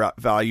lower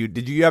value.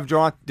 Did you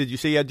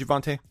say you had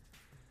Javonte?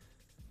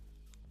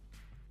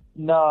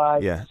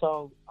 No,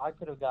 So I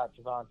could have got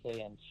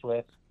Javonte and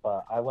Swift,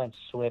 but I went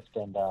Swift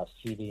and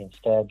CD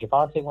instead.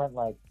 Javonte went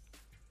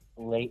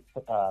late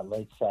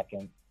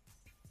second.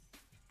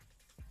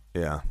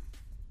 Yeah.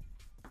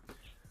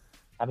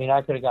 I mean,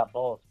 I could have got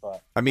both,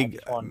 but maybe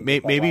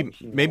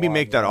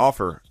make that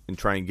offer and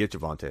try and get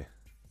Javonte,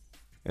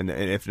 and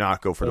if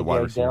not, go for the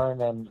wide receiver.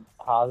 Dillon and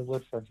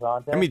Hollywood for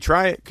Javonte.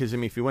 Try it because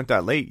if you went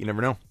that late, you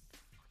never know.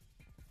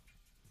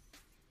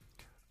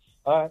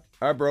 All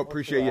right, bro.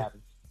 Appreciate you.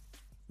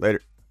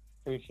 Later.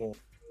 Appreciate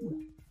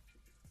it.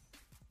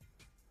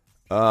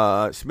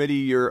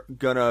 Smitty, you're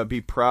gonna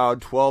be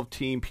proud.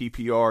 12-team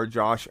PPR: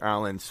 Josh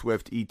Allen,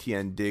 Swift,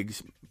 ETN,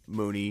 Diggs,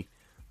 Mooney,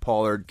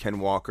 Pollard, Ken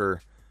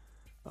Walker.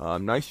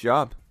 Nice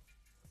job.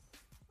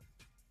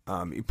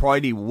 You probably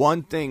need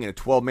one thing in a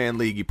 12-man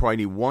league. You probably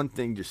need one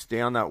thing. Just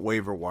stay on that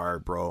waiver wire,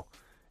 bro.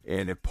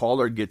 And if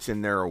Pollard gets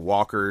in there or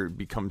Walker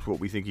becomes what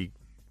we think he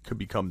could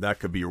become, that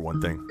could be your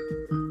one thing.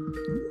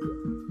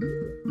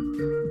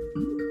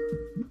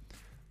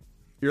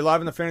 You're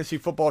live on the Fantasy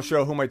Football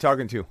Show. Who am I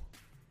talking to?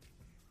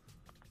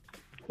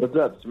 What's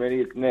up,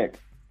 Smitty? It's Nick.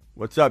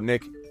 What's up,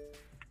 Nick?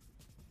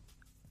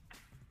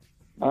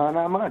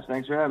 Not much.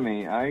 Thanks for having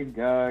me. I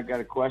got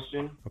a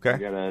question. Okay. I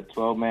got a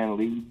 12-man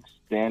league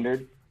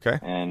standard. Okay.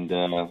 And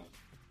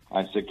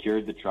I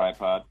secured the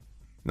tripod.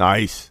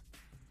 Nice.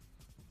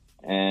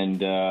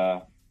 And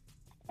I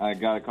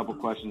got a couple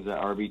questions at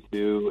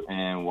RB2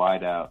 and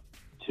wideout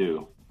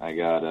 2. I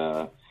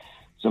got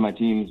so my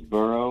team's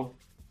Burrow,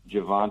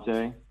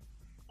 Javonte,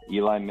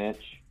 Eli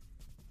Mitch,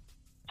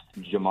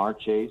 Jamar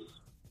Chase,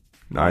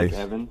 nice, Mike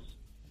Evans,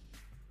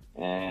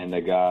 and I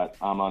got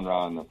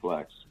Amon-Ra in the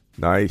flex.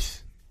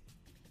 Nice.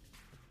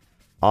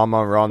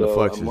 Amon-Ra on the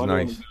flex is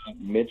nice.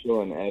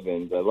 Mitchell and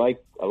Evans, I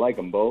like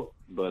them both,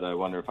 but I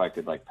wonder if I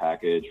could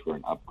package for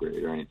an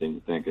upgrade or anything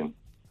you're thinking.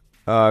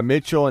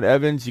 Mitchell and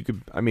Evans,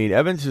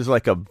 Evans is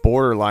like a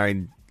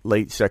borderline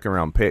late second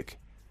round pick.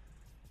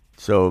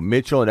 So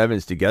Mitchell and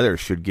Evans together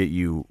should get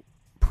you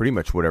pretty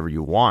much whatever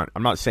you want.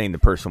 I'm not saying the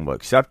person will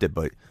accept it,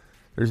 but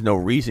there's no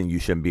reason you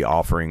shouldn't be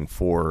offering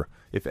for,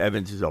 if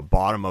Evans is a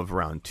bottom of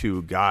round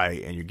 2 guy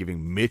and you're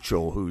giving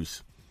Mitchell,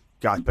 who's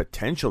got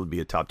potential to be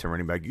a top 10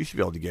 running back, you should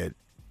be able to get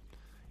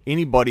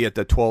anybody at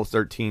the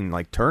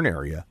 12-13 turn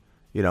area.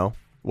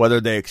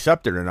 Whether they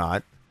accept it or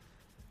not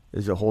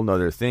is a whole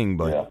nother thing,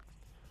 but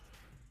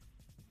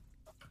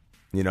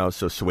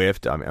so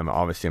Swift, I'm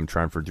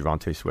trying for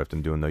Javonte Swift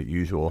and doing the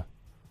usual,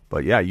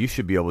 but yeah, you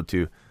should be able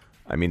to.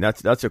 I mean,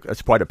 that's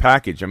quite a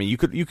package. I mean, you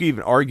could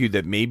even argue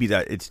that maybe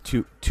that it's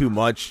too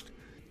much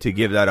to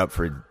give that up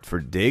for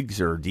Diggs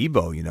or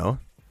Debo, you know.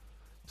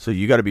 So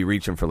you got to be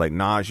reaching for like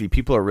Najee.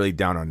 People are really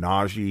down on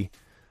Najee.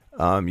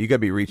 You got to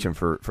be reaching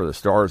for the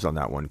stars on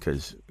that one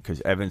because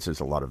Evans is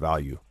a lot of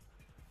value.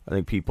 I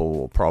think people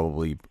will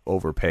probably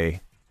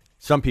overpay.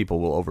 Some people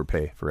will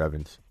overpay for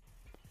Evans.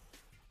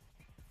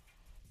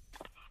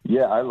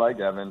 Yeah, I like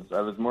Evans.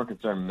 I was more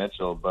concerned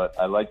Mitchell, but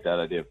I like that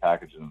idea of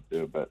packaging them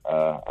too. But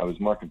I was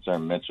more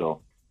concerned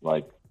Mitchell,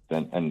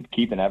 and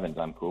keeping Evans,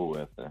 I'm cool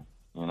with.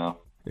 You know.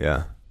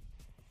 Yeah.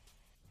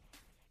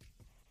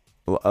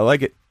 Well, I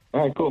like it.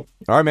 All right, cool.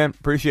 All right, man.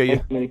 Appreciate you.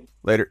 Thanks, Nick.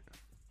 Later.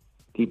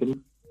 Keep it.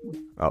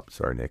 Oh,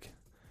 sorry, Nick.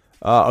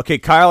 Okay,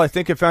 Kyle, I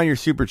think I found your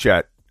super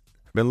chat.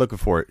 I've been looking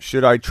for it.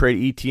 Should I trade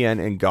ETN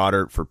and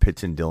Goddard for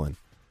Pitts and Dillon?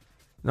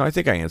 No, I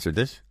think I answered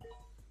this.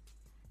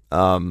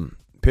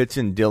 Pitts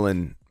and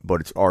Dillon,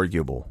 but it's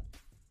arguable.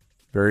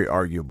 Very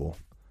arguable.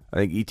 I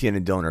think ETN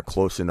and Dillon are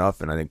close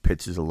enough, and I think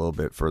Pitts is a little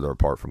bit further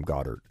apart from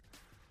Goddard.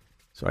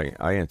 So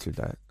I answered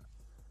that.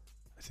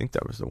 I think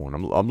that was the one.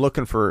 I'm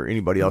looking for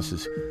anybody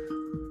else's.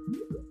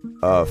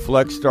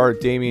 Flex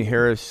start, Damian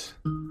Harris.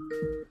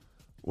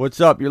 What's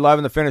up? You're live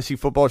on the Fantasy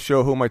Football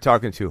Show. Who am I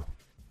talking to?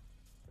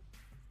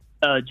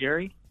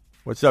 Jerry.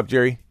 What's up,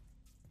 Jerry?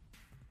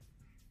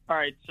 All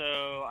right, so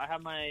I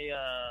have my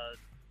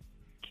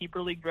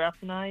Keeper League draft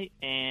tonight,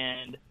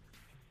 and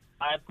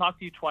I've talked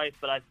to you twice,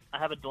 but I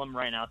have a dilemma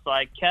right now. So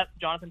I kept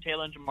Jonathan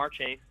Taylor and Jamar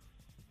Chase,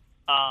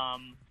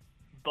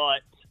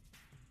 but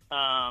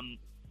I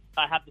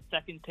have the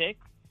second pick,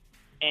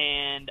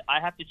 and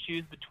I have to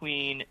choose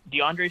between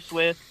DeAndre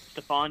Swift,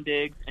 Stephon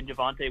Diggs, and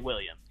Javonte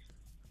Williams.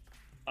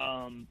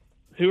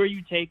 Who are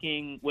you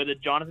taking with a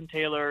Jonathan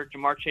Taylor,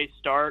 Jamar Chase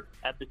start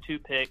at the 2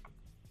 pick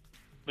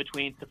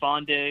between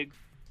Stephon Diggs,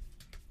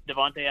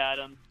 Devontae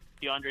Adams,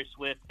 DeAndre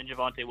Swift, and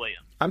Javonte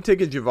Williams? I'm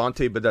taking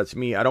Javonte, but that's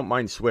me. I don't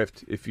mind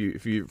Swift. If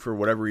you for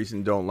whatever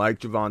reason don't like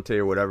Javonte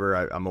or whatever,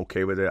 I'm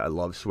okay with it. I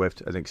love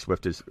Swift. I think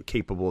Swift is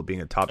capable of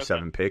being a top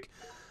 7 pick.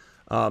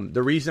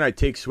 The reason I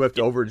take Swift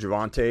over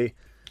Javonte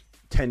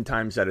 10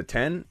 times out of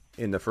 10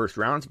 in the first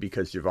round is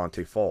because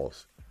Javonte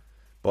falls.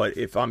 But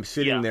if I'm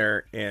sitting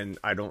there and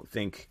I don't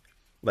think,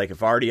 like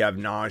if I already have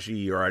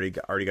Najee or already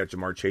got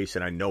Jamar Chase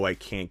and I know I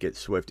can't get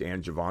Swift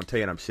and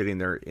Javonte and I'm sitting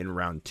there in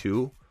round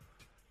 2,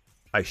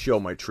 I show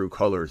my true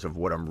colors of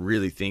what I'm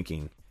really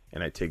thinking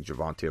and I take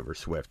Javonte over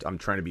Swift. I'm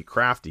trying to be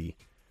crafty,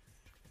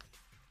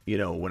 you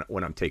know,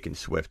 when I'm taking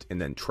Swift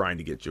and then trying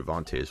to get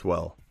Javonte as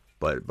well.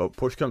 But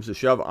push comes to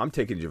shove, I'm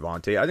taking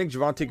Javonte. I think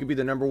Javonte could be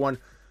the number one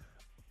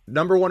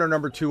or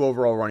number 2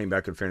 overall running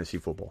back in fantasy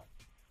football.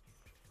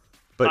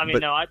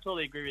 No, I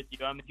totally agree with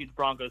you. I'm a huge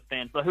Broncos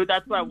fan. So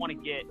that's what I want to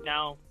get.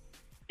 Now,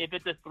 if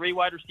it's a 3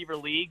 wide receiver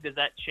league, does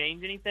that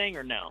change anything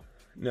or no?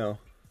 No.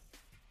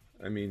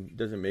 I mean,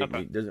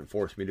 doesn't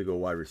force me to go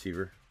wide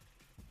receiver.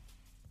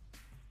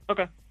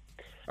 Okay.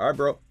 All right,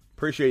 bro.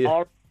 Appreciate you.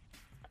 All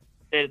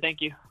right. Thank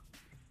you.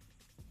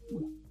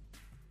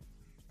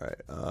 All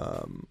right.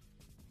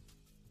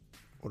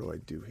 What do I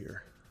do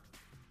here?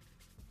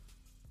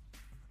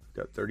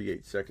 Got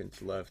 38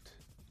 seconds left.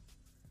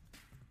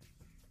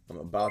 I'm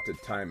about to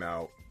time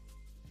out.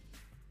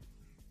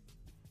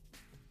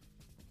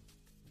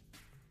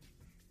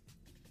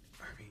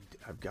 I mean,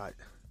 I've got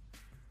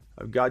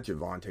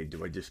Javonte.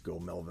 Do I just go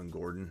Melvin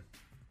Gordon?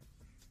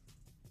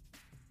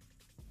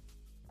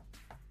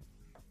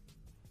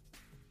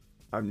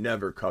 I've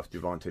never cuffed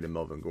Javonte to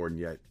Melvin Gordon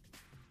yet.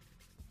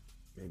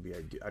 Maybe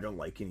I do. I don't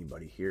like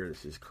anybody here.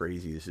 This is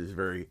crazy.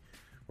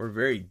 We're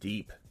very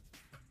deep.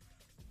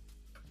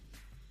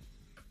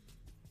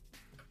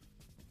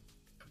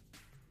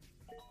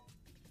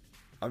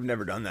 I've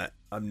never done that.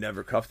 I've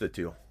never cuffed the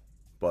 2.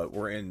 But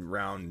we're in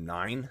round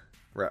 9.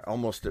 We're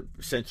almost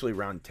essentially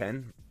round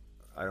 10.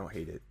 I don't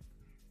hate it.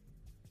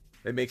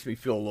 It makes me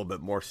feel a little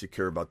bit more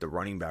secure about the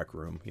running back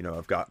room. You know,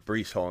 I've got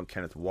Breece Hall and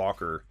Kenneth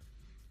Walker.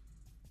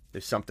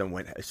 If something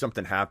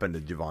happened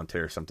to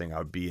Javonte or something, I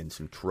would be in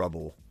some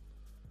trouble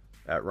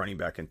at running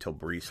back until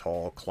Breece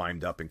Hall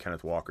climbed up and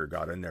Kenneth Walker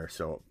got in there.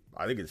 So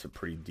I think it's a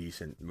pretty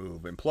decent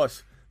move. And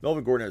plus,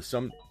 Melvin Gordon has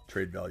some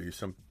trade value,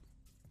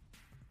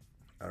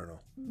 I don't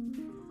know.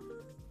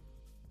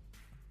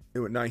 It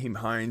went Nyheim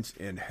Hines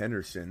and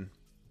Henderson.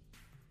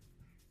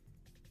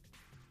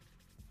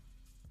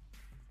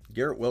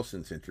 Garrett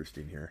Wilson's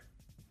interesting here.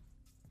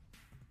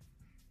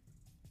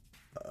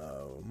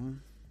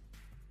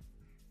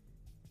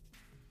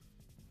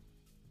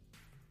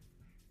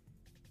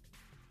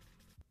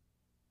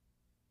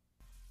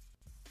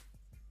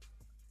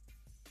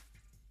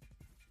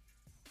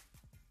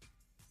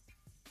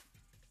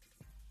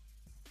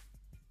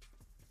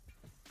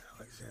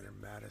 Alexander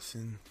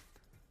Madison.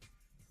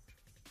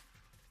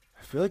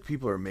 I feel like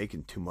people are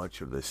making too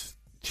much of this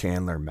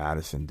Chandler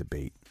Madison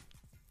debate.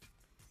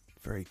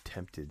 Very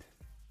tempted.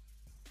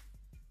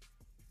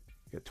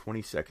 Got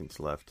 20 seconds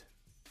left.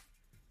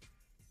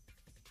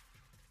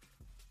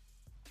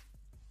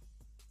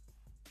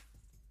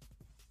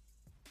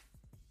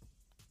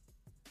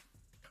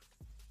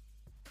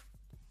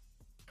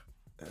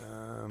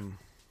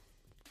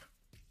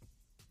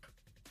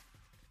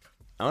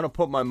 going to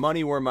put my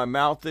money where my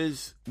mouth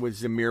is with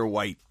Zamir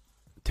White.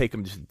 Take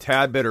him just a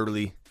tad bit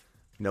early.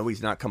 No,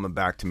 he's not coming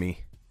back to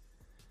me.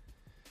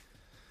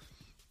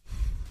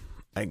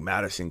 I think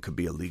Madison could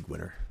be a league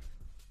winner.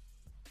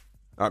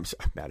 I'm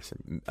sorry,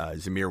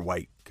 Zamir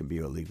White can be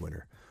a league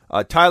winner.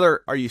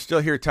 Tyler, are you still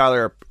here?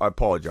 Tyler, I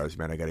apologize,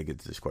 man. I got to get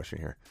to this question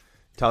here.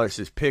 Tyler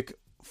says, pick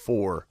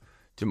 4.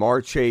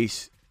 Jamar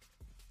Chase,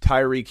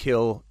 Tyreek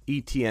Hill,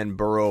 ETN,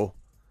 Burrow,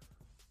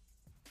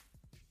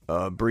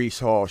 Breece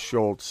Hall,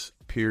 Schultz,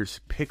 Pierce.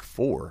 Pick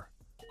 4.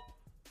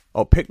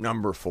 Oh, pick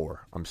number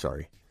 4. I'm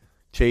sorry.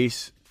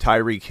 Chase,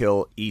 Tyreek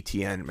Hill,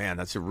 ETN. Man,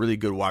 that's a really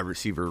good wide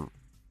receiver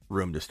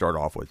room to start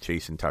off with.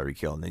 Chase and Tyreek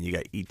Hill. And then you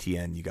got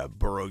ETN, you got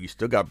Burrow, you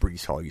still got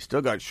Breece Hall, you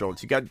still got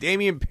Schultz, you got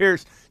Dameon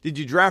Pierce. Did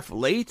you draft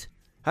late?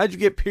 How'd you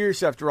get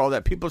Pierce after all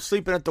that? People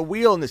sleeping at the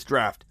wheel in this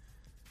draft.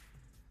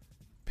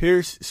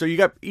 Pierce, so you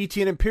got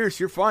ETN and Pierce,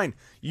 you're fine.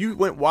 You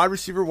went wide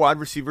receiver,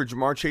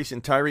 Jamar Chase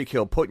and Tyreek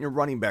Hill, putting your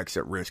running backs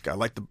at risk. I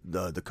like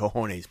the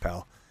cojones,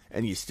 pal.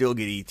 And you still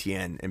get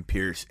ETN and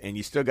Pierce, and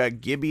you still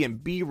got Gibby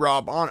and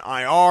B-Rob on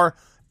IR.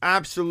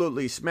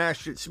 Absolutely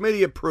smashed it.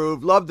 Smitty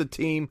approved. Love the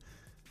team.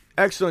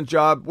 Excellent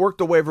job. Worked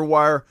the waiver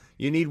wire.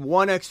 You need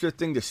one extra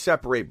thing to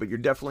separate, but you're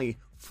definitely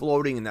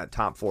floating in that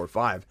top 4 or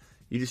 5.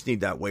 You just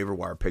need that waiver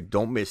wire pick.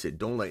 Don't miss it.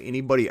 Don't let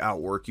anybody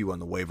outwork you on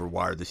the waiver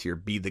wire this year.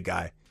 Be the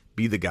guy.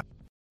 Be the guy.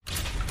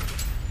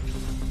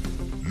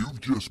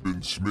 You've just been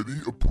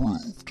Smitty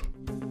approved.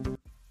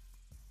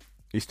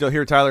 You still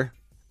here, Tyler?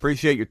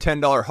 Appreciate your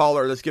 $10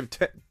 holler. Let's give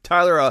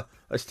Tyler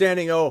a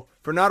standing O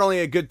for not only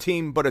a good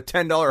team, but a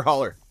 $10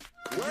 holler.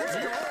 Let's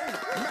go,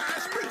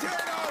 mashed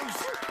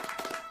potatoes!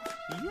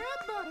 Yeah,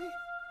 buddy.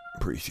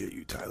 Appreciate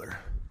you, Tyler.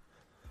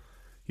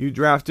 You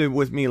drafted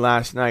with me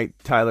last night,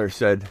 Tyler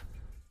said.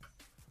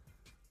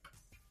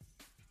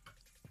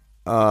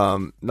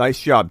 Nice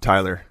job,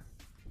 Tyler.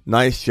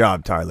 Nice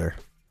job, Tyler.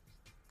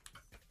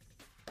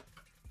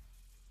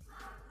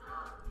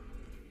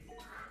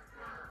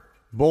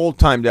 Bowl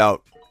timed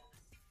out.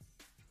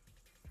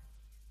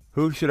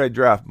 Who should I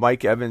draft?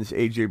 Mike Evans,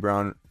 A.J.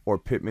 Brown, or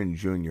Pittman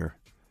Jr.?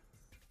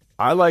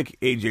 I like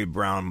A.J.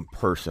 Brown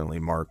personally,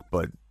 Mark,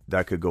 but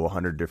that could go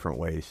 100 different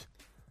ways.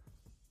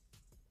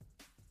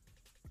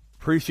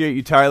 Appreciate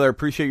you, Tyler.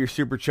 Appreciate your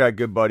super chat,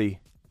 good buddy.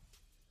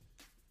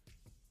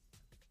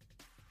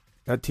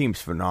 That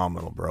team's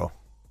phenomenal, bro.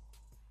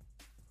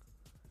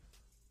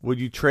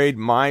 Would you trade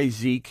my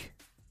Zeke,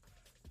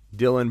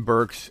 Dylan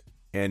Burks,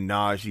 and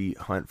Najee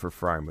Hunt for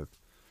Frymouth?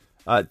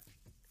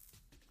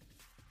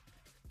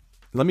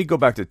 Let me go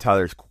back to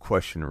Tyler's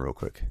question real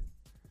quick.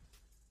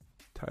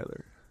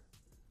 Tyler.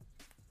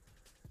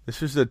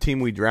 This is the team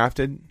we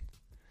drafted.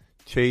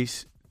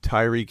 Chase,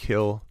 Tyreek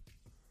Hill,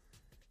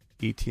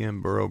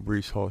 ETN, Burrow,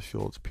 Breece Hall,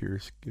 Schultz,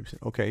 Pierce, Gibson.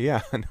 Okay,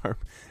 yeah.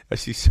 I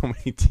see so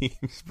many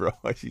teams, bro.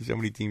 I see so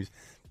many teams.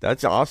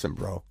 That's awesome,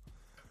 bro.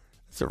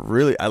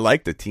 I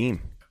like the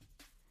team.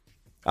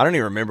 I don't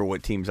even remember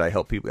what teams I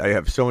help people. I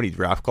have so many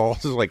draft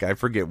calls. Like, I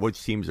forget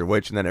which teams are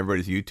which, and then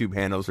everybody's YouTube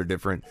handles are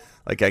different.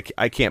 Like,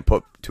 I can't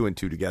put 2 and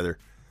 2 together.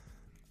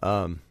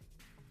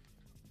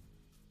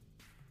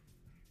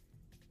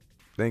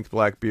 Thanks,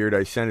 Blackbeard.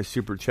 I sent a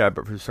super chat,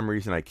 but for some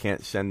reason I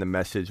can't send the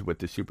message with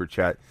the super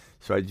chat.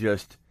 So I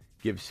just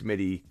give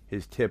Smitty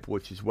his tip,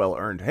 which is well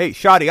earned. Hey,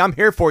 Shoddy, I'm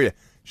here for you.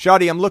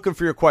 Shoddy, I'm looking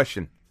for your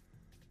question.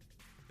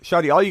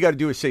 Shoddy, all you got to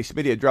do is say,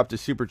 Smitty, I dropped a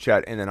super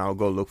chat, and then I'll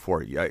go look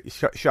for it.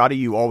 Shoddy,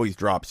 you always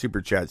drop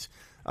super chats.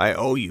 I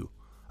owe you.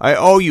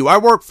 I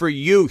work for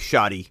you,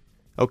 Shoddy.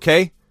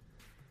 Okay?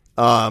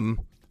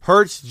 Hurts,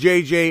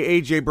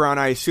 JJ, AJ Brown.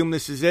 I assume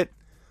this is it.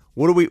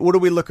 What are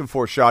we looking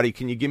for, Shoddy?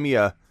 Can you give me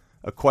a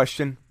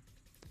question?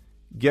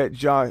 Get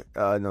Josh.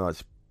 No,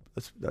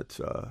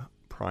 that's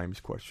Prime's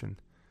question.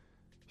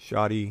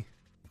 Shoddy.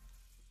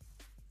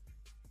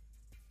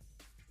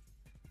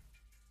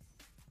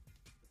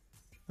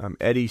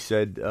 Eddie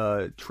said,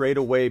 trade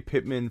away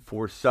Pittman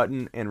for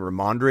Sutton and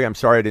Ramondre. I'm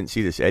sorry I didn't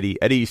see this,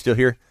 Eddie. Eddie, you still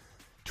here?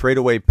 Trade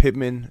away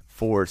Pittman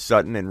for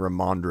Sutton and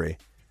Ramondre.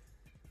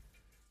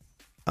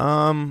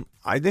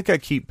 I think I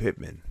keep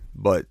Pittman,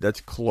 but that's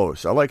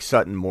close. I like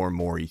Sutton more and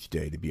more each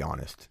day, to be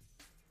honest.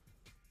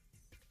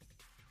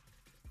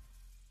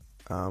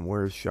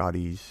 Where's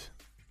Shoddy's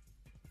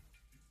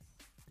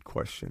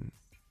question?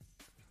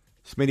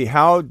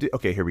 Smitty,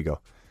 okay, here we go.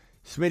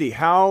 Smitty,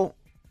 how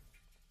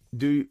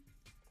did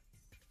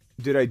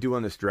I do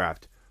on this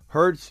draft?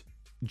 Hurts,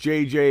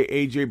 JJ,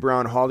 AJ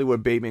Brown,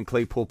 Hollywood, Bateman,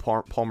 Claypool,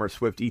 Palmer,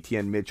 Swift,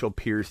 ETN, Mitchell,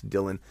 Pierce,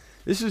 Dillon.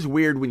 This is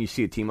weird when you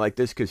see a team like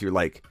this because you're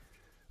like,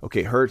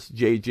 okay, Hurts,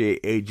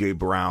 JJ, AJ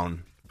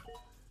Brown.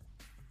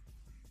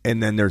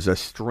 And then there's a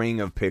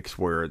string of picks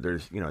where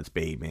there's, it's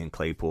Bateman,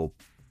 Claypool,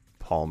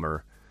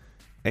 Palmer.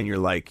 And you're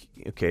like,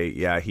 okay,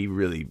 yeah, he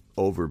really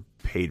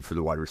overpaid for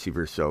the wide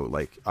receiver. So,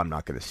 like, I'm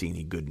not going to see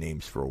any good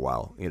names for a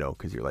while,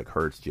 because you're like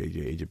Hurts,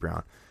 JJ, AJ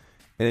Brown.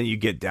 And then you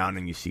get down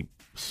and you see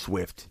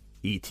Swift,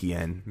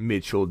 ETN,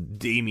 Mitchell,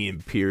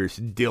 Dameon Pierce,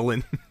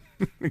 Dillon,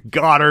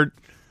 Goddard.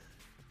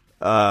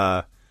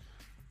 A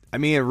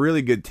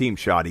really good team,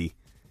 Shoddy.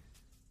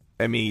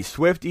 I mean,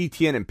 Swift,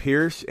 Etienne, and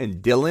Pierce,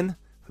 and Dillon,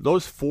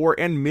 those 4,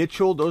 and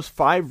Mitchell, those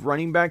 5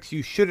 running backs,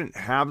 you shouldn't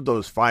have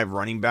those 5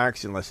 running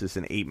backs unless it's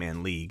an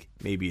 8-man league.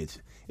 Maybe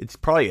it's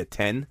probably a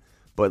 10,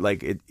 but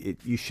like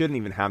you shouldn't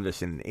even have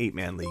this in an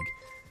 8-man league.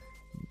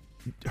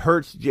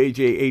 Hurts,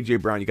 JJ,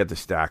 AJ Brown, you got the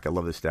stack. I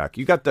love the stack.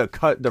 You got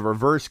the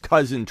reverse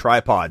cousin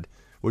tripod,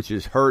 which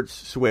is Hurts,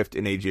 Swift,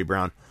 and AJ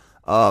Brown.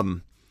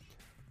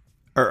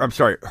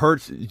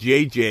 Hurts,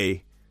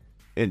 JJ,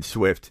 and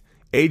Swift.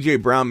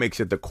 AJ Brown makes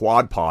it the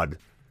quad pod.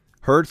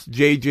 Hurts,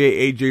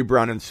 JJ, AJ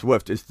Brown, and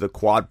Swift is the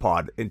quad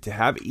pod. And to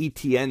have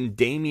Etienne,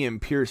 Damian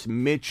Pierce,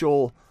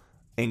 Mitchell,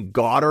 and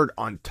Goddard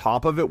on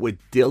top of it with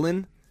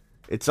Dillon,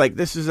 it's like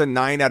this is a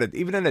 9 out of,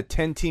 even in a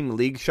 10-team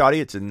league, Shoddy,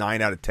 it's a 9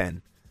 out of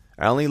 10.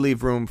 I only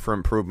leave room for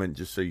improvement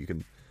just so you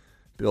can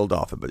build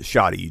off it. But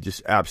Shoddy, you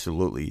just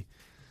absolutely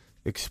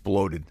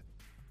exploded.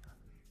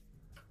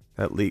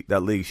 That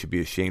league should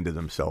be ashamed of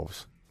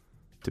themselves,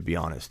 to be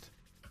honest.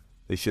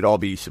 They should all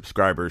be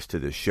subscribers to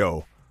this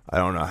show. I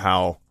don't know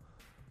how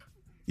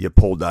you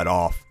pulled that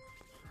off.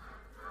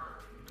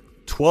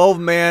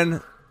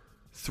 12-man,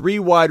 3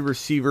 wide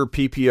receiver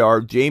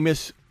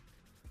PPR.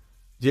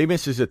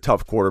 Jameis is a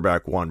tough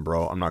quarterback one,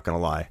 bro. I'm not going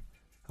to lie.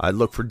 I'd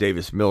look for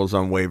Davis Mills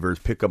on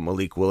waivers, pick up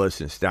Malik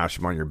Willis, and stash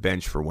him on your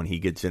bench for when he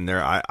gets in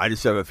there. I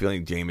just have a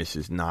feeling Jameis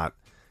is not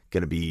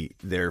going to be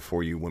there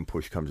for you when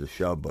push comes to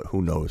shove, but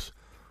who knows?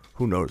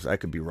 Who knows? I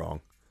could be wrong.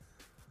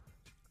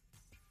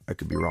 I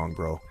could be wrong,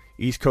 bro.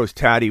 East Coast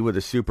Tatty with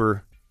a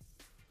super.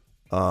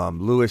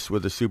 Lewis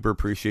with a super.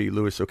 Appreciate you,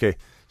 Lewis. Okay.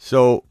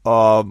 So,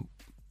 Jameis,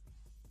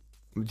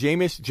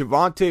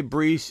 Javonte,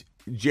 Brees,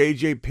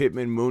 JJ,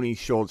 Pittman, Mooney,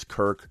 Schultz,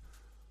 Kirk.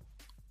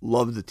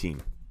 Love the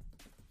team.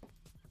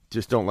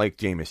 Just don't like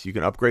Jameis. You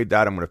can upgrade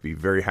that. I'm going to be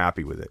very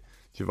happy with it.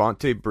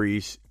 Javonte,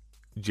 Brees,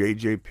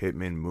 JJ,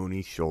 Pittman,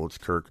 Mooney, Schultz,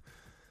 Kirk,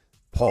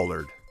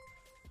 Pollard.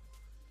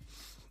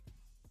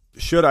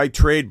 Should I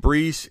trade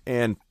Brees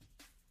and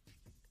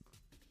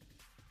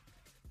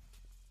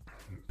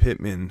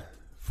Pittman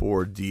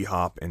for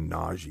D-Hop and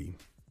Najee?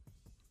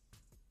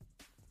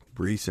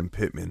 Brees and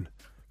Pittman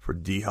for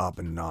D-Hop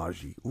and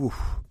Najee. Oof.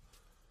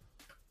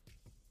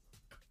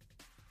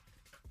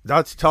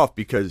 That's tough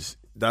because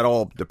that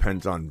all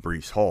depends on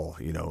Brees Hall.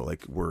 You know,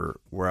 like we're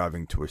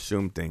having to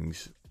assume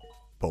things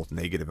both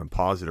negative and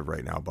positive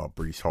right now about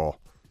Brees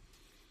Hall.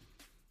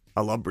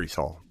 I love Brees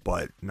Hall,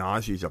 but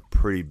Najee's a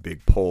pretty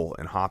big pull,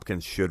 and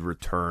Hopkins should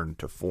return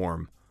to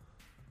form.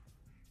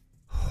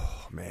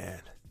 Oh,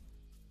 man.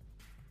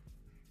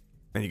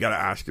 And you got to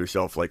ask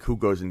yourself, like, who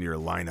goes into your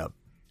lineup?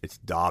 It's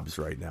Dobbs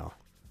right now,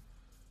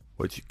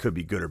 which could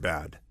be good or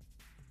bad.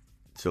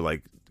 So,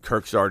 like,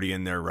 Kirk's already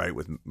in there, right,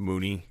 with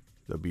Mooney.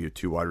 There'll be your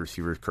 2 wide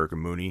receivers, Kirk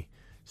and Mooney.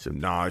 So,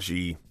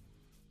 Najee.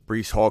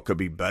 Brees Hall could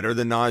be better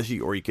than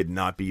Najee, or he could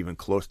not be even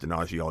close to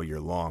Najee all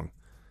year long.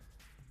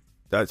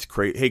 That's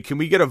great. Hey, can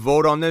we get a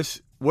vote on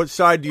this? What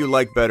side do you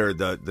like better,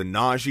 the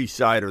Najee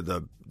side or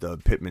the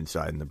Pittman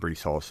side and the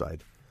Brees Hall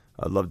side?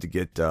 I'd love to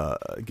get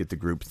the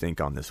group think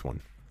on this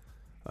one.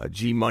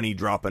 G Money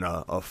dropping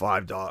a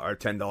 $5 or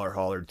 $10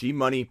 hauler. G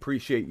Money,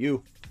 appreciate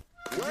you.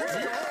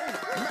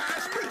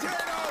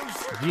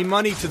 G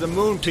Money to the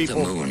moon,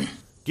 people. The moon.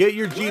 Get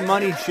your G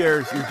Money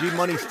shares, your G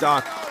Money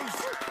stock.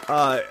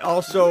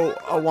 Also,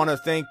 I want to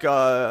thank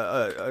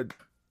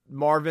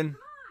Marvin.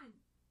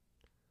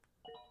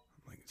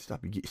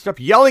 Stop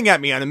yelling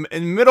at me in the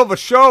middle of a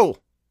show.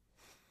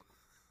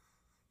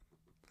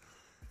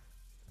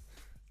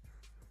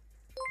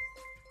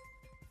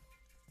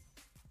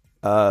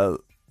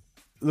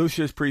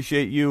 Lucius,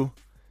 appreciate you.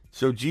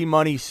 So G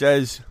Money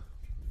says,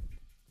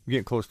 I'm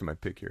getting close to my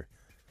pick here.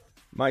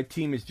 My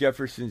team is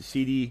Jefferson,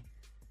 CD,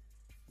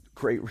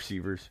 great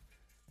receivers.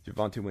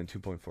 Javonte went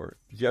 2.4.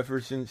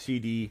 Jefferson,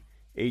 CD,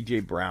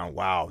 AJ Brown.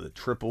 Wow, the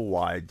triple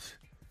wides.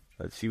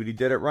 Let's see what he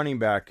did at running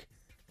back.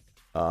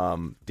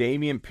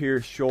 Damian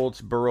Pierce,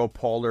 Schultz, Burrow,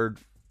 Pollard.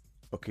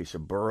 Okay, so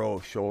Burrow,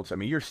 Schultz. I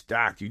mean, you're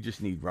stacked. You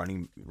just need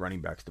running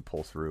backs to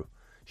pull through.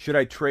 Should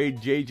I trade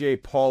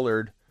JJ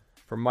Pollard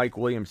for Mike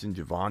Williams and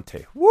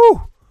Javonte?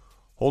 Woo!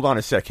 Hold on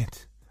a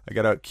second. I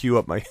gotta queue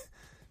up my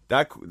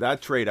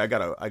that trade. I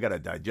gotta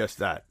digest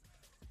that.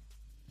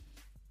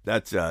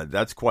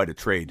 That's quite a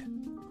trade.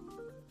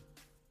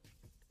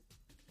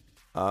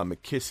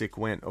 McKissick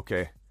went.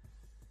 Okay.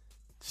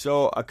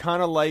 So I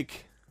kind of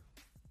like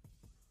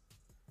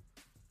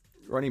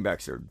running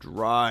backs are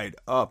dried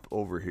up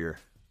over here.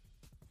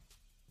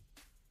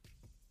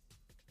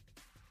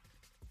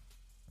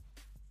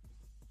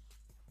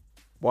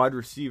 Wide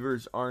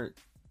receivers aren't.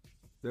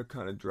 They're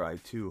kind of dry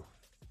too.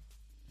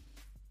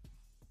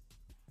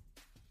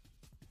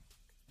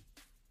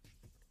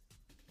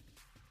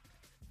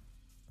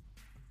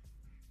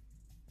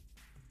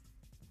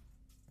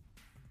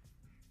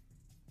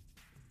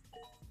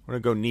 I'm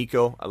going to go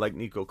Nico. I like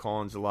Nico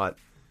Collins a lot.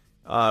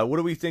 What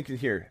are we thinking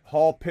here?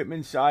 Hall,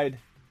 Pittman side.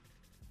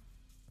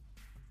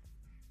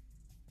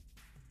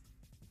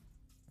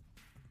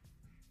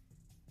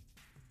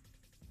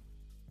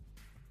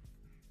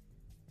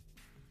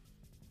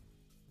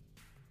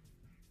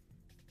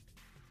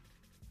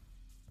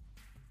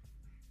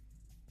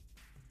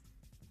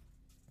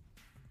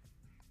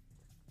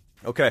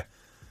 Okay.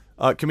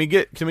 Can we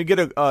get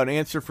an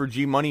answer for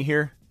G Money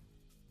here?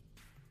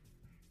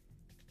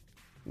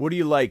 What do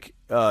you like?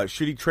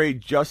 Should he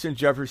trade Justin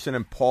Jefferson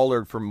and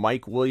Pollard for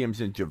Mike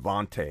Williams and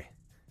Javonte?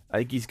 I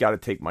think he's got to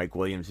take Mike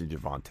Williams and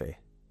Javonte.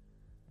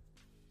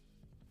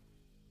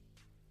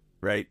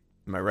 Right?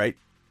 Am I right?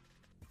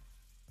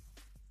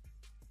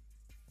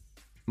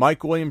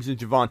 Mike Williams and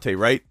Javonte,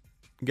 right,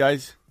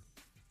 guys?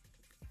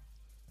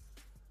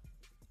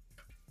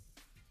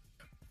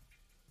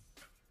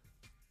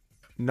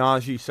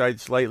 Najee side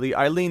slightly.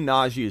 I lean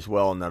Najee as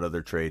well in that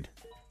other trade.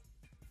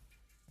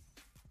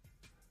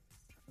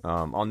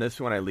 On this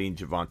one, I lean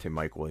Javonte,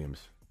 Mike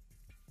Williams.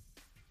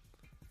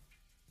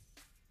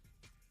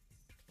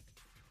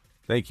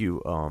 Thank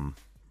you,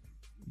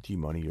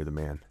 G-Money. You're the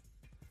man.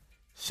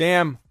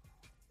 Sam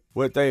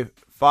with a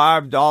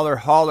 $5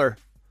 holler.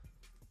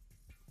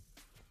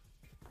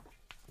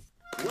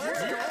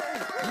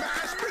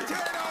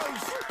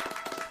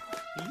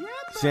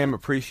 Sam,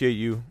 appreciate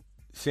you.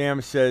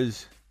 Sam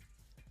says,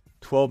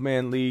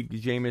 12-man league,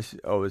 Jameis.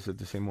 Oh, is it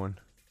the same one?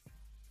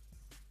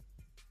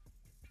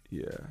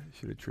 Yeah,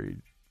 should have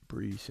traded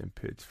Brees and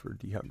Pitts for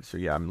D Hop. So,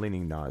 yeah, I'm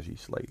leaning Najee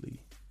slightly.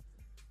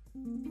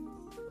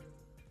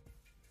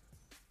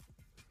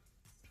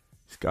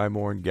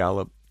 Skymore and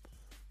Gallup.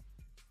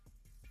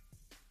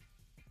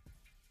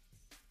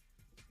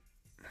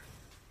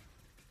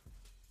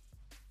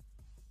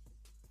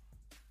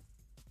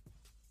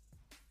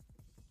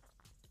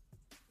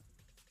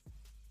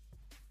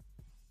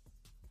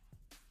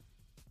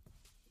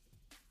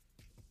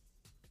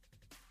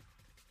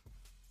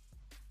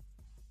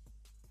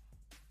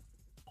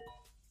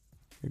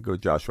 Here go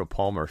Joshua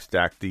Palmer.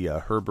 Stack the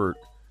Herbert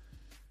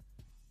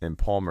and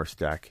Palmer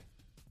stack.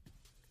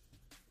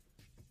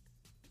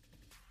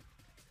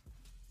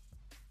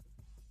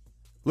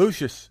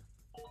 Lucius,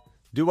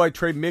 do I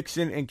trade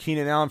Mixon and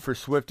Keenan Allen for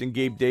Swift and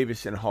Gabe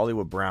Davis and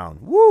Hollywood Brown?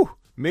 Woo!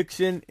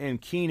 Mixon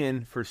and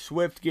Keenan for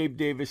Swift, Gabe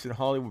Davis, and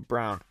Hollywood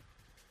Brown.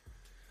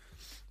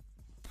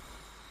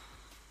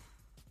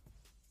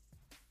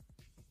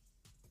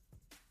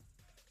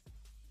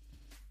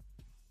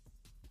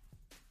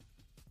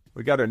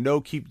 We got a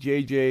no keep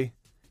JJ.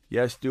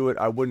 Yes, do it.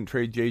 I wouldn't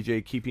trade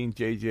JJ. Keeping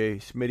JJ.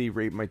 Smitty,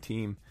 rate my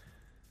team.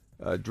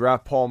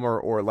 Draft Palmer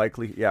or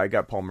likely. Yeah, I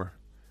got Palmer.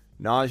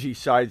 Najee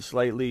side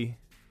slightly.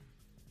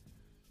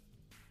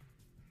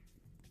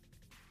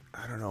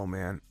 I don't know,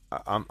 man.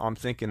 I'm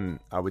thinking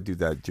I would do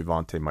that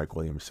Javonte, Mike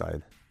Williams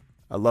side.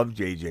 I love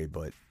JJ,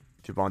 but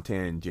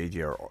Javonte and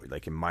JJ are,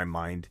 like, in my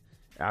mind,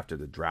 after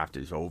the draft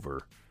is over.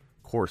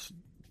 Of course,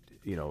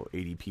 you know,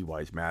 ADP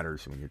wise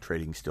matters when you're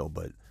trading still,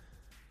 but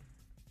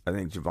I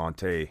think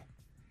Javonte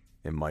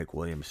and Mike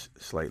Williams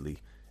slightly.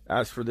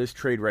 As for this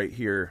trade right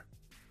here,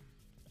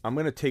 I'm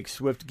going to take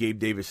Swift, Gabe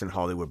Davis, and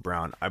Hollywood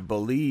Brown. I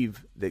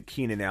believe that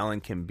Keenan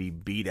Allen can be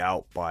beat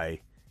out by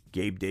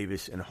Gabe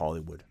Davis and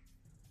Hollywood.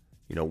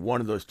 You know,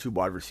 one of those two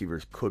wide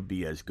receivers could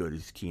be as good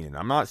as Keenan.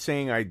 I'm not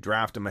saying I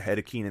draft him ahead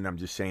of Keenan. I'm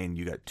just saying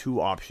you got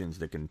two options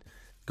that can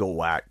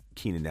go at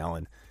Keenan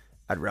Allen.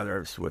 I'd rather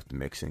have Swift than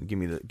Mixon. Give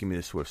me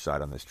the Swift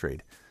side on this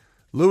trade.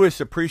 Lewis,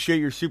 appreciate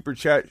your super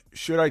chat.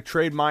 Should I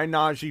trade my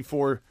Najee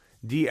for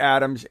D.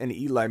 Adams and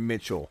Eli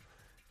Mitchell?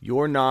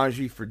 Your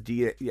Najee for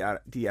D.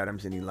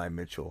 Adams and Eli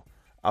Mitchell.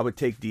 I would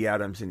take D.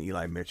 Adams and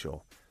Eli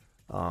Mitchell.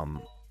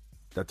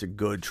 That's a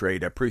good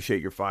trade. I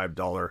appreciate your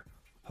 $5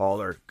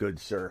 hauler. Good,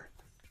 sir.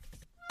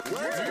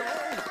 Let's go,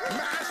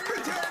 mashed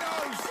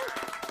potatoes!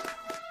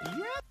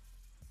 Yep.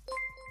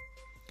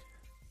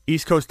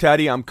 East Coast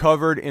Tatty, I'm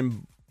covered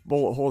in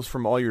bullet holes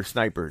from all your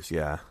snipers.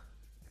 Yeah,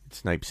 it's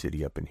Snipe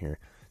City up in here.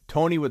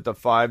 Tony with the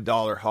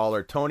 $5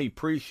 holler. Tony,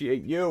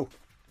 appreciate you.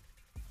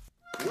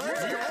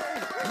 Let's go,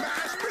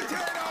 mashed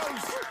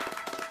potatoes!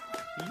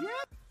 Yep.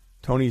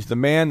 Tony's the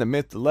man, the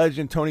myth, the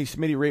legend. Tony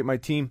Smitty, rate my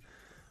team.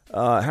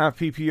 Half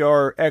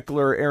PPR,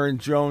 Eckler, Aaron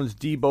Jones,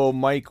 Debo,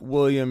 Mike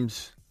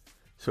Williams.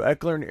 So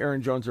Eckler and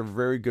Aaron Jones are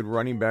very good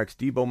running backs.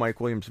 Debo, Mike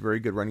Williams, very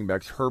good running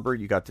backs.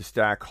 Herbert, you got the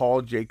stack.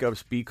 Hall,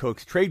 Jacobs, B.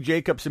 Cooks. Trade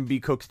Jacobs and B.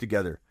 Cooks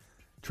together.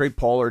 Trade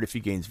Pollard if he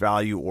gains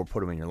value, or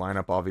put him in your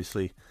lineup,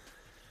 obviously.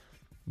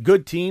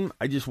 Good team.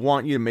 I just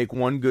want you to make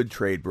one good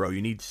trade, bro.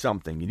 You need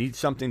something. You need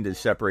something to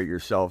separate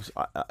yourself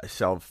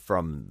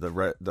from the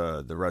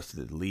rest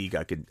of the league.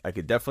 I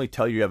could definitely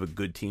tell you have a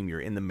good team.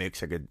 You're in the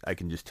mix. I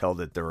can just tell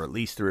that there are at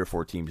least 3 or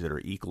 4 teams that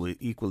are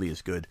equally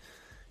as good.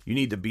 You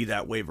need to be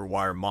that waiver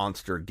wire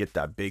monster, get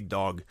that big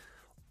dog,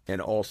 and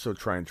also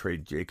try and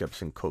trade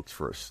Jacobs and Cooks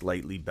for a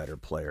slightly better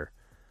player.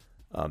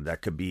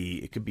 It could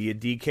be a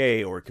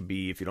DK, or it could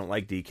be, if you don't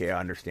like DK, I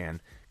understand.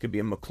 It could be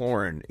a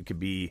McLaurin. It could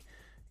be,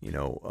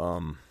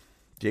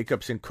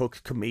 Jacobs and Cooks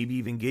could maybe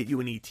even get you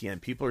an ETN.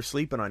 People are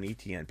sleeping on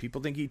ETN.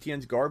 People think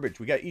ETN's garbage.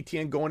 We got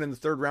ETN going in the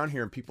 3rd round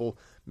here, and people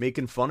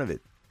making fun of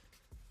it.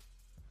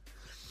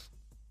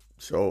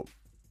 So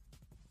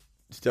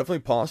it's definitely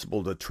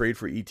possible to trade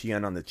for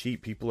ETN on the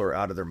cheap. People are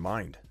out of their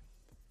mind.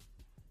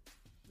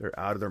 They're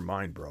out of their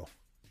mind, bro.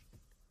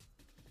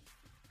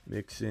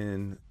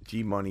 Mixon,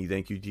 G-Money.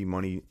 Thank you,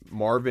 G-Money.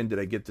 Marvin, did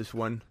I get this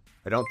one?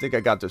 I don't think I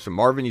got this one.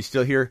 Marvin, you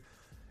still here?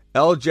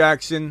 L.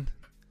 Jackson,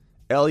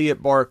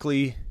 Elliott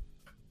Barkley,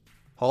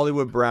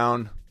 Hollywood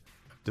Brown,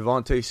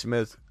 Devontae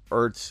Smith,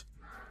 Ertz.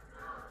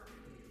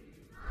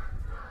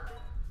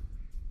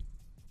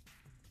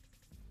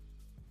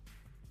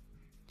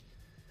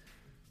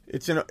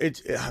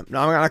 I'm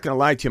not going to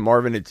lie to you,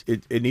 Marvin.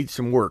 It needs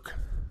some work.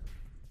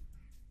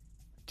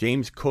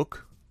 James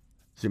Cook,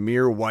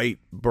 Zamir White,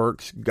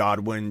 Burks,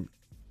 Godwin,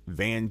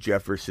 Van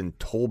Jefferson,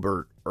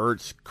 Tolbert,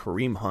 Ertz,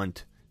 Kareem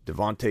Hunt,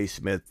 Devontae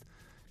Smith.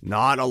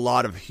 Not a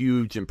lot of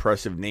huge,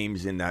 impressive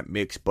names in that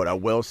mix, but I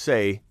will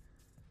say,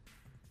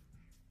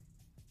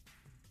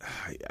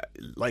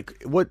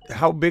 like,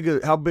 how big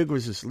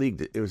was this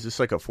league? It was just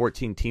like a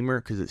 14-teamer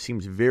because it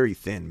seems very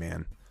thin,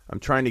 man. I'm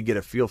trying to get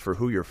a feel for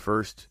who you're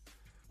first.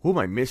 Who am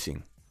I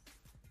missing?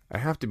 I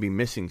have to be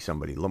missing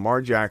somebody.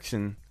 Lamar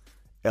Jackson,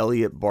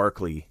 Elliott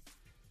Barkley,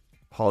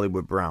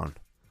 Hollywood Brown.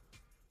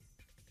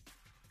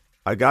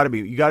 You got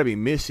to be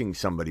missing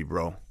somebody,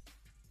 bro.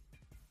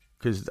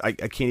 Because I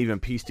can't even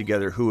piece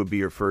together who would be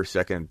your first,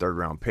 second, and third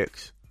round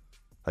picks.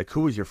 Like,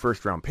 who was your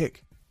first round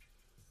pick?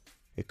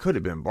 It could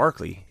have been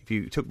Barkley. If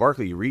you took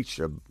Barkley, you reached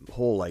a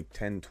whole like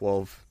 10,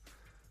 12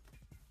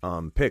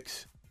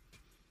 picks.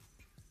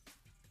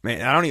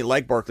 Man, I don't even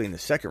like Barkley in the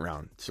second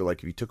round. So, like,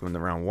 if you took him in the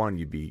round 1,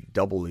 you'd be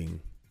doubling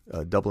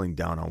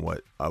down on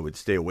what I would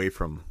stay away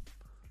from.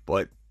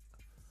 But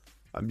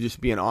I'm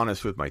just being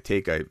honest with my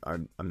take.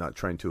 I'm not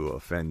trying to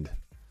offend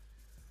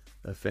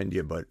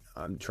you, but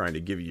I'm trying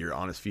to give you your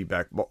honest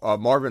feedback.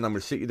 Marvin, I'm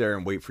going to sit you there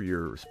and wait for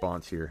your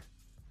response here.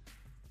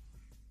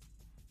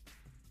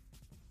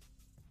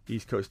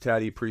 East Coast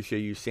Tatty, appreciate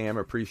you. Sam,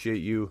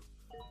 appreciate you.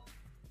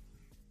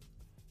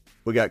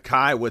 We got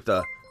Kai with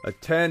a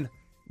 $10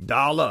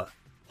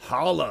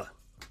 holla.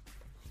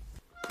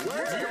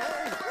 Let's go,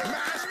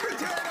 mashed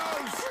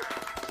potatoes!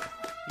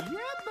 Yeah,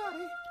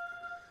 buddy.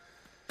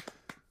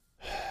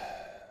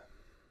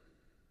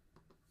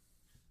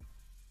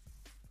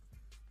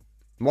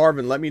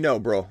 Marvin, let me know,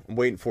 bro. I'm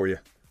waiting for you.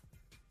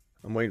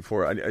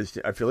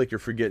 I feel like you're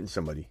forgetting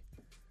somebody.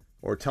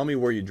 Or tell me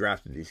where you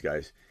drafted these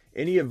guys.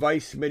 Any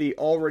advice, Smitty?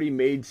 Already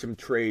made some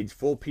trades.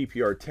 Full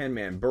PPR,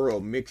 10-man. Burrow,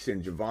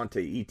 Mixon,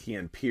 Javonte,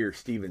 Etienne, Pierce,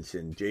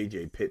 Stevenson,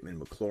 JJ, Pittman,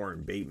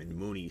 McLaurin, Bateman,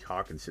 Mooney,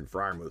 Hawkinson,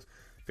 Freiermuth.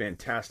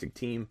 Fantastic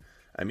team.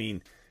 I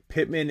mean,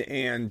 Pittman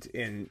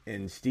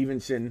and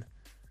Stevenson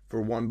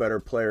for one better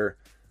player.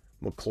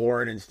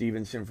 McLaurin and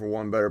Stevenson for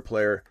one better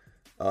player.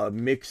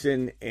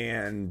 Mixon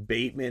and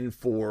Bateman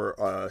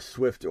for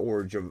Swift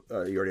or you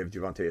already have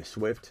Javonte,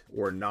 Swift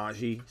or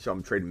Najee. So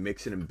I'm trading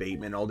Mixon and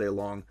Bateman all day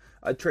long.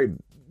 I'd trade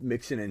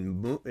Mixon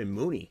and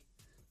Mooney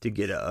to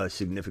get a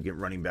significant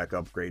running back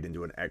upgrade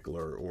into an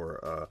Eckler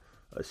or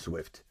a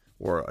Swift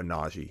or a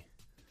Najee.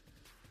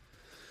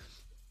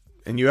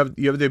 And you have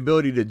the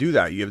ability to do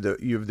that. You have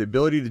the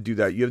ability to do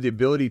that. You have the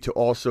ability to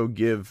also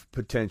give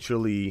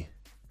potentially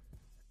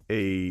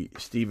a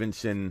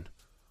Stevenson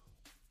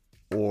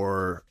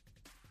or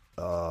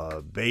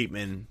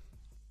Bateman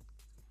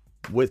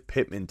with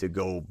Pittman to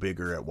go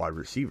bigger at wide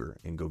receiver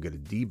and go get a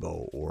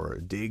Debo or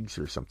a Diggs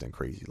or something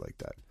crazy like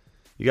that.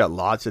 You got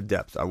lots of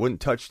depth. I wouldn't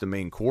touch the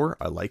main core.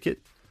 I like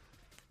it.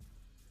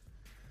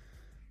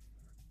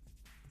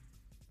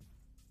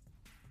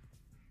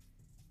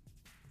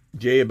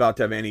 Jay about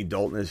to have Andy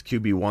Dalton as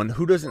QB1.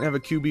 Who doesn't have a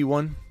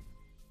QB1?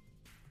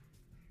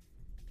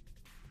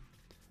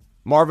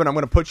 Marvin, I'm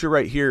going to put you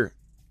right here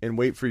and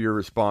wait for your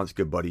response,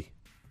 good buddy.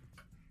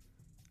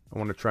 I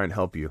want to try and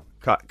help you.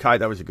 Kai,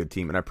 that was a good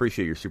team, and I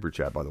appreciate your super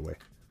chat, by the way.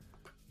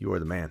 You are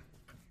the man.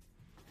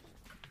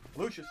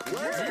 Lucius.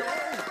 Let's go,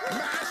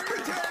 mashed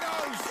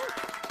potatoes!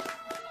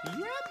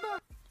 Yeah,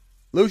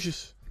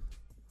 Lucius.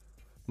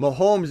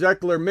 Mahomes,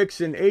 Eckler,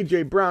 Mixon,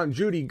 A.J. Brown,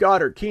 Judy,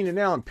 Goddard, Keenan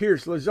Allen,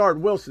 Pierce,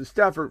 Lazard, Wilson,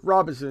 Stafford,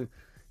 Robinson,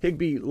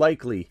 Higbee,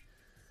 Likely.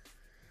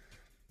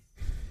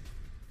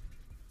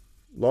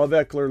 Love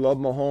Eckler, love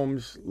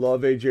Mahomes,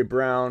 love A.J.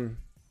 Brown,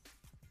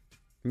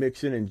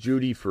 Mixon, and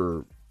Judy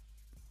for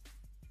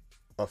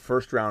a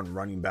first-round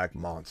running back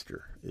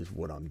monster is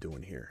what I'm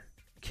doing here.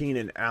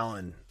 Keenan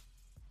Allen.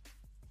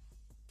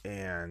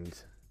 And,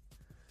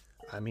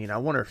 I mean, I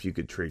wonder if you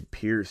could trade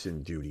Pierce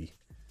and Judy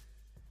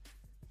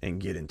and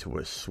get into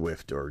a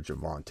Swift or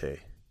Javonte.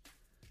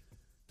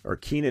 Or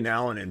Keenan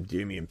Allen and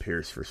Dameon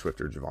Pierce for Swift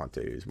or Javonte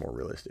is more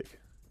realistic.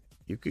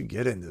 You could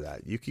get into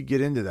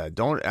that.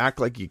 Don't act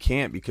like you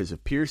can't, because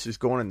if Pierce is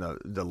going in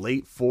the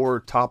late 4,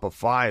 top of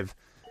 5,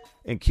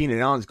 and Keenan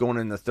Allen's going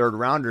in the third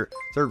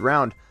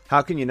round,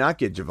 how can you not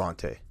get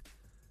Javonte?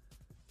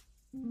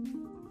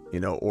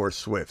 Or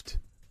Swift.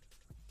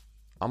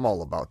 I'm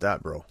all about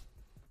that, bro.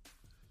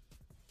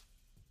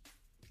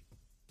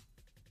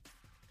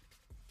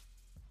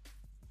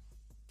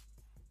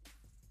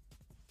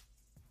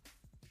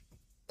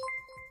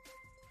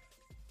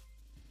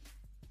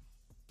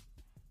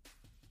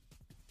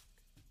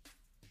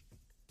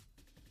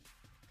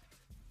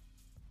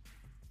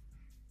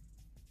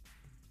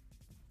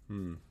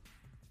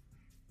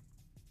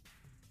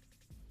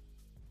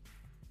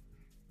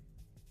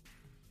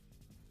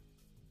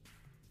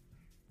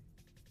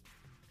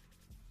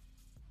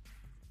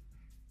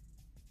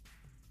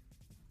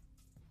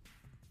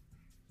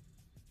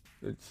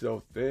 It's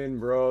so thin,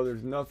 bro.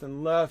 There's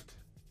nothing left.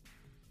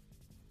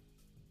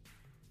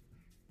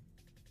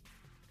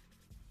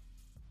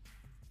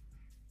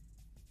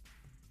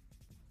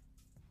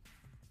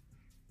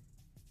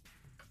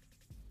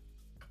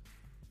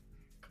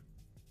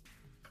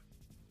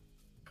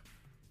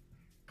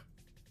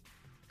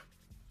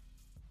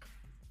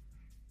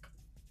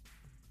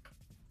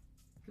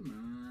 Come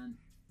on.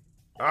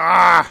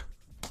 Ah!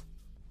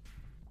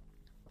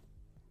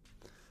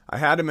 I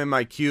had him in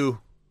my queue.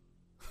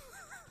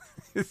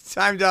 It's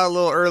timed out a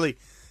little early.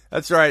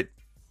 That's right.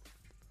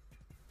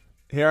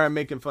 Here I'm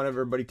making fun of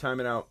everybody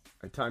timing out.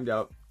 I timed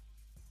out.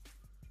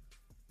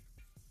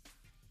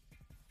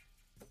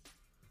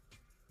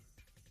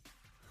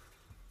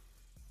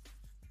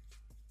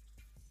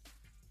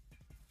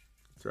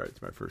 That's right.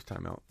 It's my first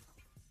time out.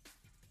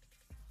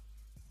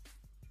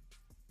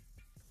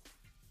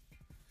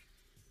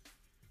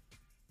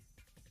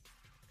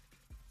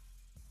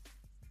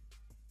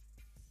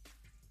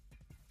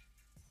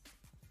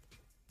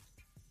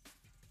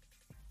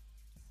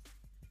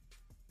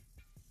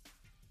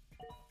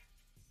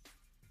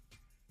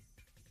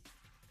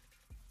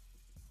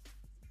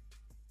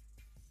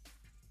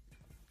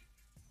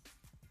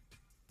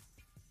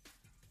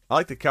 I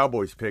like the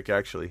Cowboys pick,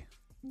 actually.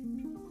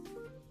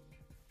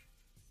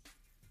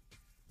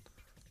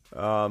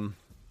 I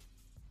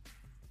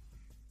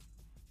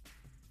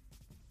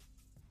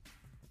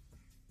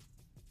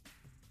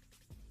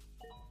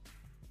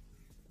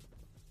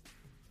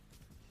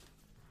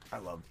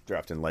love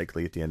drafting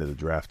likely at the end of the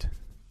draft.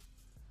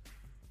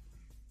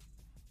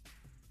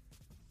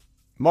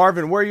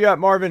 Marvin, where are you at,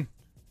 Marvin?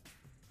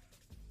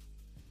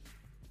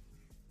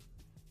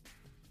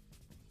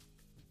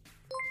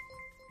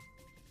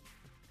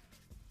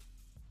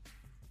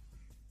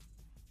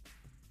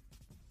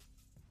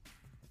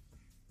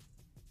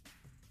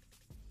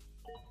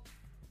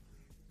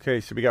 Okay,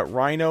 so we got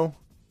Rhino,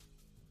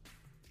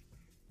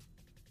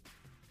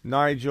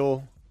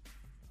 Nigel,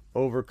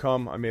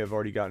 Overcome. I may have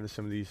already gotten to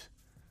some of these.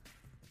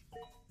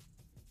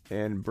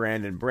 And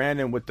Brandon.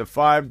 Brandon with the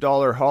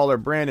 $5 hauler.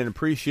 Brandon,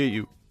 appreciate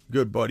you.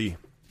 Good, buddy.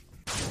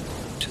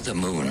 To the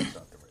moon.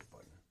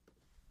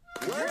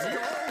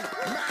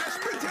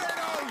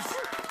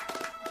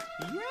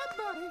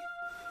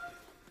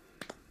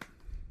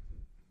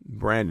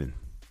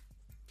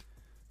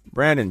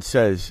 Brandon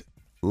says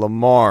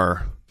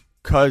Lamar,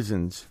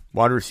 Cousins,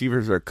 wide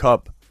receivers are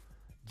Kupp,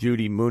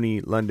 Judy,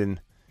 Mooney, London,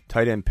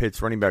 tight end Pitts,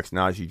 running backs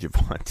Najee,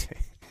 Javonte.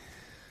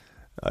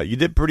 You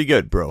did pretty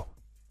good, bro.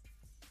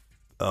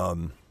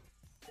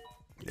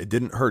 It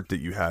didn't hurt that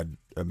you had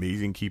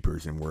amazing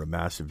keepers and were a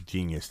massive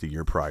genius the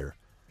year prior.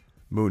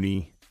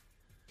 Mooney,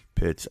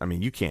 Pitts. I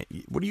mean, you can't.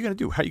 What are you going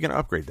to do? How are you going to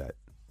upgrade that?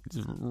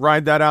 Just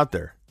ride that out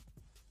there.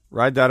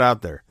 Ride that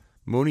out there.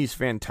 Mooney's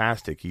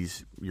fantastic.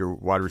 He's your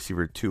wide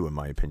receiver 2, in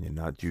my opinion,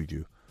 not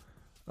Juju.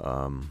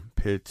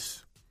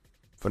 Pitts,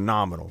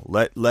 phenomenal.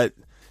 Let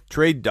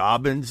trade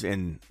Dobbins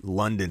and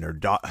London or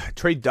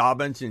trade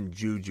Dobbins and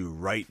Juju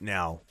right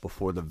now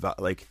before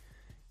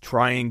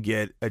try and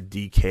get a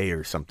DK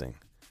or something.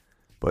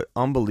 But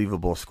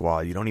unbelievable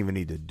squad. You don't even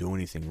need to do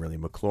anything really.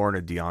 McLaurin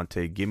or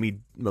Deontay. Give me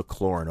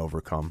McLaurin,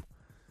 Overcome.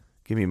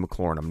 Give me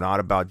McLaurin. I'm not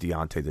about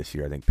Deontay this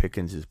year. I think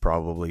Pickens is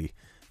probably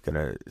going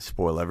to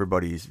spoil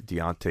everybody's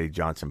Deontay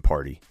Johnson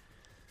party.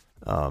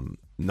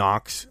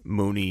 Knox,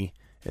 Mooney,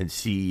 and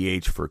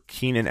CEH for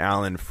Keenan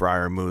Allen,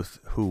 Freiermuth.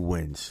 Who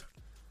wins?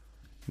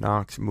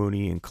 Knox,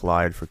 Mooney, and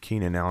Clyde for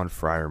Keenan Allen,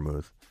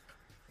 Freiermuth.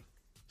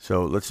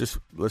 So let's just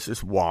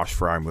wash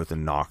Freiermuth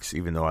and Knox,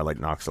 even though I like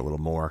Knox a little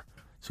more.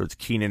 So it's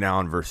Keenan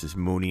Allen versus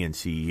Mooney and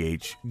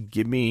CEH.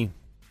 Give me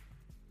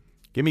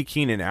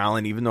Keenan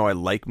Allen, even though I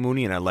like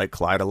Mooney and I like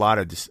Clyde a lot.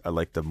 I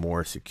like the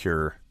more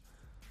secure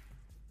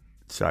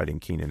side in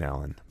Keenan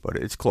Allen. But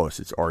it's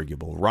close. It's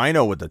arguable.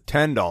 Rhino with a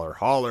 $10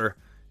 hauler.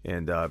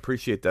 And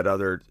appreciate that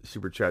other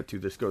super chat, too.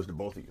 This goes to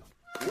both of you.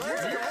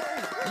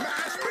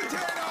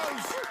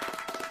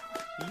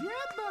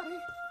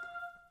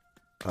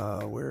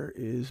 Where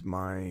is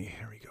my...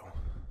 Here we go.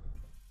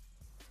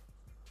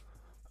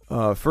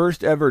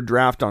 First ever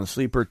draft on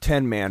Sleeper,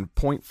 10-man,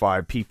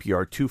 0.5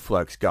 PPR, 2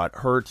 flex. Got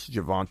Hurts,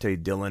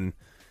 Javonte, Dillon,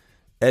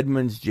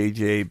 Edmonds,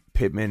 JJ,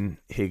 Pittman,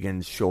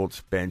 Higgins,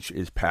 Schultz. Bench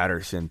is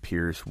Patterson,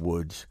 Pierce,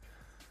 Woods.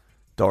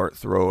 Dart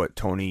throw at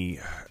Tony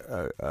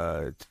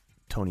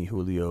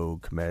Julio,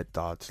 Komet,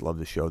 Thoughts. Love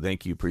the show.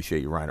 Thank you.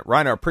 Appreciate you, Ryan.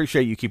 Ryan, I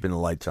appreciate you keeping the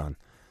lights on.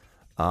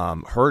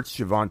 Hurts,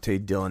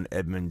 Javonte, Dillon,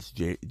 Edmonds,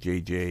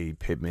 JJ,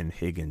 Pittman,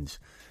 Higgins.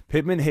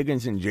 Pittman,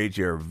 Higgins, and JJ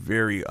are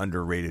very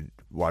underrated.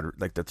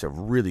 That's a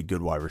really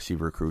good wide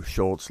receiver crew.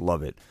 Schultz,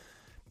 love it.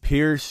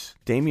 Pierce,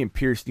 Damian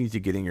Pierce needs to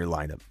get in your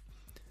lineup.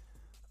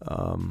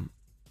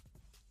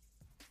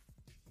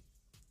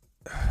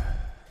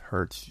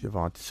 Hurts,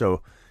 Javonte.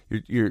 So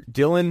your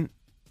Dillon,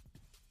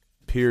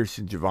 Pierce,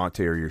 and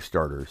Javonte are your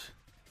starters.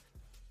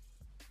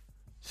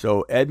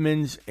 So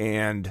Edmonds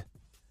and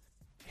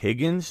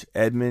Higgins,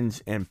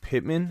 Edmonds and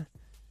Pittman,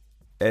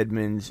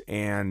 Edmonds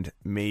and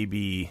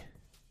maybe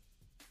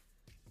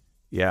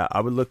Yeah,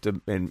 I would look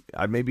to, and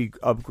I'd maybe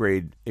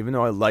upgrade, even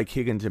though I like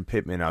Higgins and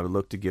Pittman, I would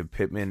look to give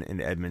Pittman and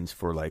Edmonds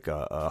for like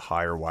a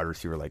higher wide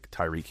receiver like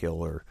Tyreek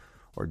Hill or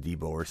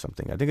Debo or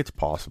something. I think it's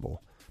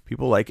possible.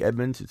 People like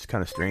Edmonds. It's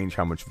kind of strange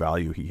how much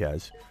value he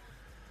has.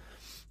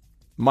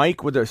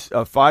 Mike with a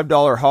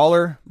 $5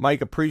 hauler.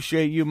 Mike,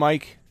 appreciate you,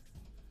 Mike.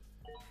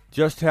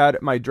 Just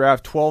had my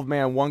draft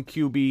 12-man, 1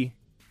 QB.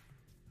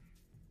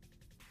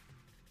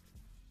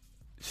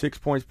 6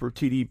 points per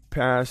TD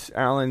pass.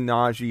 Allen,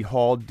 Najee,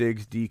 Hall,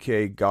 Diggs,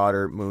 DK,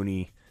 Goddard,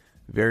 Mooney.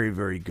 Very,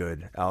 very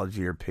good.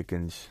 Algier,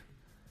 Pickens,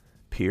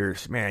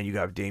 Pierce. Man, you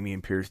got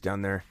Damian Pierce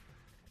down there.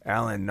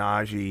 Allen,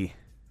 Najee,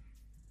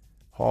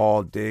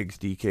 Hall, Diggs,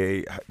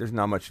 DK. There's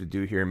not much to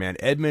do here, man.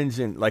 Edmonds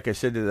and, like I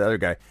said to the other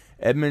guy,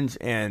 Edmonds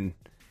and,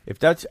 if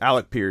that's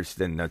Alec Pierce,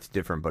 then that's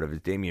different. But if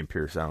it's Damian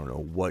Pierce, I don't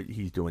know what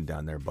he's doing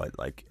down there. But,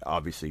 like,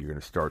 obviously you're going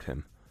to start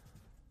him.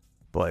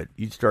 But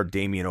you'd start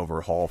Damian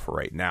over Hall for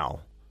right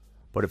now.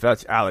 But if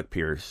that's Alec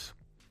Pierce,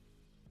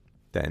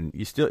 then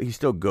he's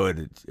still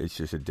good. It's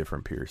just a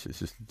different Pierce. It's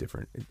just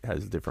different. It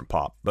has a different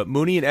pop. But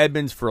Mooney and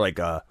Edmonds for like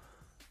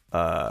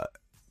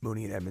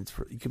Mooney and Edmonds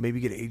for, you can maybe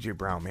get AJ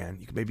Brown, man.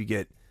 You can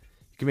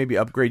maybe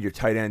upgrade your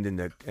tight end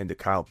into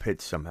Kyle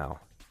Pitts somehow.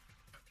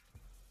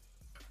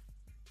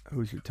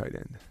 Who's your tight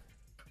end?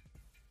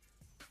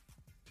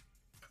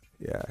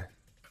 Yeah,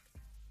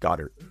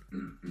 Goddard.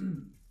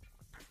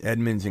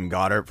 Edmonds and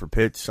Goddard for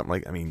Pitts, something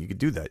like. I mean, you could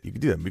do that.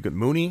 We could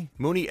Mooney,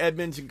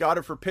 Edmonds, and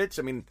Goddard for Pitts.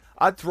 I mean,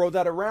 I'd throw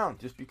that around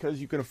just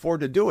because you can afford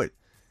to do it.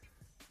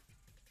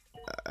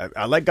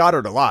 I like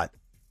Goddard a lot.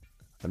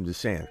 I'm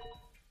just saying,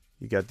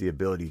 you got the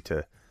ability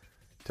to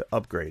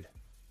upgrade.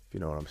 If you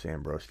know what I'm saying,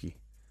 broski.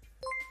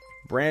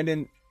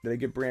 Brandon, did I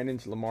get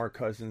Brandon's Lamar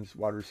Cousins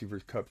wide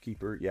receivers cup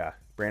keeper? Yeah,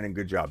 Brandon,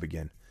 good job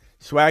again.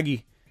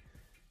 Swaggy,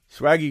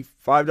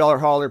 $5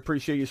 hauler.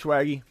 Appreciate you,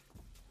 Swaggy.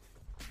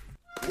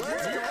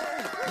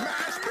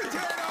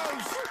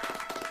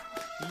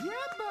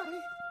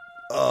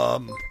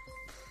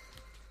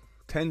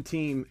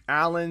 10-team,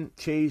 Allen,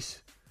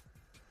 Chase,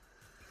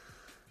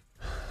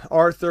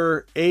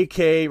 Arthur,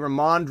 AK,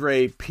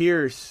 Ramondre,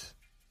 Pierce,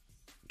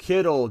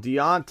 Kittle,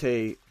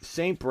 Deontay,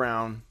 St.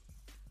 Brown.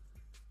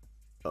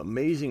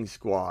 Amazing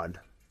squad.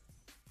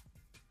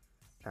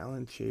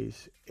 Allen,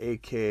 Chase,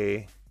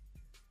 AK,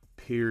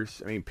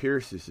 Pierce. I mean,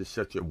 Pierce is just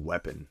such a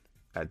weapon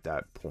at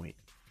that point.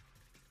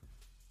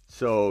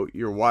 So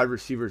your wide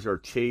receivers are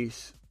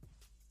Chase,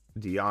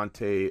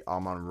 Deontay,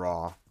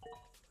 Amon-Ra.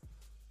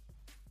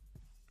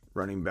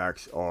 Running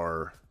backs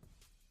are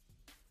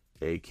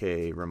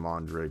AK,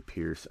 Ramondre,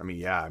 Pierce. I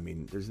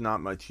mean, there's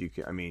not much you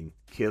can. I mean,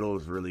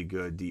 Kittle's really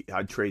good.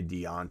 I'd trade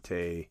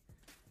Deontay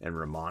and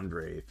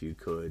Ramondre if you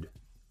could.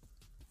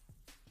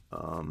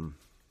 I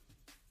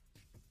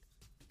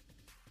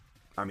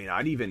mean,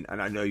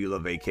 and I know you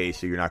love AK,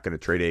 so you're not going to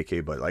trade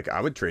AK, but like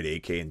I would trade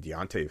AK and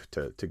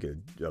Deontay to get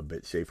a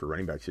bit safer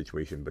running back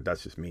situation. But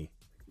that's just me,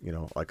 you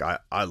know. Like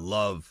I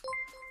love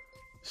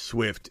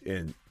Swift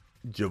and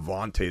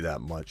Javonte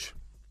that much.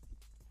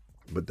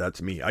 But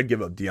that's me. I'd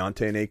give up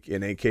Deontay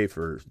and AK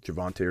for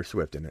Javonte or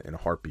Swift in a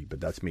heartbeat.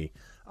 But that's me.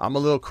 I'm a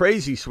little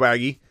crazy,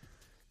 Swaggy.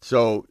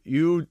 So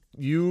you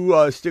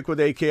stick with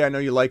AK. I know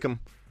you like him.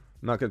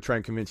 I'm not going to try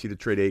and convince you to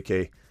trade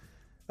AK.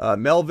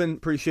 Melvin,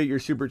 appreciate your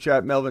super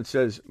chat. Melvin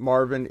says,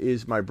 Marvin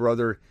is my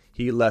brother.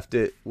 He left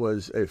it.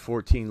 Was a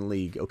 14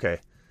 league.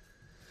 Okay.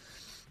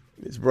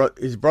 His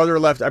brother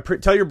left.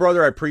 Tell your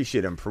brother I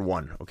appreciate him for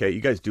one. Okay. You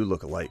guys do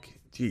look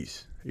alike.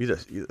 Jeez.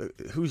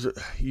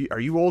 Are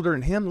you older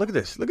than him? Look at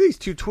this. Look at these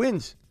two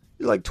twins.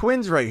 You're like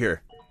twins right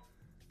here.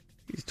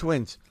 These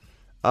twins.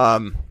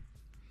 I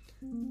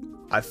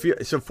feel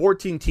so.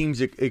 14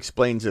 teams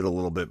explains it a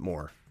little bit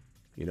more.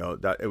 You know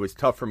that it was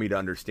tough for me to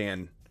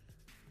understand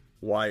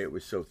why it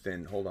was so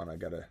thin. Hold on, I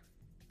got a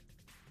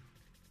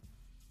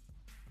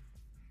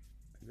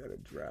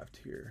draft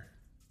here.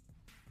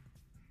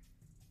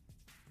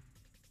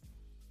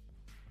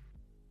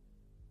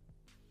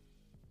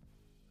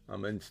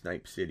 I'm in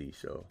Snipe City,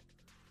 so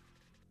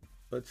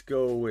let's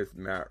go with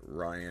Matt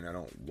Ryan. I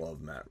don't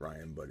love Matt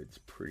Ryan, but it's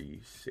pretty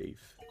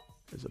safe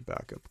as a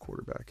backup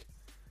quarterback.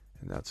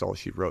 And that's all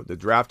she wrote. The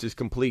draft is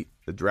complete.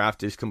 Let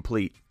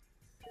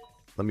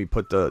me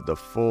put the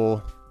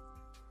full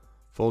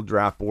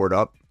draft board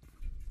up.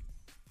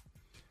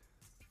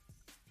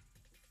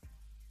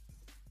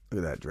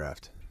 Look at that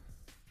draft.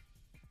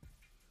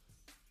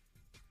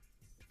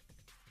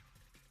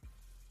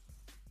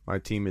 My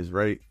team is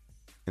right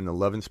in the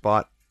 11th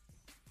spot.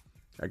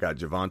 I got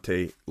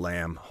Javonte,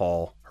 Lamb,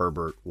 Hall,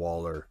 Herbert,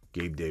 Waller,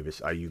 Gabe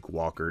Davis, Ayuk,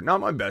 Walker. Not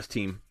my best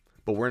team,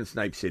 but we're in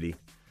Snipe City.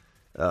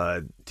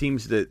 The team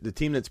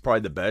that's probably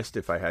the best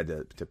if I had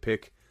to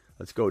pick.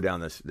 Let's go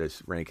down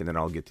this rank, and then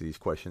I'll get to these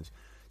questions.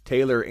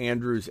 Taylor,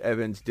 Andrews,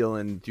 Evans,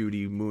 Dillon,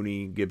 Judy,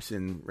 Mooney,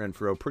 Gibson,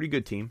 Renfro. Pretty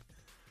good team.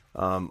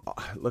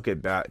 Look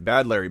at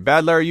Bad Larry.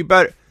 Bad Larry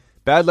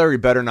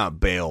better not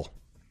bail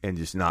and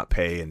just not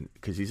pay, and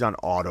because he's on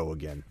auto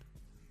again.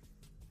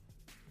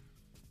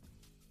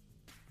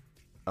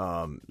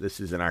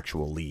 This is an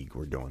actual league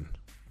we're doing.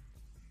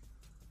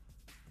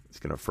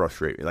 going to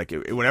frustrate me. Like,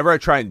 whenever I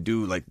try and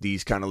do, like,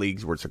 these kind of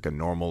leagues where it's like a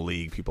normal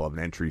league, people have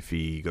an entry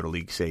fee, you go to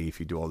League Safe,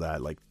 you do all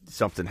that, like,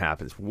 something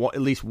happens.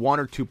 At least one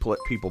or two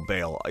people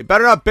bail. You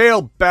better not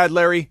bail, Bad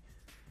Larry.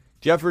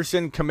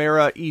 Jefferson,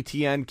 Kamara,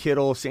 ETN,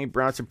 Kittle, St.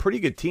 Brown. It's a pretty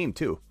good team,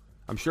 too.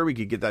 I'm sure we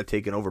could get that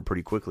taken over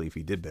pretty quickly if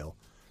he did bail.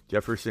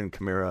 Jefferson,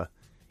 Kamara,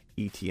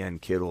 ETN,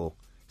 Kittle,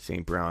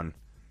 St. Brown,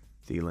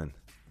 Thielen.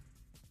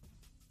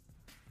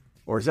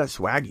 Or is that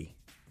Swaggy?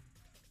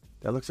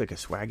 That looks like a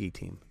Swaggy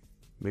team.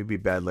 Maybe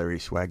Bad Larry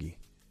Swaggy.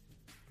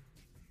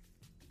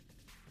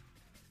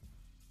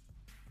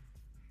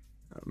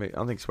 I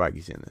don't think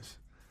Swaggy's in this.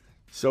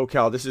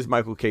 SoCal, this is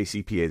Michael K.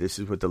 CPA. This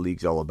is what the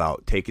league's all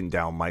about. Taking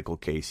down Michael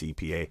K.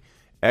 CPA.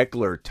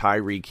 Eckler,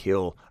 Tyreek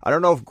Hill. I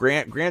don't know if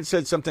Grant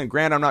said something.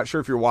 Grant, I'm not sure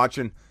if you're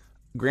watching.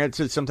 Grant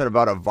said something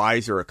about a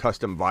visor, a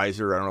custom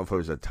visor. I don't know if it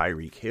was a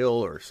Tyreek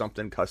Hill or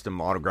something, custom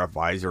autograph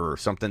visor or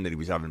something that he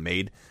was having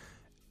made.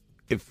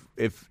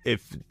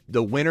 If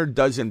the winner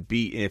doesn't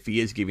beat, and if he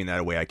is giving that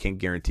away, I can't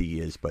guarantee he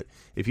is, but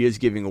if he is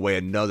giving away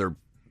another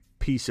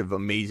piece of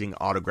amazing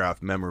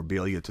autograph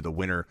memorabilia to the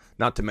winner,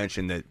 not to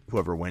mention that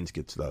whoever wins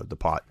gets the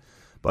pot.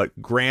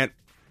 But Grant,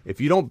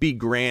 if you don't beat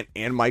Grant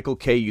and Michael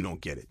K, you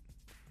don't get it.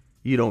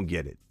 You don't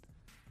get it.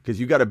 Because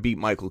you got to beat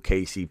Michael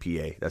K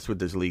CPA. That's what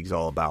this league's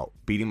all about.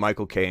 Beating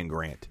Michael K and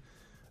Grant.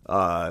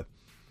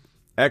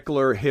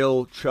 Eckler,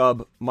 Hill,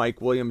 Chubb,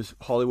 Mike Williams,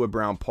 Hollywood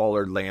Brown,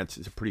 Pollard, Lance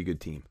is a pretty good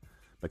team.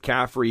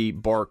 McCaffrey,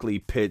 Barkley,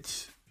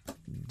 Pitts,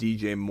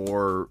 DJ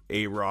Moore,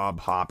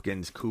 A-Rob,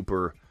 Hopkins,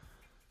 Cooper.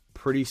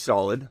 Pretty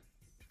solid.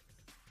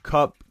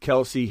 Kupp,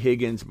 Kelsey,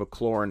 Higgins,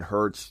 McLaurin,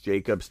 Hurts,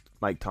 Jacobs,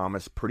 Mike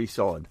Thomas. Pretty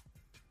solid.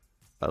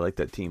 I like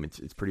that team.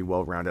 It's pretty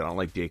well-rounded. I don't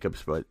like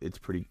Jacobs, but it's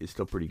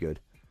still pretty good.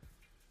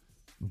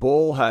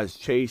 Bull has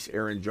Chase,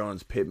 Aaron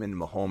Jones, Pittman,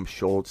 Mahomes,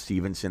 Schultz,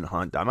 Stevenson,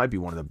 Hunt. That might be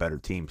one of the better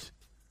teams.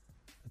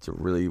 It's a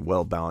really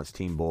well-balanced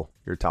team, Bull.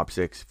 You're top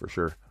 6 for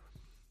sure.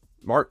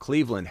 Mark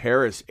Cleveland,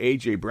 Harris,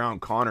 A.J. Brown,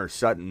 Connor,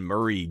 Sutton,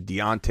 Murray,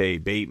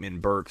 Deontay, Bateman,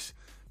 Burks.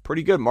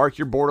 Pretty good, Mark.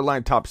 You're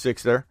borderline top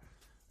 6 there.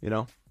 You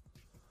know.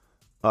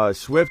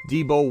 Swift,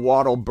 Debo,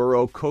 Waddle,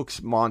 Burrow,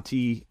 Cooks,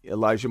 Monty,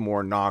 Elijah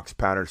Moore, Knox,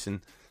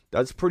 Patterson.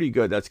 That's pretty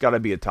good. That's got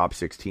to be a top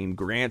 6 team.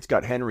 Grant's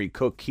got Henry,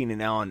 Cook,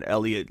 Keenan Allen,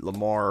 Elliott,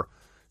 Lamar,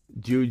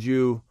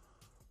 Juju,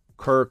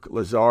 Kirk,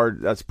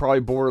 Lazard. That's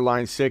probably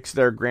borderline 6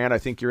 there, Grant. I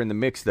think you're in the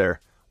mix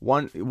there.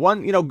 One.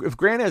 You know, if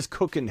Grant has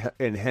Cook and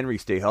Henry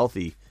stay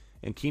healthy,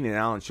 and Keenan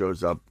Allen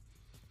shows up,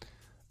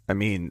 I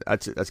mean,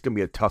 that's going to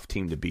be a tough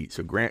team to beat.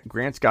 So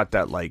Grant's got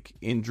that like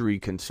injury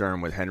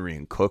concern with Henry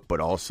and Cook, but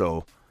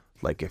also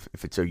like if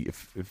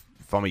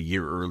I'm a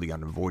year early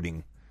on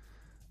avoiding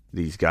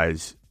these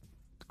guys,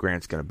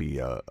 Grant's going to be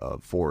a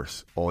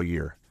force all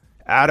year.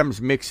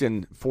 Adams,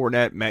 Mixon,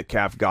 Fournette,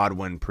 Metcalf,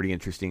 Godwin, pretty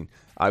interesting.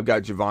 I've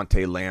got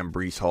Javonte Lamb,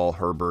 Breece Hall,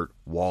 Herbert,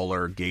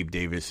 Waller, Gabe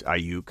Davis,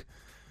 Ayuk.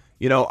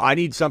 You know, I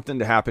need something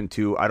to happen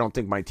too. I don't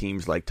think my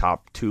team's like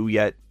top 2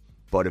 yet.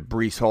 But if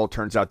Breece Hall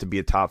turns out to be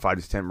a top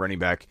 5 to 10 running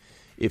back,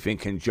 if in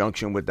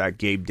conjunction with that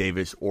Gabe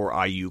Davis or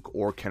Ayuk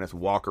or Kenneth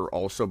Walker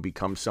also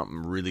becomes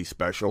something really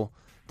special,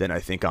 then I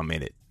think I'm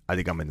in it. I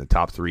think I'm in the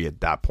top 3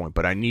 at that point.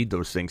 But I need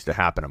those things to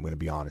happen, I'm going to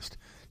be honest.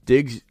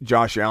 Diggs,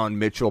 Josh Allen,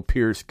 Mitchell,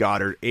 Pierce,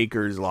 Goddard,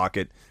 Akers,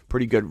 Lockett.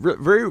 Pretty good.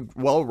 Very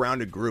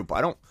well-rounded group.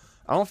 I don't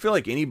feel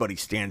like anybody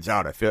stands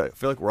out. I feel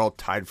like we're all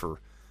tied for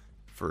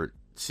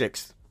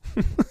 6th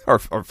or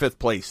 5th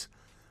place.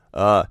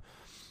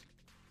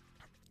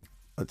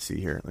 Let's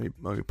see here.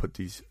 Let me put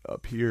these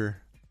up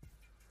here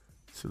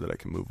so that I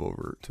can move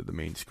over to the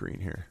main screen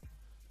here.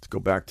 Let's go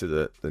back to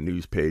the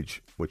news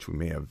page, which we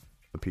may have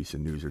a piece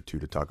of news or two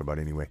to talk about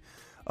anyway.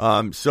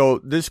 So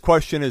this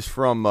question is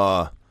from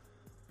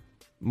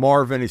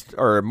Melvin is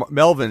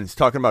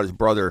talking about his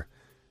brother.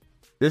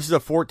 This is a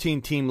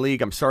 14-team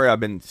league. I'm sorry I've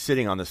been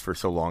sitting on this for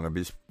so long. I've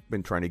just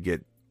been trying to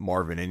get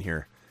Marvin in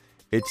here.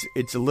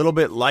 It's a little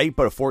bit light,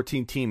 but a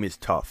 14-team is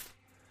tough.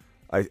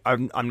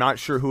 I'm not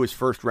sure who his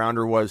first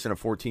rounder was in a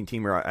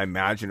 14-teamer. I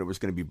imagine it was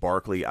going to be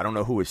Barkley. I don't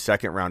know who his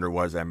second rounder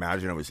was. I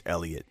imagine it was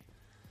Elliott.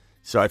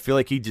 So I feel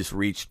like he just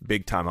reached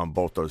big time on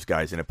both those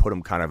guys, and it put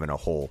him kind of in a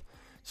hole.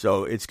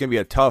 So it's going to be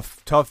a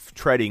tough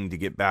treading to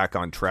get back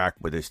on track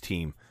with his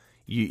team.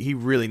 He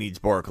really needs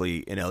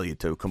Barkley and Elliott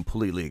to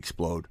completely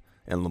explode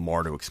and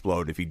Lamar to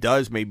explode. If he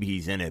does, maybe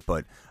he's in it,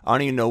 but I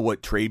don't even know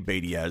what trade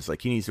bait he has.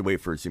 Like, he needs to wait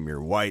for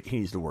Zamir White. He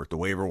needs to work the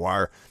waiver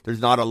wire.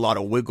 There's not a lot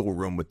of wiggle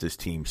room with this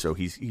team, so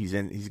he's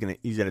in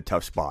a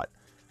tough spot.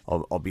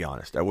 I'll be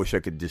honest. I wish I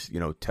could just,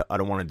 I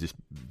don't want to just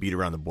beat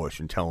around the bush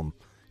and tell him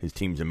his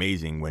team's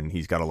amazing when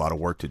he's got a lot of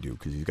work to do,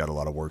 because he's got a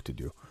lot of work to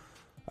do.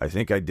 I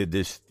think I did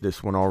this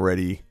one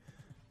already.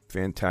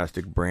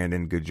 Fantastic,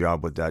 Brandon. Good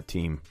job with that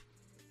team.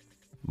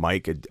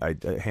 Mike, I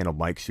handled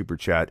Mike's super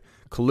chat.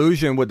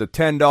 Collusion with the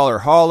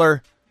 $10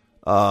 hauler.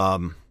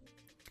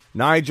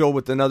 Nigel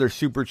with another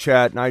super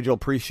chat. Nigel,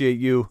 appreciate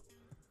you.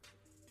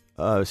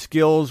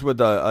 Skills with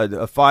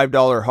a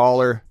 $5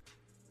 hauler.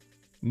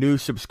 New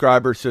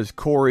subscriber says,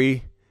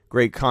 Corey,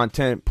 great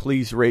content.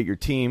 Please rate your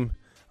team.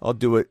 I'll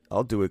do it,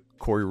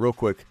 Corey, real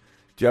quick.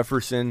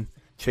 Jefferson,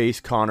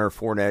 Chase, Connor,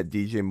 Fournette,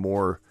 DJ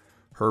Moore,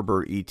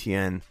 Herbert,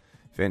 ETN,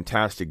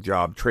 fantastic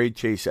job. Trade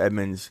Chase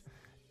Edmonds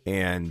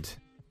and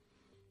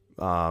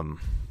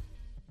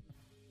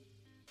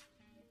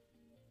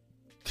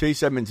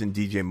Chase Edmonds and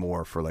DJ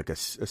Moore for like a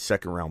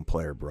second round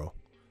player, bro.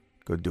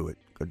 Go do it.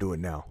 Go do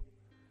it now.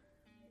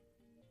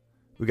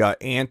 We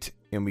got Ant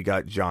and we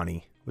got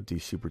Johnny with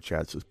these super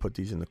chats. Let's put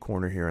these in the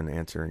corner here and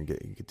answer and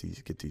get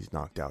these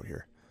knocked out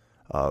here.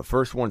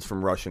 First one's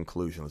from Russian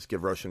Collusion. Let's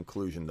give Russian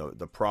Collusion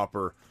the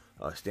proper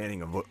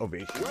standing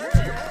ovation.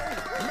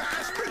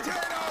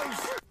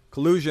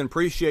 Collusion,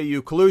 appreciate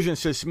you. Collusion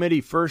says,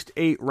 Smitty, first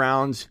 8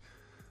 rounds,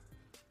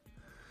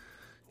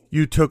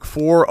 you took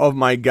 4 of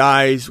my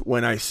guys.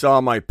 When I saw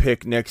my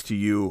pick next to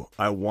you,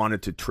 I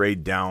wanted to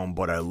trade down,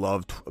 but I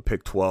loved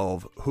pick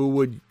 12.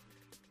 Who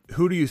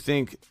do you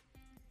think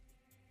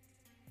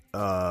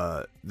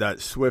that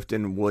Swift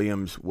and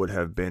Williams would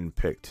have been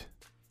picked?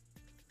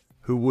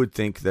 Who would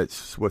think that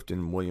Swift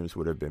and Williams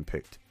would have been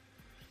picked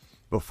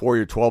before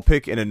your 12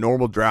 pick? In a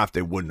normal draft,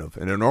 they wouldn't have.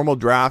 In a normal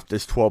draft,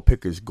 this 12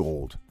 pick is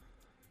gold.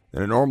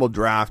 In a normal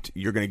draft,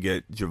 you're going to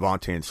get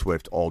Javonte and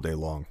Swift all day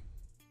long.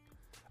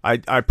 I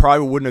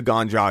probably wouldn't have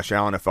gone Josh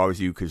Allen if I was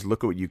you, because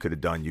look at what you could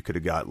have done. You could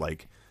have got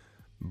like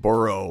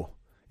Burrow.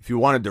 If you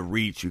wanted to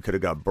reach, you could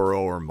have got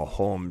Burrow or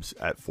Mahomes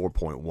at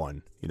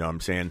 4.1. You know what I'm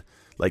saying?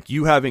 Like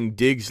you having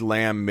Diggs,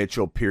 Lamb,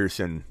 Mitchell,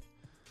 Pearson,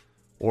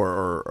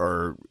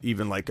 or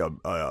even like a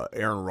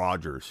Aaron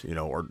Rodgers, you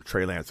know, or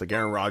Trey Lance. Like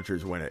Aaron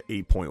Rodgers went at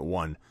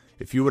 8.1.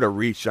 If you would have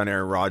reached on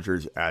Aaron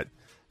Rodgers at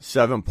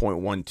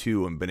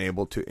 7.12 and been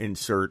able to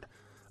insert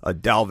a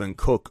Dalvin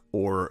Cook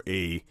or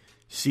a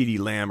CeeDee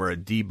Lamb or a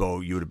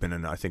Debo, you would have been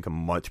in, I think, a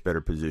much better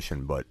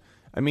position. But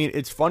I mean,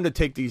 it's fun to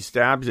take these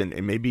stabs, and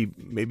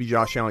maybe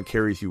Josh Allen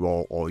carries you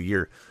all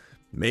year.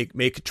 Make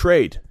a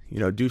trade, you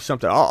know, do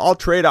something. I'll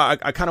trade. I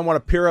kind of want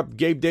to pair up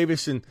Gabe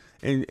Davis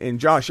and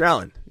Josh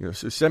Allen. You know,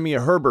 so send me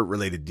a Herbert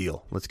related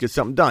deal. Let's get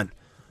something done.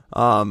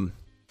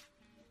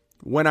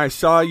 When I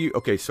saw you,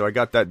 okay, so I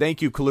got that.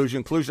 Thank you,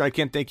 Collusion. I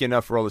can't thank you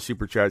enough for all the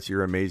super chats.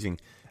 You're amazing.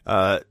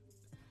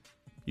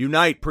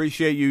 Unite,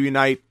 appreciate you.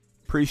 Unite,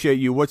 appreciate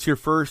you. What's your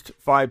first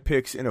 5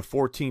 picks in a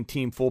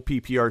 14-team full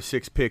PPR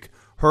 6 pick?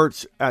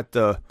 Hurts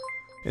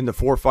in the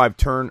 4-5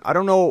 turn. I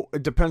don't know.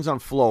 It depends on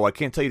flow. I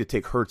can't tell you to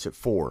take Hurts at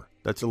 4.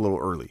 That's a little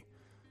early.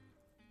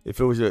 If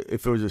it was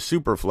a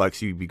super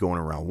flex, you'd be going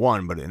around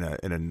 1. But in a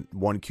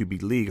 1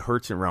 QB league,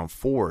 Hurts in round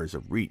 4 is a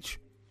reach.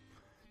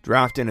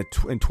 Draft in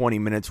 20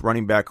 minutes,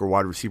 running back or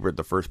wide receiver at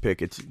the first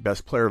pick. It's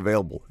best player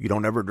available. You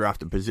don't ever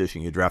draft a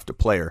position. You draft a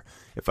player.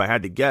 If I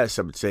had to guess,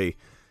 I would say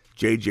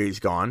JJ's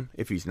gone.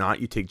 If he's not,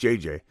 you take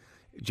JJ.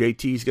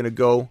 JT's going to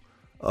go.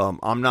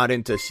 I'm not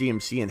into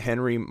CMC and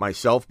Henry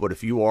myself, but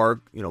if you are,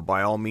 you know,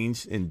 by all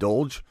means,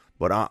 indulge.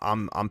 But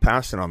I'm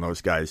passing on those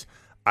guys.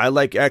 I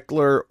like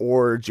Eckler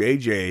or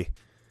JJ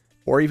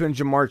or even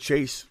Jamar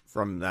Chase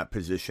from that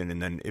position.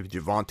 And then if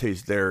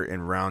Javonte's there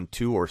in round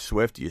 2 or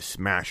Swift, you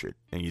smash it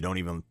and you don't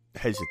even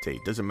hesitate.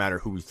 Doesn't matter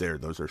who's there.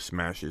 Those are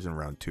smashes in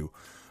round 2.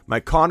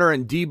 My Connor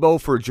and Debo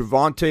for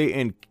Javonte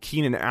and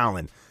Keenan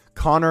Allen.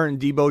 Connor and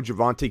Debo,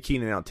 Javonte,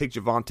 Keenan Allen. Take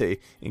Javonte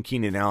and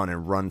Keenan Allen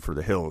and run for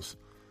the hills.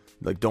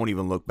 Like, don't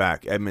even look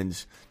back.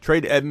 Edmonds.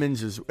 Trade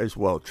Edmonds as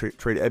well.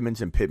 Trade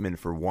Edmonds and Pittman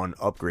for 1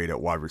 upgrade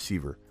at wide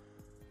receiver.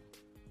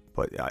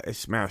 But I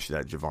smashed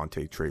that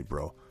Javonte trade,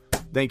 bro.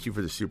 Thank you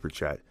for the super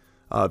chat.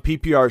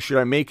 PPR, should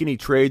I make any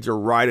trades or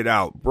ride it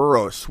out?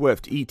 Burrow,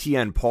 Swift,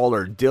 ETN,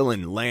 Pollard,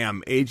 Dillon,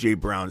 Lamb, A.J.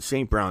 Brown,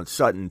 St. Brown,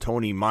 Sutton,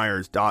 Tony,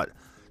 Myers,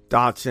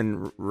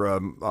 Dotson,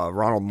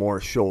 Ronald Moore,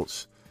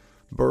 Schultz.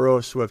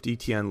 Burrow, Swift,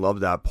 ETN,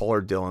 love that.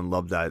 Pollard, Dillon,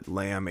 love that.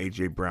 Lamb,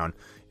 A.J. Brown,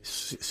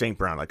 St.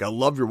 Brown. Like, I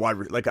love your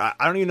wide. Like, I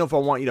don't even know if I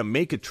want you to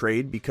make a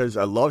trade because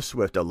I love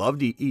Swift. I love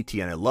the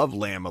ETN. I love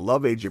Lamb. I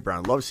love A.J.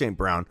 Brown. I love St.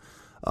 Brown.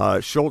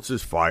 Schultz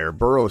is fire.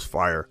 Burrow's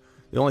fire.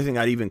 The only thing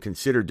I'd even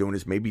consider doing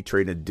is maybe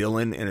trading a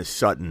Dillon and a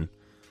Sutton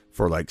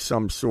for like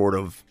some sort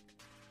of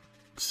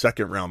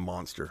second round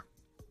monster.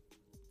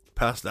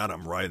 Past that,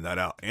 I'm riding that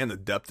out. And the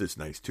depth is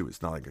nice too.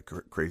 It's not like a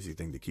crazy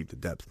thing to keep the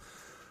depth.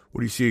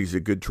 What do you see as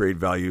a good trade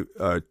value?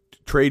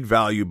 Trade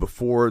value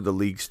before the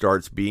league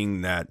starts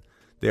being that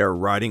they are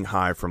riding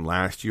high from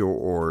last year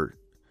or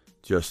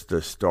just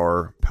the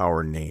star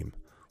power name.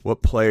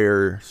 What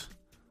players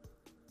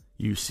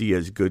you see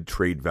as good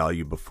trade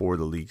value before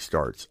the league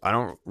starts? I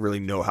don't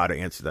really know how to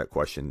answer that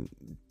question.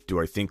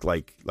 Do I think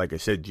like I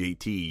said,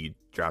 JT, you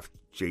draft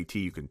JT,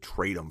 you can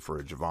trade him for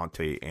a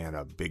Javonte and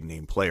a big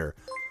name player.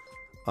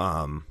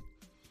 Running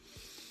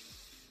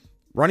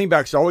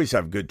backs always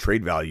have good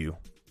trade value,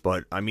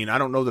 but I mean, I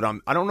don't know that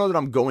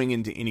I'm going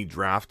into any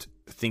draft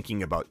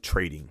thinking about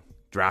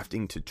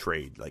drafting to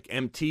trade. Like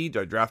MT,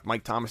 do I draft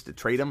Mike Thomas to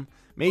trade him?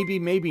 Maybe,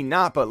 maybe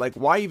not, but like,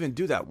 why even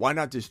do that? Why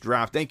not just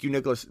draft? Thank you,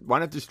 Nicholas. Why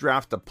not just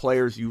draft the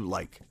players you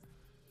like?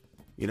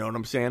 You know what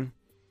I'm saying?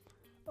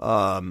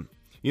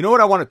 You know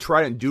what I want to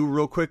try and do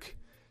real quick?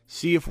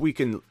 See if we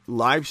can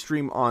live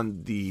stream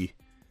on the.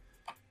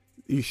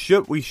 We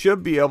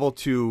should be able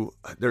to.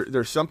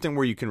 There's something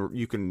where you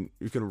can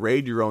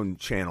raid your own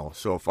channel.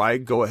 So if I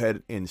go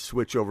ahead and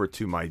switch over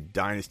to my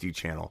Dynasty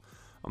channel,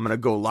 I'm going to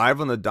go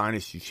live on the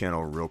Dynasty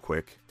channel real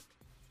quick.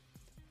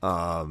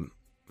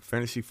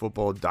 Fantasy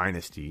Football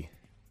Dynasty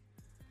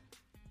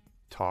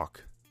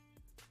Talk.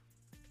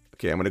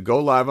 Okay, I'm going to go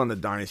live on the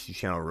Dynasty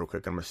channel real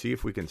quick. I'm going to see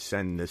if we can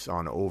send this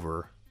on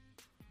over.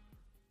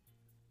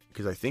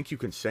 Because I think you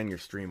can send your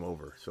stream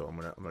over. So I'm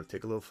gonna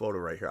take a little photo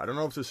right here. I don't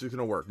know if this is going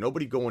to work.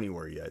 Nobody go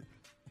anywhere yet.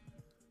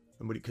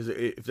 Because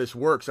if this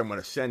works, I'm going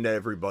to send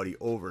everybody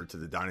over to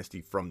the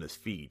Dynasty from this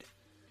feed.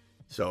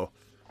 So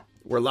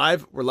we're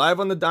live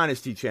on the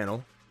Dynasty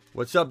channel.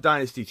 What's up,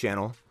 Dynasty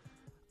channel?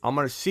 I'm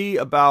going to see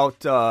about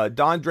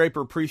Don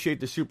Draper. Appreciate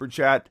the super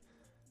chat.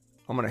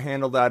 I'm going to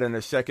handle that in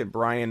a second.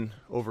 Brian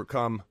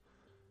Overcome.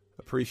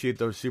 Appreciate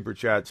those super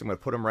chats. I'm going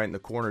to put them right in the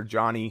corner.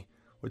 Johnny,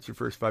 what's your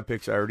first 5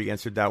 picks? I already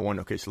answered that one.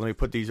 Okay, so let me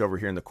put these over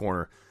here in the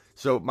corner.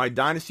 So my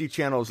Dynasty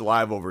channel is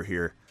live over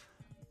here.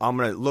 I'm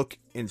going to look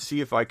and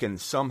see if I can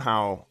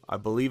somehow, I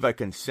believe I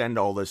can send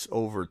all this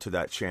over to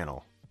that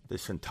channel.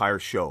 This entire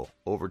show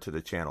over to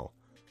the channel.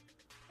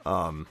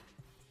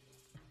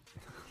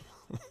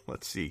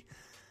 Let's see.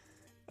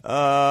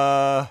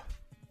 How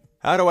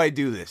do I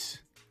do this?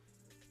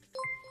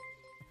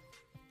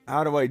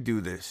 How do I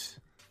do this?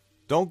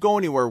 Don't go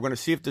anywhere. We're going to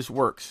see if this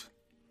works.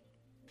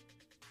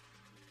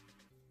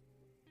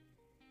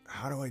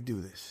 How do I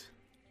do this?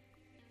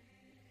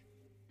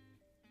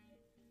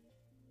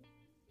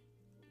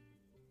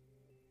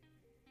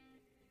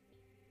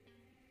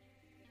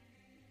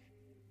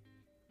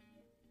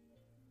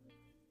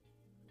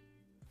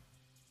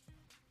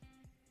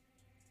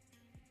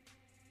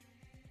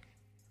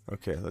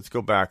 Okay, let's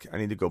go back. I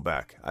need to go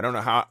back. I don't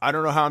know how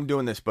I'm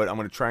doing this, but I'm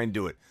going to try and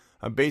do it.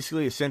 I'm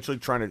basically essentially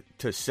trying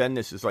to send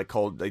this. It's like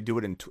called, they do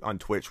it on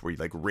Twitch where you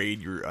like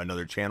raid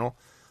another channel.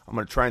 I'm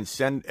going to try and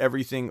send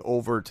everything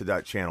over to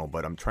that channel,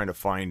 but I'm trying to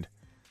find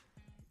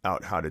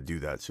out how to do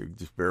that. So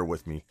just bear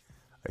with me.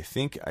 I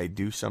think I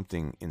do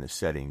something in the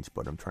settings,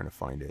 but I'm trying to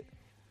find it.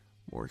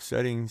 More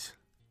settings.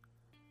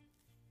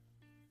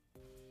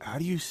 How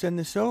do you send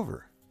this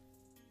over?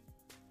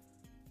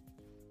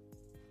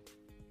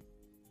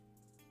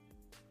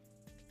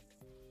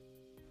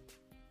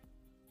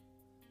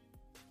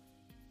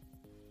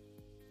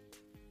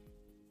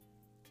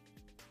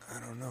 I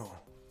don't know.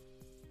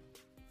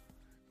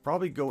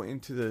 Probably go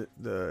into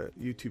the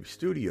YouTube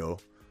studio.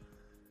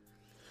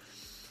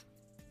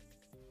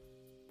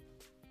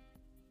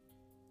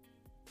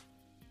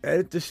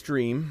 Edit the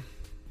stream.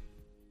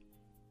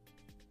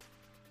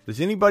 Does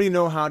anybody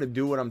know how to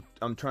do what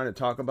I'm trying to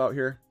talk about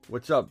here?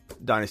 What's up,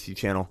 Dynasty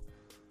channel?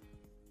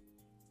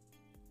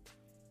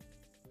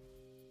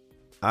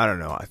 I don't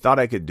know. I thought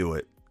I could do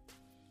it.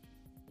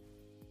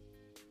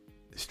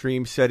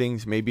 Stream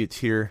settings, maybe it's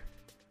here.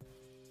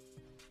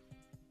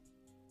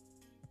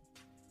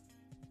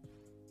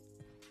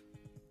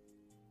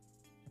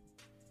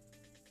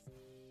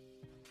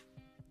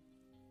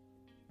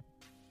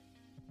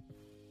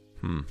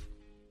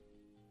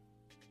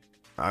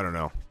 I don't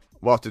know.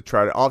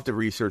 I'll have to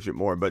research it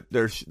more, but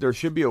there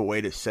should be a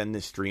way to send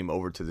this stream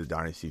over to the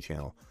Dynasty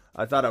channel.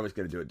 I thought I was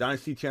going to do it.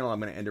 Dynasty channel, I'm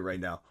going to end it right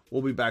now.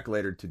 We'll be back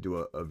later to do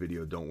a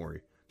video. Don't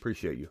worry.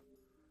 Appreciate you.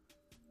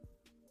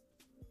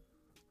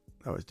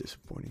 That was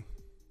disappointing.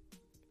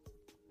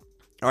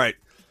 All right.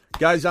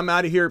 Guys, I'm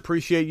out of here.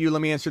 Appreciate you.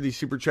 Let me answer these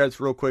super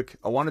chats real quick.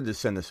 I wanted to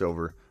send this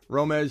over.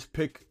 Romez,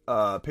 pick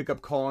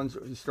up Collins.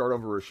 Start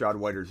over Rashad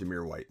White or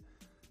Zamir White.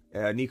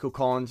 Nico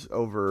Collins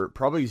over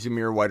probably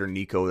Zamir White or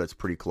Nico. That's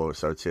pretty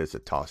close. I would say it's a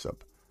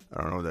toss-up.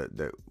 I don't know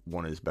that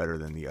one is better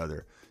than the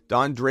other.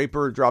 Don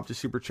Draper dropped a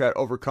super chat.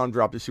 Overcome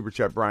dropped a super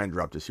chat. Brian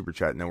dropped a super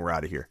chat. And then we're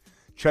out of here.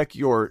 Check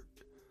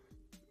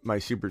my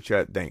super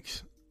chat.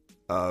 Thanks.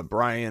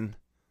 Brian.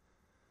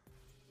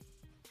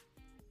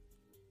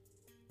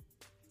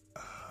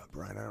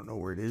 Brian, I don't know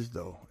where it is,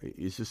 though.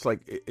 It's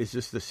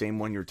just the same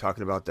one you're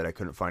talking about that I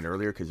couldn't find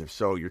earlier? Because if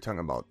so, you're talking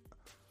about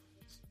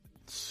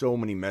so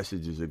many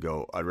messages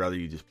ago. I'd rather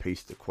you just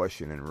paste the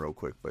question in real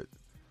quick, but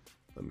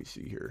let me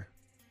see here.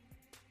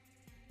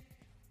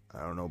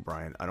 I don't know,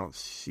 Brian. I don't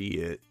see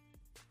it.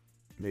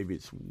 Maybe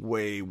it's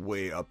way,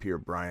 way up here,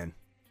 Brian.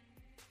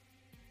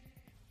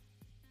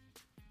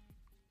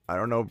 I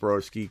don't know,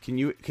 broski. Can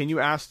you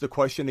ask the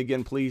question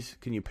again, please?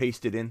 Can you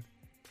paste it in?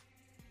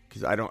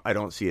 Because I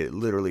don't see it. It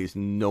literally is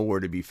nowhere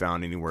to be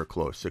found anywhere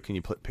close. So can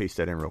you paste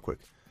that in real quick?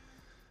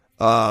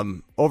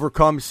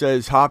 Overcome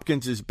says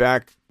Hopkins is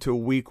back to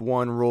week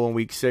 1 role in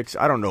week 6.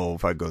 I don't know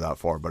if I'd go that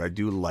far, but I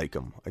do like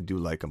him.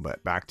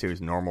 But back to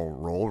his normal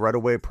role right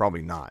away,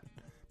 probably not.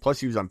 Plus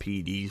he was on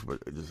PEDs,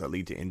 but does that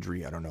lead to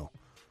injury? I don't know.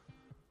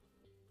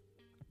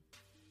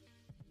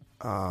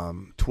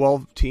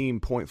 12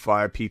 team 0.5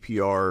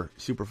 PPR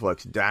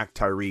Superflex Dak,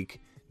 Tyreek,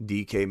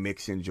 DK,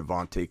 Mixon,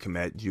 Javonte,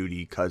 Kmet,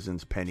 Judy,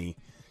 Cousins, Penny.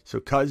 So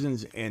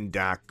Cousins and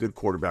Dak, good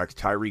quarterbacks.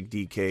 Tyreek,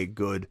 DK,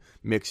 good.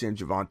 Mixon,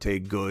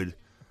 Javonte, good.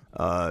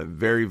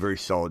 Very, very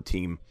solid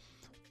team.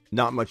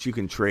 Not much you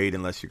can trade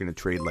unless you're going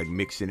to trade like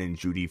Mixon and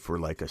Judy for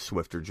like a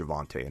Swift or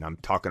Javonte. And I'm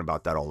talking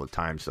about that all the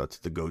time, so that's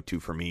the go-to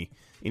for me.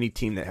 Any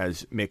team that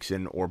has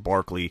Mixon or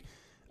Barkley,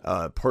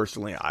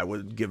 personally, I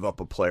would give up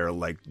a player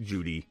like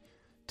Judy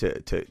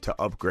to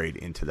upgrade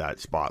into that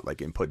spot,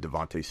 like, and put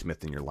Devontae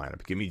Smith in your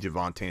lineup. Give me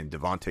Javonte and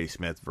Devontae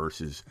Smith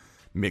versus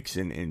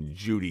Mixon and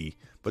Judy.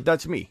 But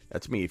that's me.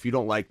 That's me. If you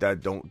don't like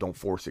that, don't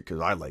force it, because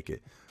I like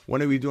it.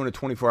 When are we doing a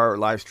 24-hour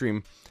live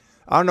stream?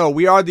 I don't know.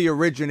 We are the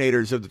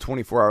originators of the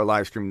 24-hour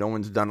live stream. No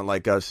one's done it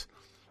like us.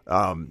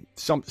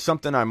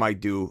 Something I might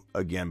do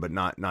again, but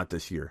not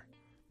this year.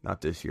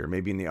 Not this year.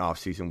 Maybe in the off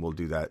season we'll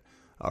do that.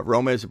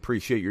 Romez,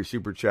 appreciate your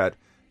super chat.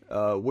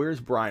 Where's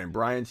Brian?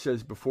 Brian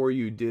says before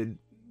you did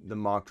the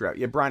mock draft.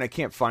 Yeah, Brian, I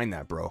can't find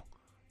that, bro.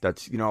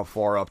 That's, you know how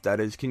far up that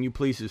is. Can you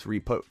please just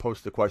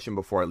post the question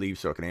before I leave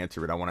so I can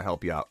answer it? I want to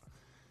help you out.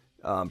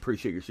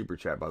 Appreciate your super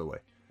chat, by the way.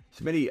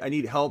 Smitty, I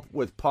need help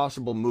with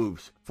possible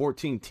moves.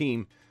 14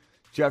 team,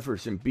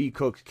 Jefferson, B.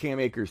 Cooks,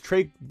 Cam Akers.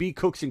 Trade B.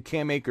 Cooks and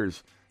Cam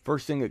Akers.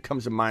 First thing that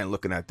comes to mind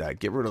looking at that.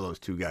 Get rid of those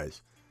two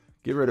guys.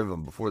 Get rid of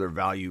them before their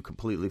value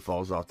completely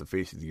falls off the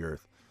face of the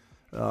earth.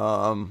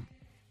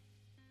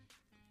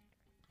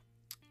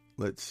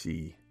 Let's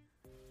see.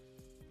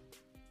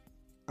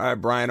 All right,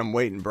 Brian, I'm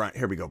waiting. Brian,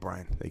 here we go,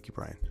 Brian. Thank you,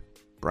 Brian.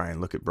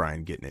 Brian, look at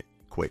Brian getting it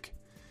quick.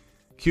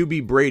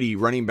 QB Brady,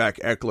 running back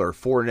Eckler,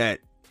 Fournette.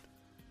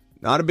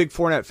 Not a big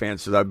Fournette fan,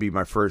 so that would be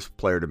my first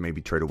player to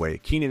maybe trade away.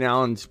 Keenan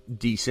Allen's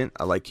decent.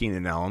 I like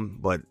Keenan Allen,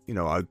 but, you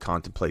know, I'd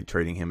contemplate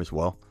trading him as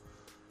well.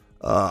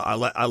 I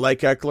like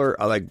Eckler.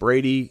 I like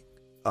Brady.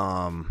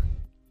 Brandon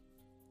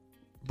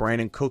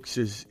Cooks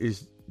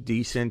is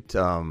decent.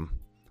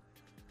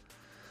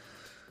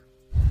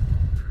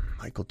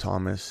 Michael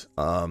Thomas.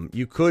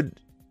 You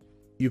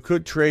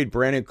could trade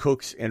Brandon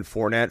Cooks and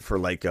Fournette for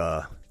like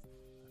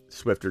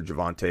Swift or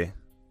Javonte.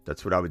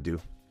 That's what I would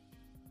do.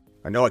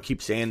 I know I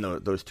keep saying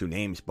those two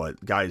names,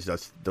 but guys,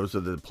 those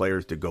are the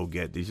players to go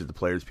get. These are the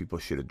players people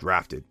should have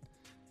drafted.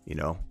 You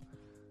know,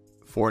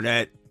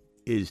 Fournette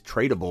is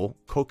tradable.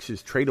 Cooks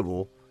is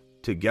tradable.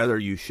 Together,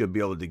 you should be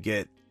able to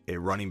get a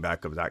running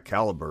back of that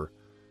caliber,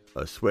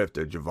 a Swift,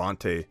 a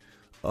Javonte.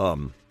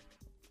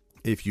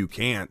 If you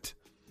can't,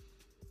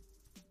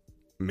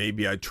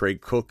 maybe I'd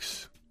trade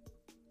Cooks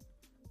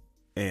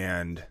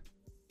and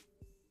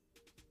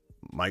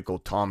Michael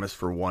Thomas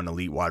for one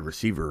elite wide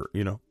receiver.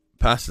 You know,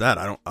 past that,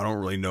 I don't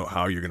really know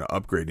how you're going to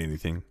upgrade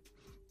anything,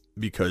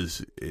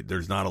 because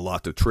there's not a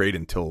lot to trade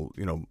until,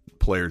 you know,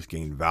 players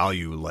gain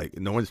value. Like,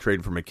 no one's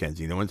trading for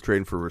McKenzie. No one's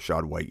trading for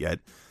Rachaad White yet.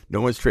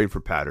 No one's trading for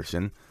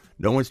Patterson.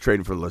 No one's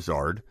trading for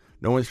Lazard.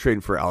 No one's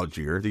trading for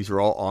Algier. These are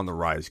all on the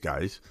rise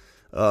guys.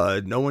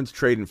 No one's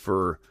trading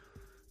for,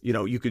 you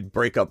know, you could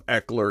break up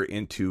Eckler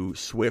into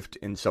Swift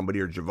and somebody,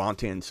 or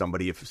Javonte and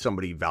somebody, if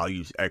somebody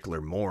values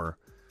Eckler more.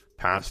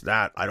 Past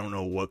that, I don't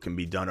know what can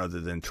be done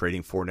other than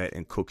trading Fournette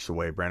and Cooks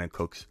away, Brandon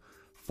Cooks,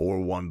 for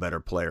one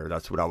better player.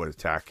 That's what I would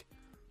attack.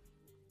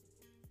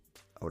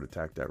 I would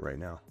attack that right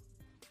now.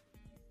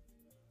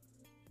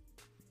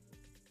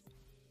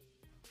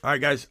 All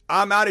right, guys,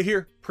 I'm out of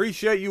here.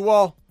 Appreciate you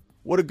all.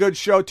 What a good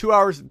show. 2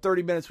 hours and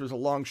 30 minutes was a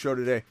long show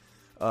today.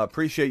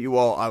 Appreciate you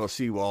all. I will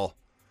see you all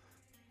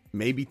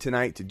maybe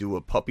tonight to do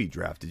a puppy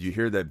draft. Did you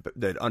hear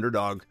that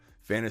Underdog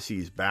Fantasy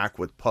is back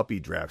with puppy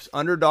drafts?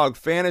 Underdog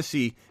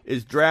Fantasy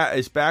is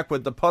back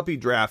with the puppy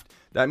draft.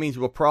 That means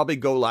we'll probably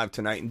go live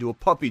tonight and do a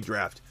puppy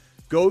draft.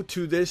 Go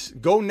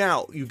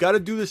now. You got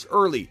to do this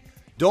early.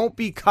 Don't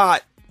be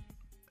caught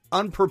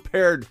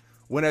unprepared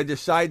when I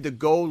decide to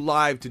go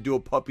live to do a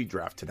puppy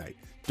draft tonight.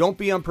 Don't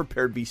be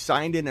unprepared. Be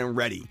signed in and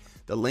ready.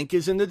 The link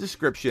is in the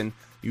description.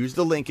 Use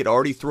the link. It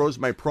already throws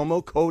my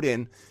promo code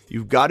in.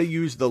 You've got to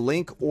use the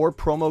link or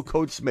promo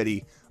code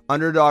Smitty.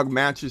 Underdog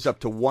matches up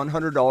to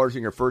 $100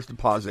 in your first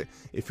deposit.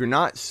 If you're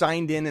not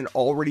signed in and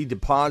already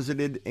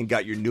deposited and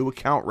got your new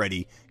account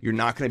ready, you're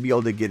not going to be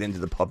able to get into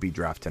the puppy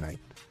draft tonight.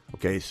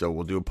 Okay, so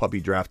we'll do a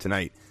puppy draft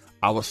tonight.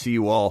 I will see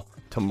you all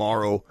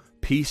tomorrow.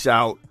 Peace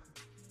out.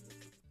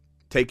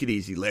 Take it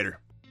easy. Later.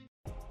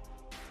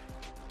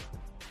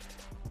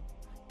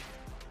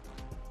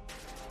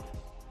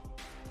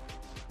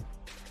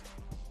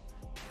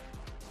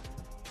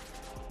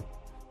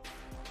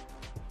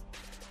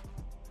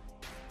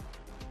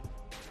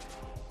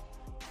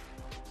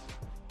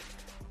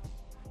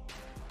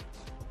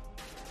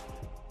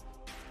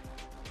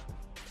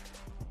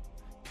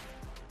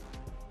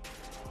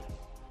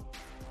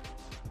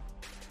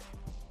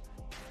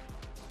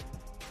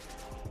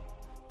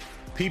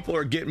 People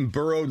are getting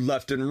burrowed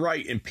left and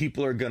right, and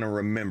people are going to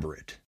remember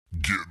it.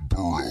 Get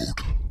burrowed.